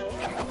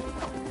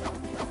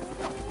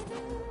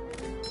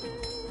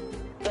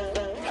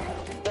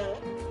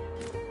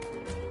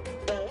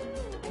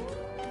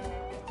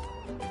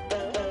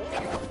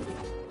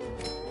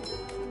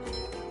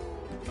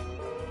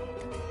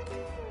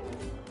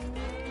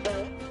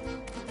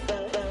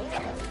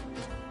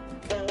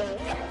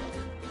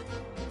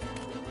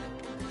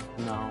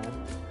 No.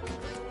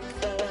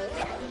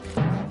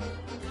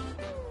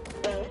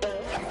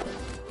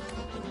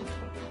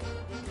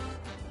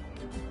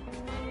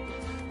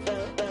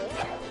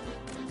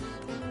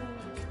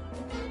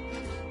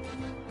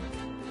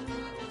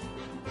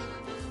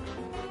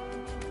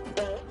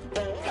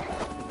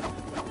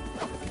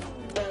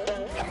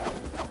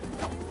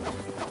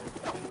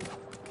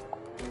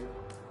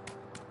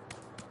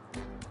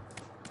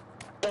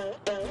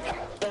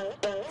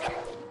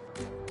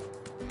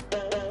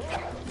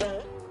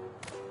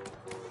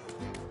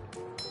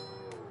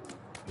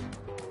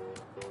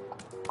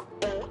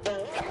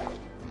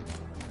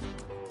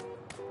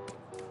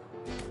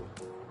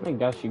 I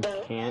guess you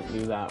can't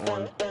do that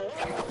one.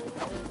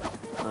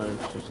 Or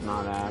it's just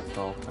not an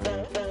actual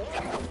thing.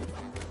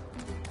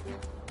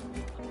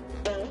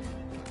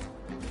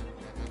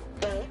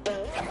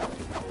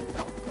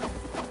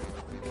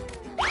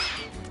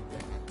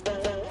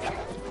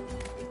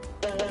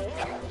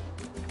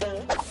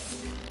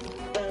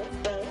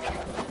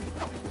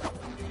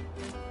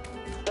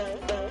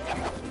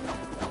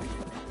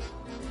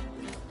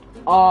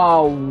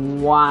 Oh,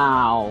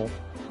 wow.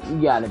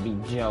 You gotta be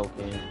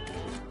joking.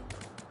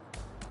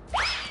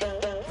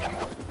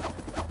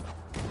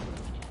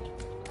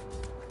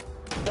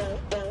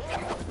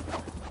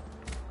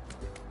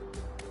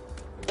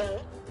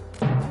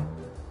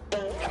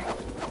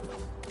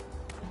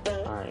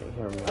 Alright,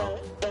 here we go.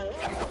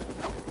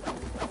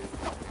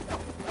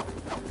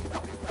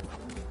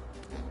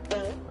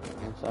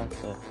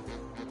 That's it.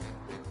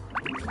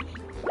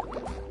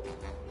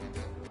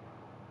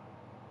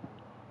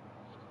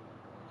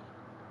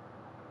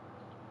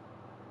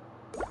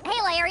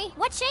 Hey, Larry,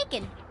 what's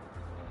shaking?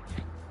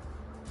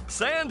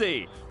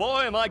 Sandy!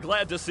 Boy, am I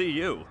glad to see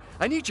you.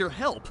 I need your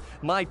help.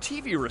 My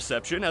TV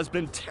reception has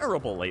been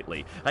terrible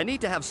lately. I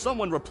need to have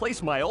someone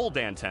replace my old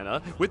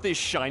antenna with this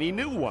shiny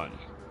new one.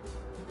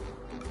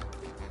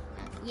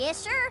 Yes,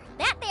 sir.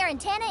 That there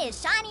antenna is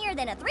shinier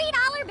than a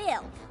 $3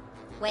 bill.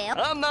 Well,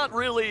 I'm not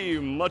really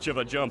much of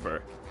a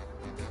jumper.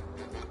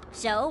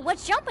 so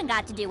what's jumping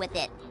got to do with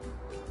it?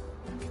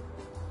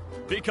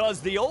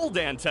 Because the old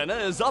antenna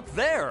is up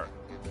there.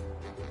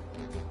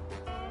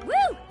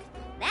 Woo!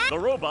 The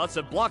robots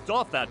have blocked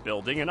off that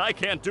building, and I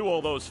can't do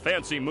all those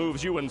fancy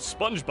moves you and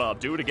Spongebob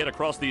do to get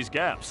across these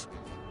gaps.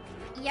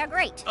 You're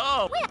great.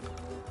 Oh!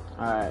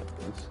 Alright,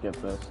 let's skip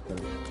this.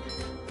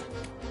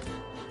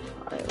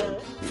 Alright,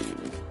 let's see.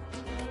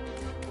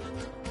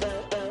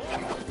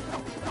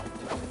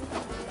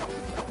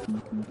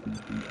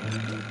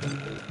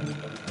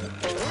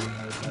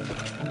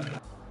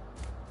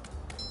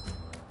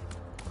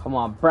 Come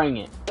on, bring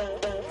it.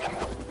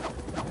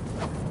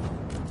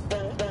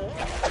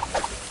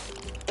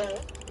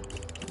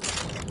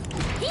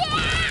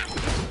 Yeah!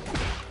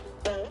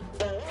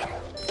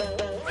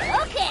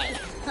 Okay,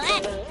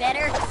 that's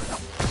better.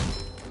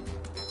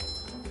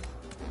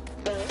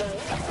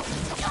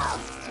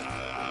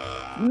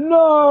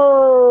 No!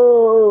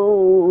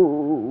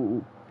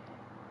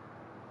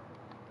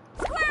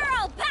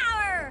 Squirrel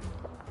power!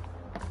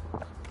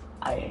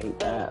 I hate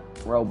that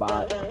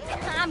robot.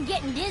 I'm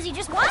getting dizzy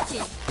just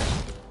watching.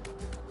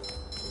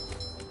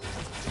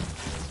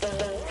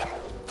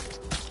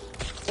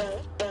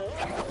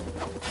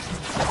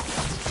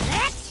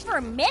 That's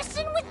for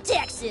messing with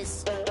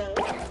Texas.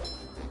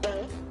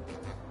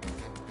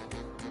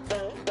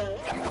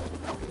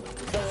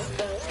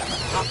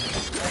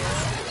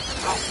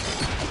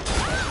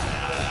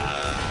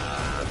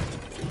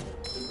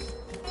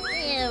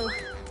 Ew,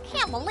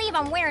 can't believe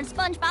I'm wearing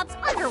SpongeBob's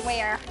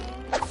underwear.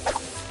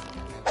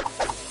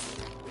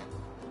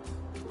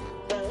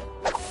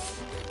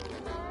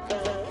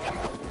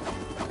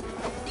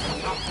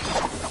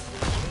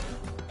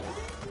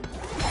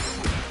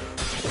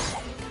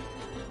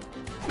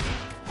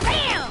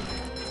 Bam!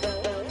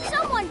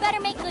 Someone better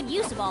make good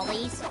use of all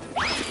these.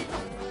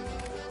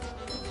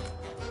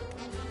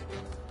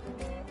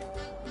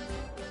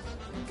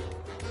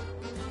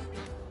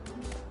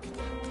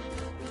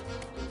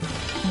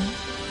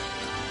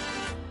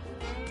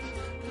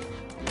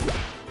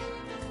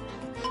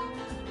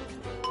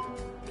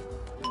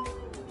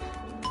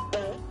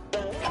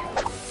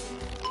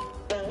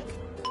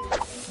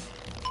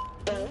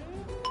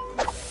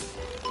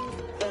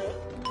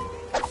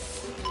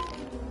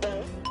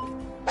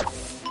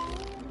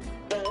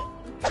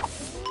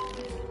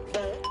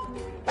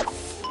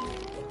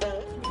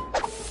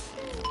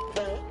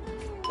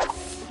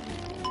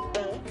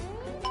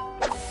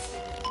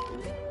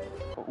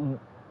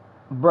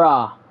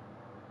 Bruh.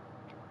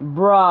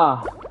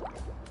 Bruh.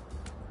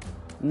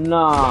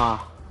 Nah.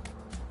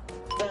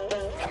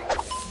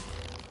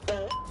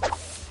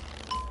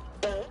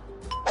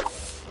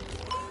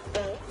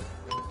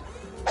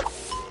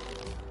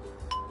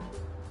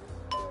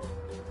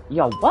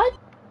 Yo, what?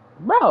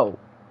 Bro.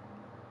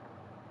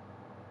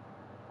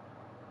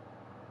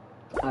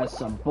 That's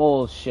some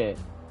bullshit.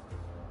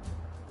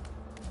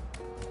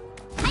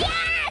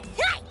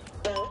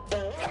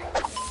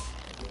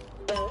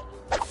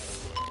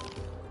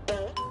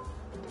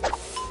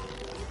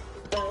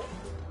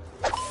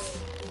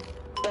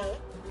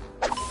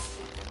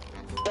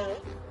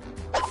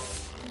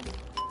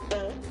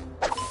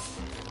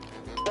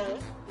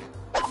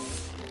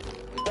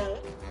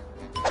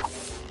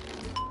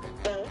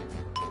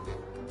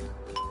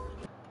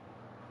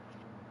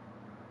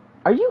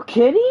 Are you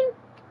kidding?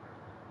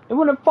 It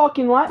wouldn't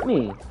fucking let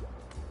me. It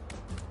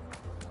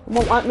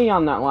won't let me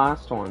on that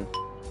last one.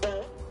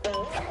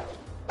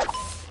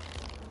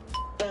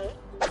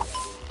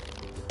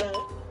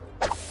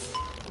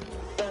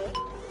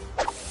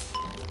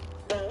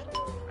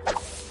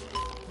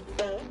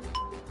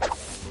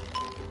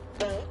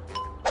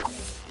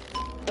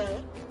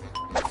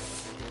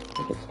 I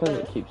think it's because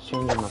it keeps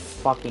changing the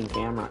fucking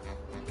camera.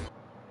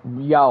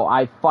 Yo,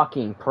 I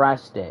fucking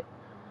pressed it.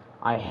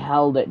 I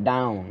held it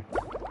down.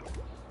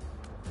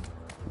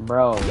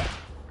 Bro.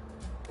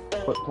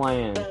 Quit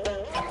playing.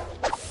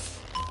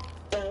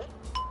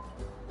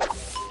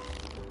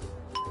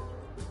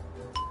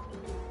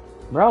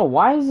 Bro,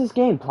 why is this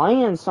game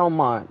playing so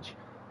much?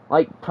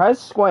 Like,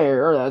 press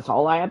square, that's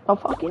all I have to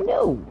fucking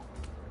do.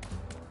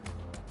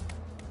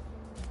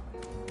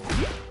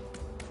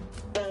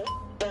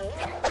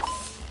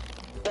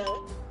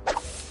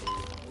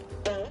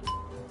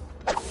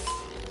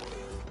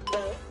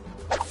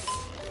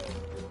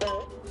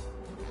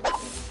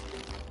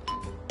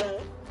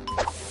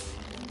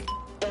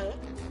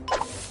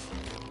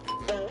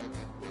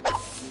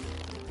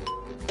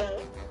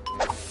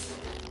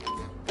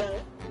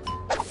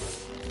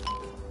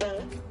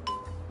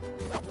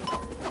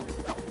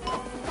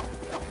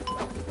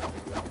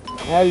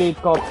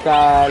 Helicopter,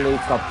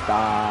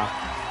 helicopter.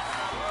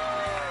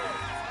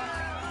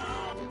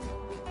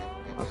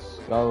 Let's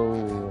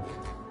go.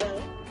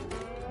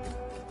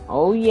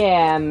 Oh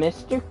yeah,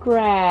 Mr.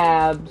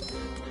 Krabs.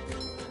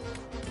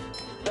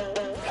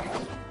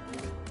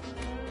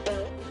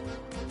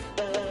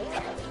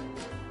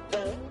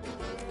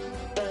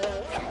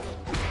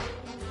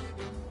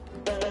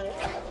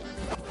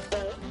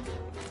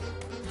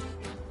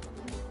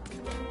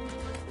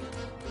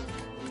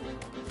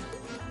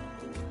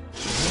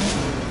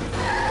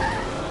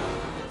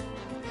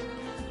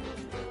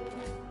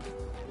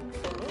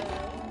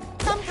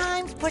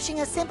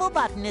 Pushing a simple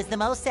button is the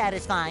most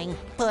satisfying.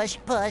 Push,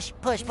 push,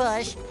 push,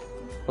 push.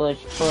 Push,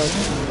 push,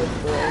 push,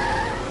 push.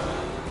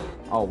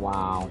 Oh,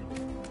 wow.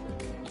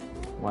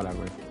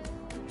 Whatever.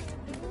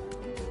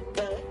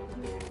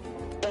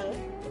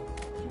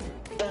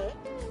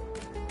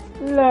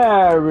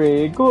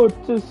 Larry, good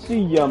to see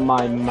you,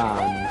 my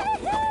man.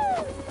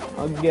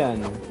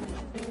 Again.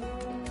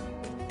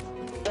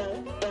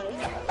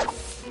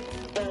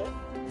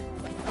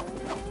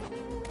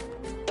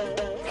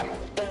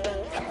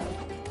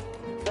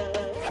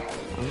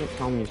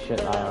 Tell me shit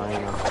that I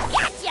already know.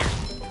 Gotcha!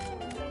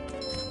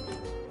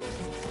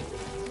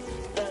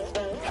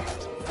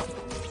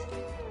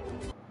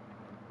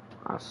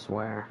 I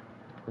swear,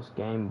 this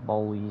game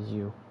bullies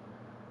you.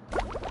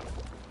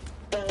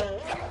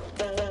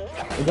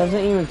 It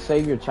doesn't even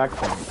save your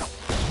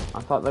checkpoints.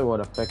 I thought they would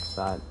have fixed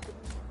that.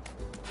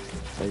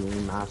 They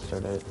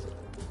remastered it.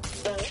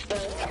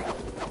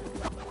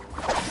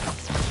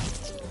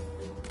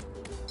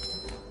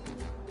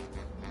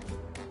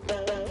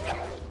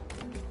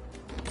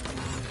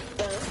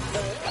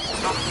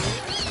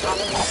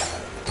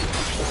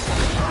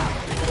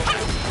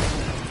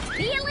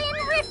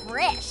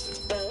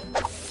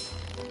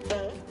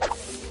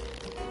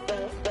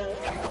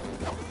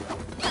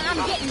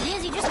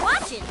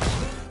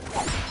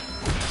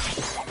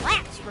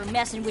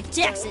 Messing with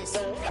Texas.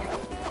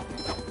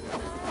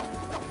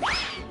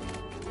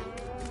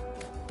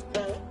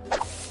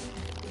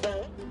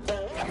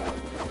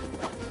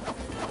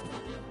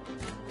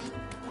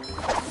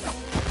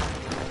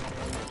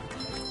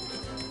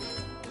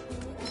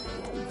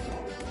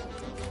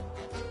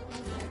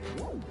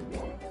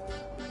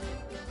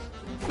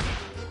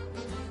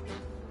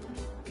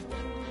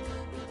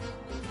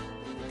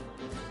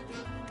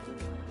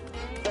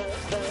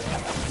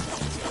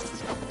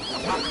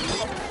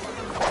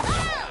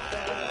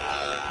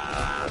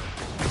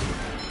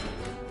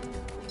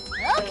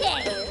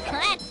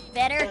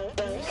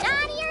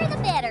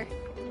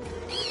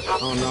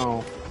 Oh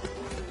no.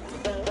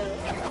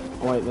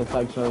 Oh wait, that's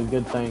actually a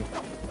good thing.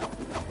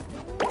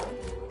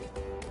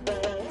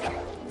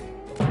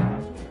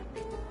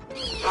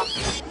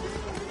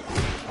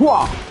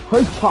 Hua!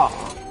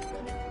 Hey-cha!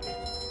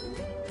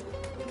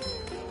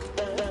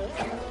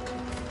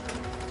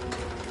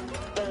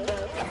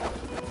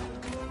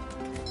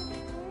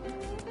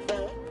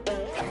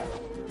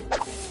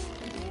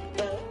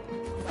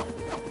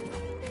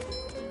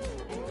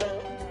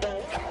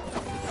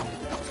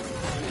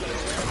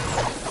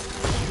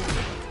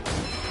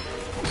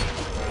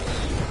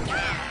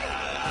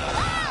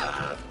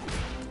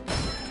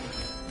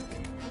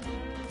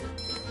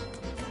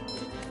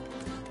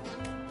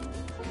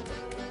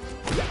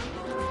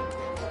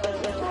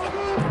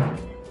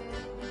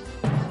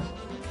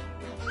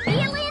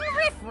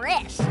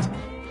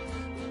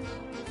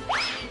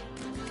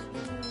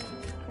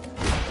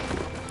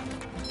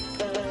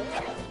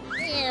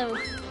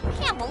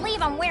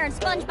 believe I'm wearing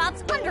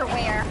SpongeBob's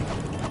underwear.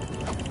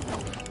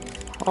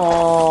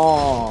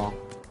 Oh.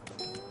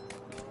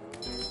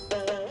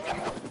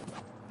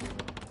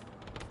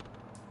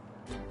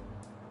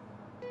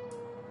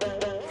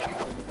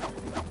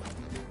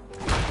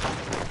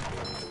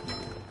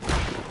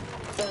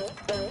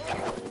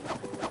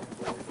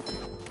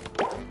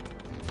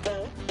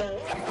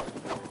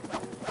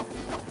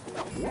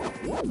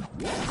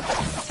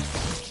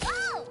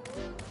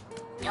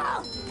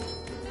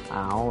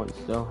 Ow, it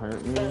still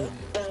hurt me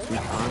 2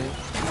 times.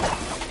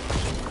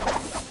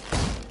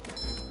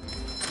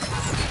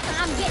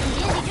 I'm getting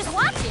dizzy just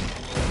watching.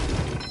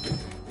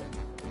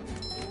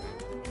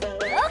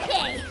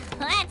 Okay,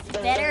 that's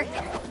better.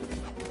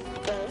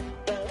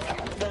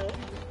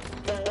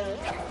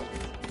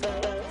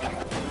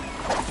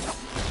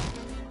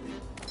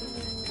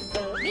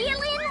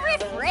 Feeling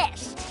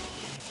refreshed.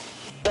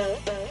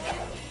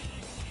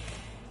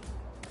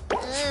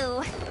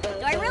 Ooh,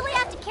 do I really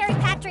have to carry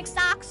Patrick's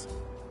socks?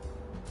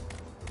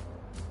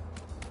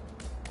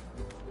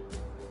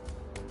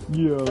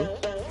 Yes.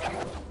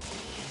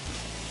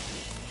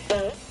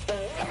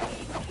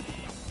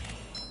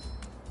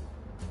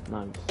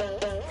 Nice.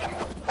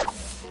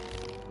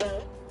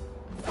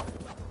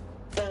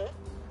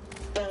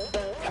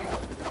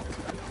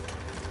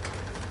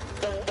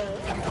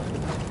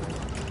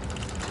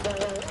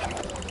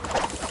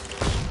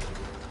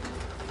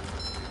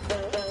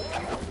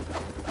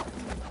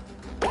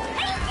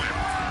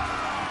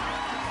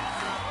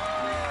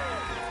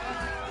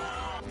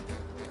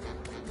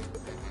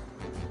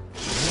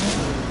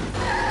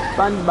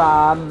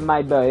 SpongeBob,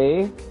 my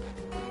buddy.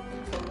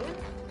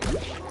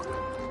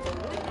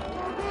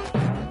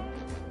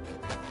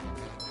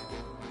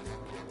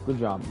 Good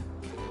job.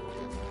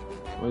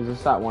 Wait, is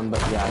this that one?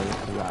 But yeah,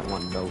 this is that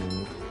one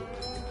building.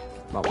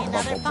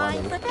 Another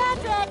find for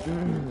Patrick.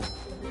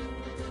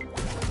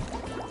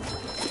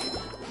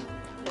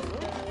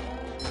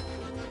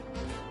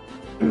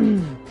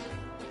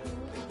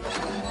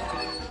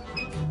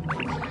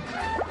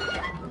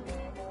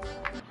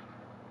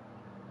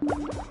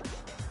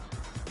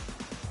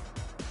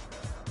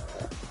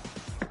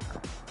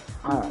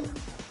 Alright,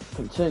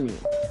 continue.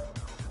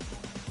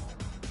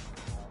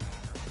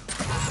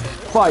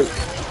 Fight!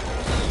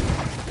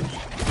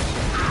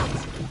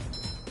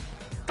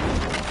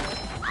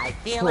 I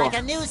feel like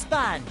a new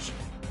sponge.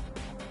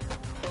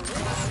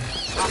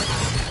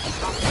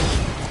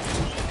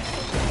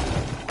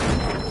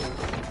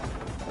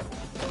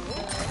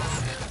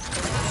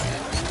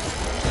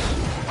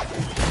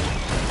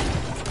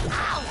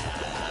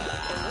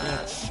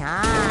 It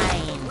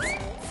shines,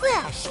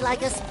 fresh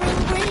like a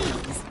spring breeze.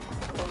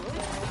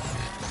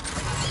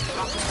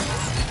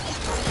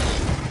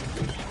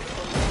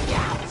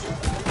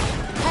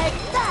 Take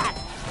that!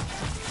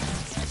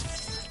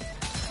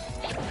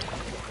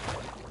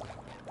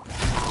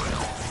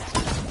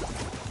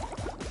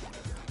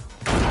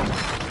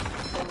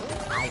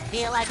 I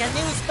feel like a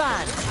new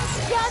sponge,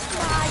 just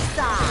my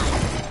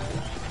size.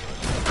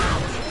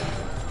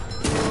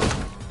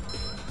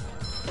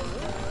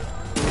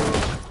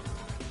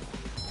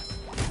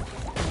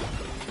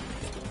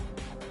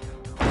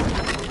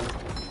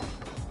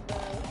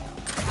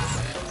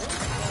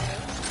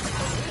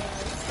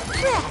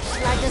 Fresh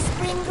like a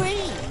spring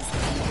breeze.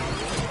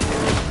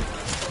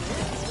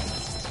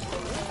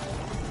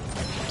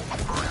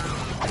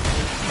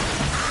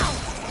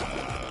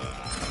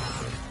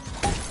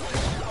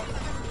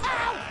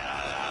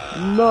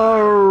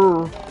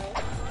 No!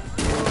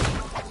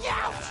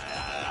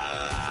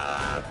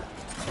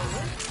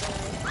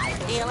 I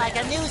feel like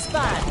a new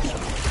sponge.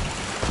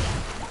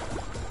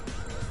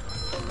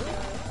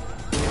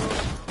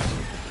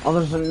 Oh,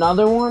 there's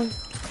another one?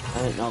 I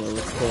didn't know there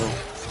was 2.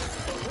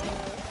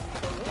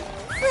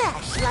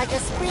 Fresh like a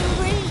spring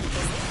breeze.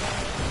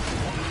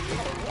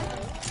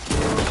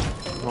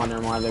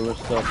 Wondering why they were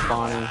still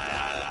spawning.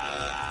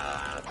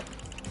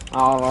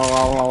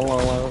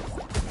 Oh.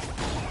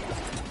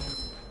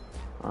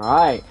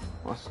 Alright,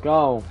 let's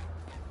go.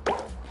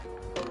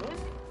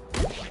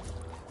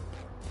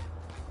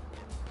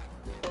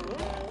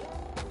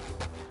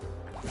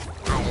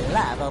 I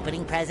love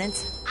opening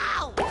presents.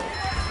 Ow!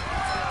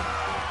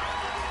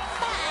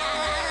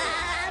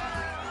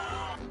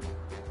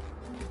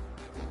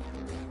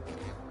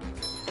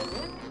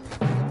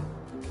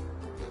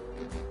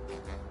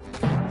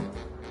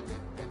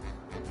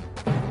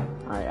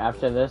 Alright,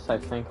 after this, I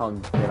think I'll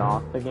get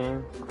off the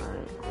game.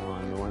 Alright, hold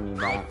on, do I need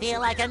I that? feel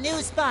like a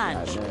new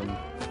sponge. Yeah, I did.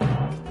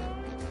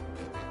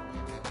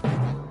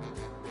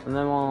 And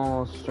then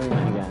we'll stream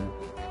it again.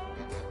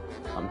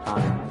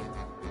 Sometime.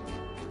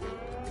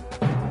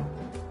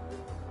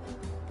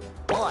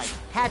 Boy,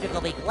 Patrick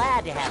will be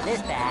glad to have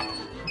this back.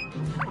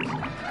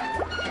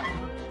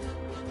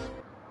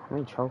 How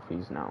many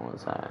trophies now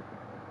is that?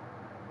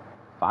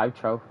 5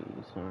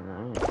 trophies,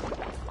 alright.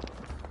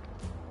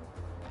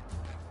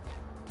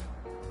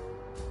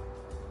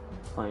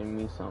 Playing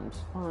me some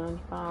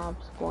SpongeBob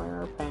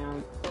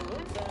SquarePants.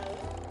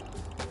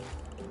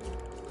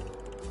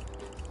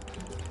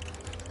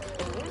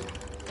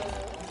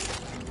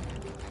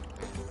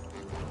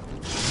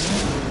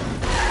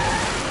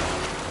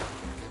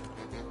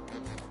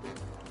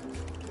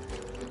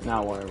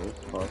 Now what are we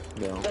supposed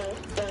to do?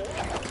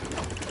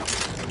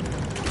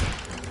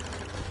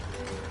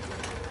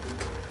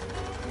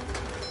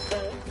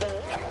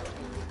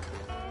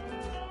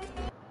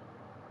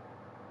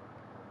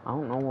 I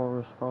don't know what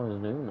we're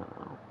supposed to do now.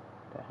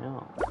 What the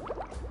hell?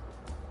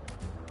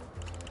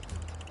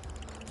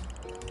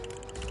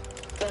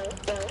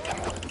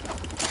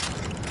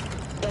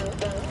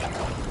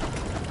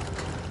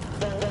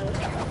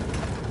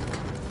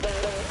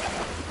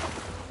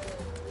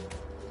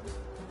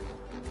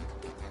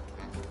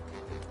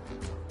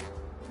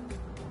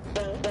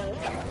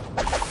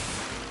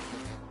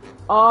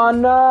 Oh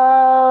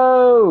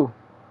no!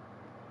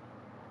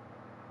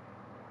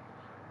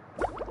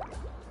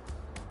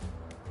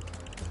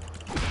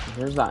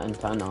 Here's that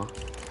antenna.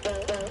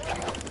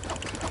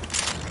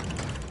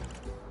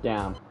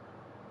 Damn.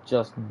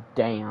 Just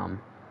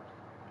damn.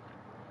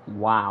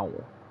 Wow.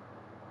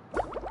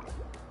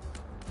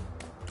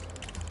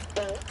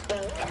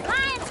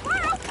 Lion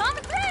squirrel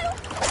coming through!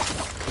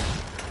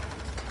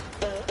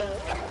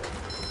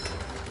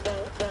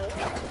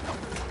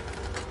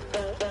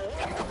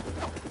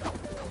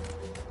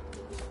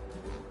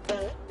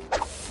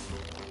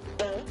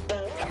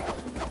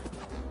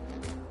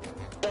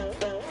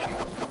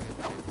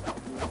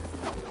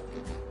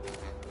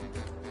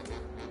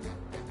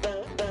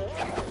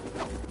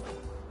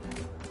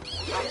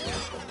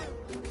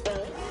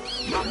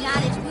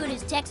 Not as good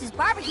as Texas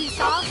barbecue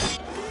sauce.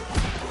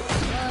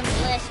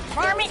 Unless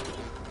varmint.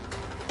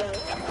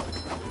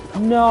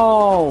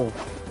 No!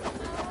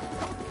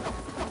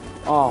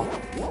 Oh.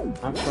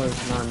 Actually,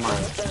 never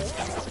mind.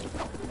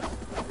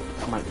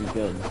 This might be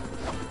good.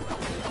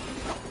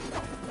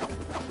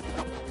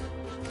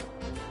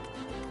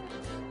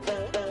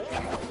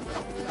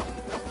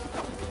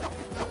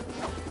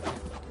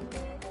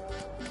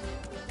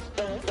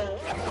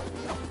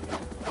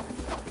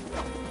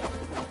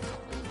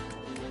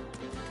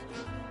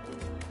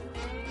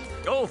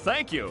 Oh,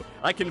 thank you.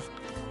 I can.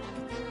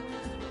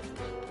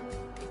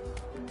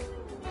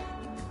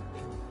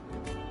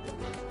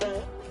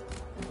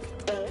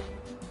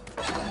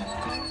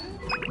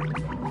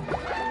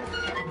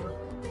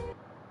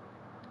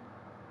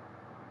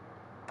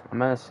 I'm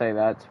gonna say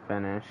that's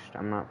finished.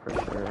 I'm not for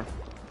sure.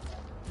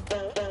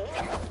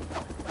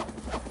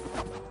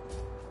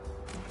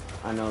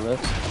 I know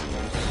this is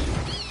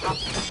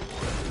finished.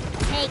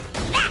 Take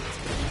that!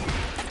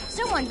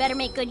 Someone better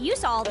make good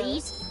use of all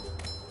these.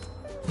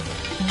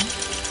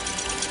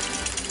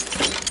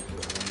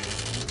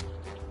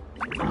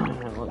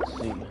 Let's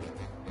see.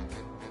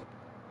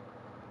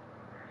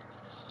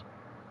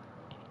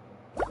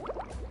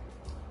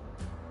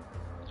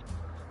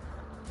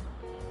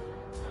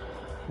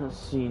 Let's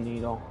see,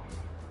 needle.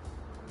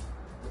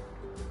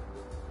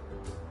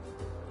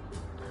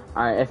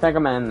 Alright, I think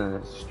I'm ending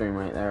the stream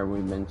right there.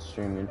 We've been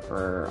streaming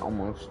for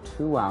almost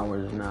 2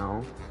 hours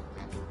now.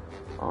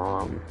 It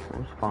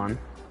was fun.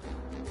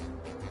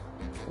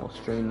 We'll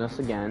stream this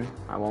again.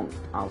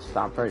 I'll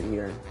stop right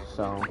here.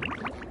 So,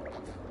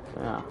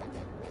 yeah.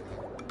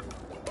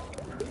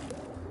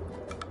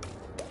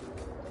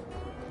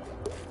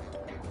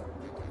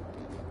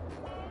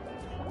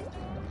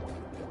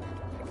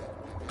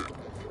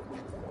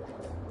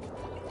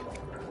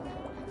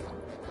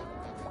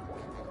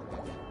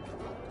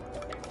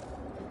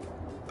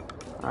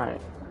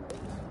 Alright.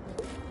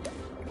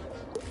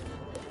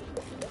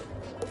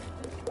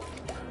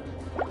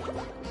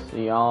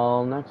 See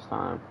y'all next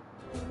time.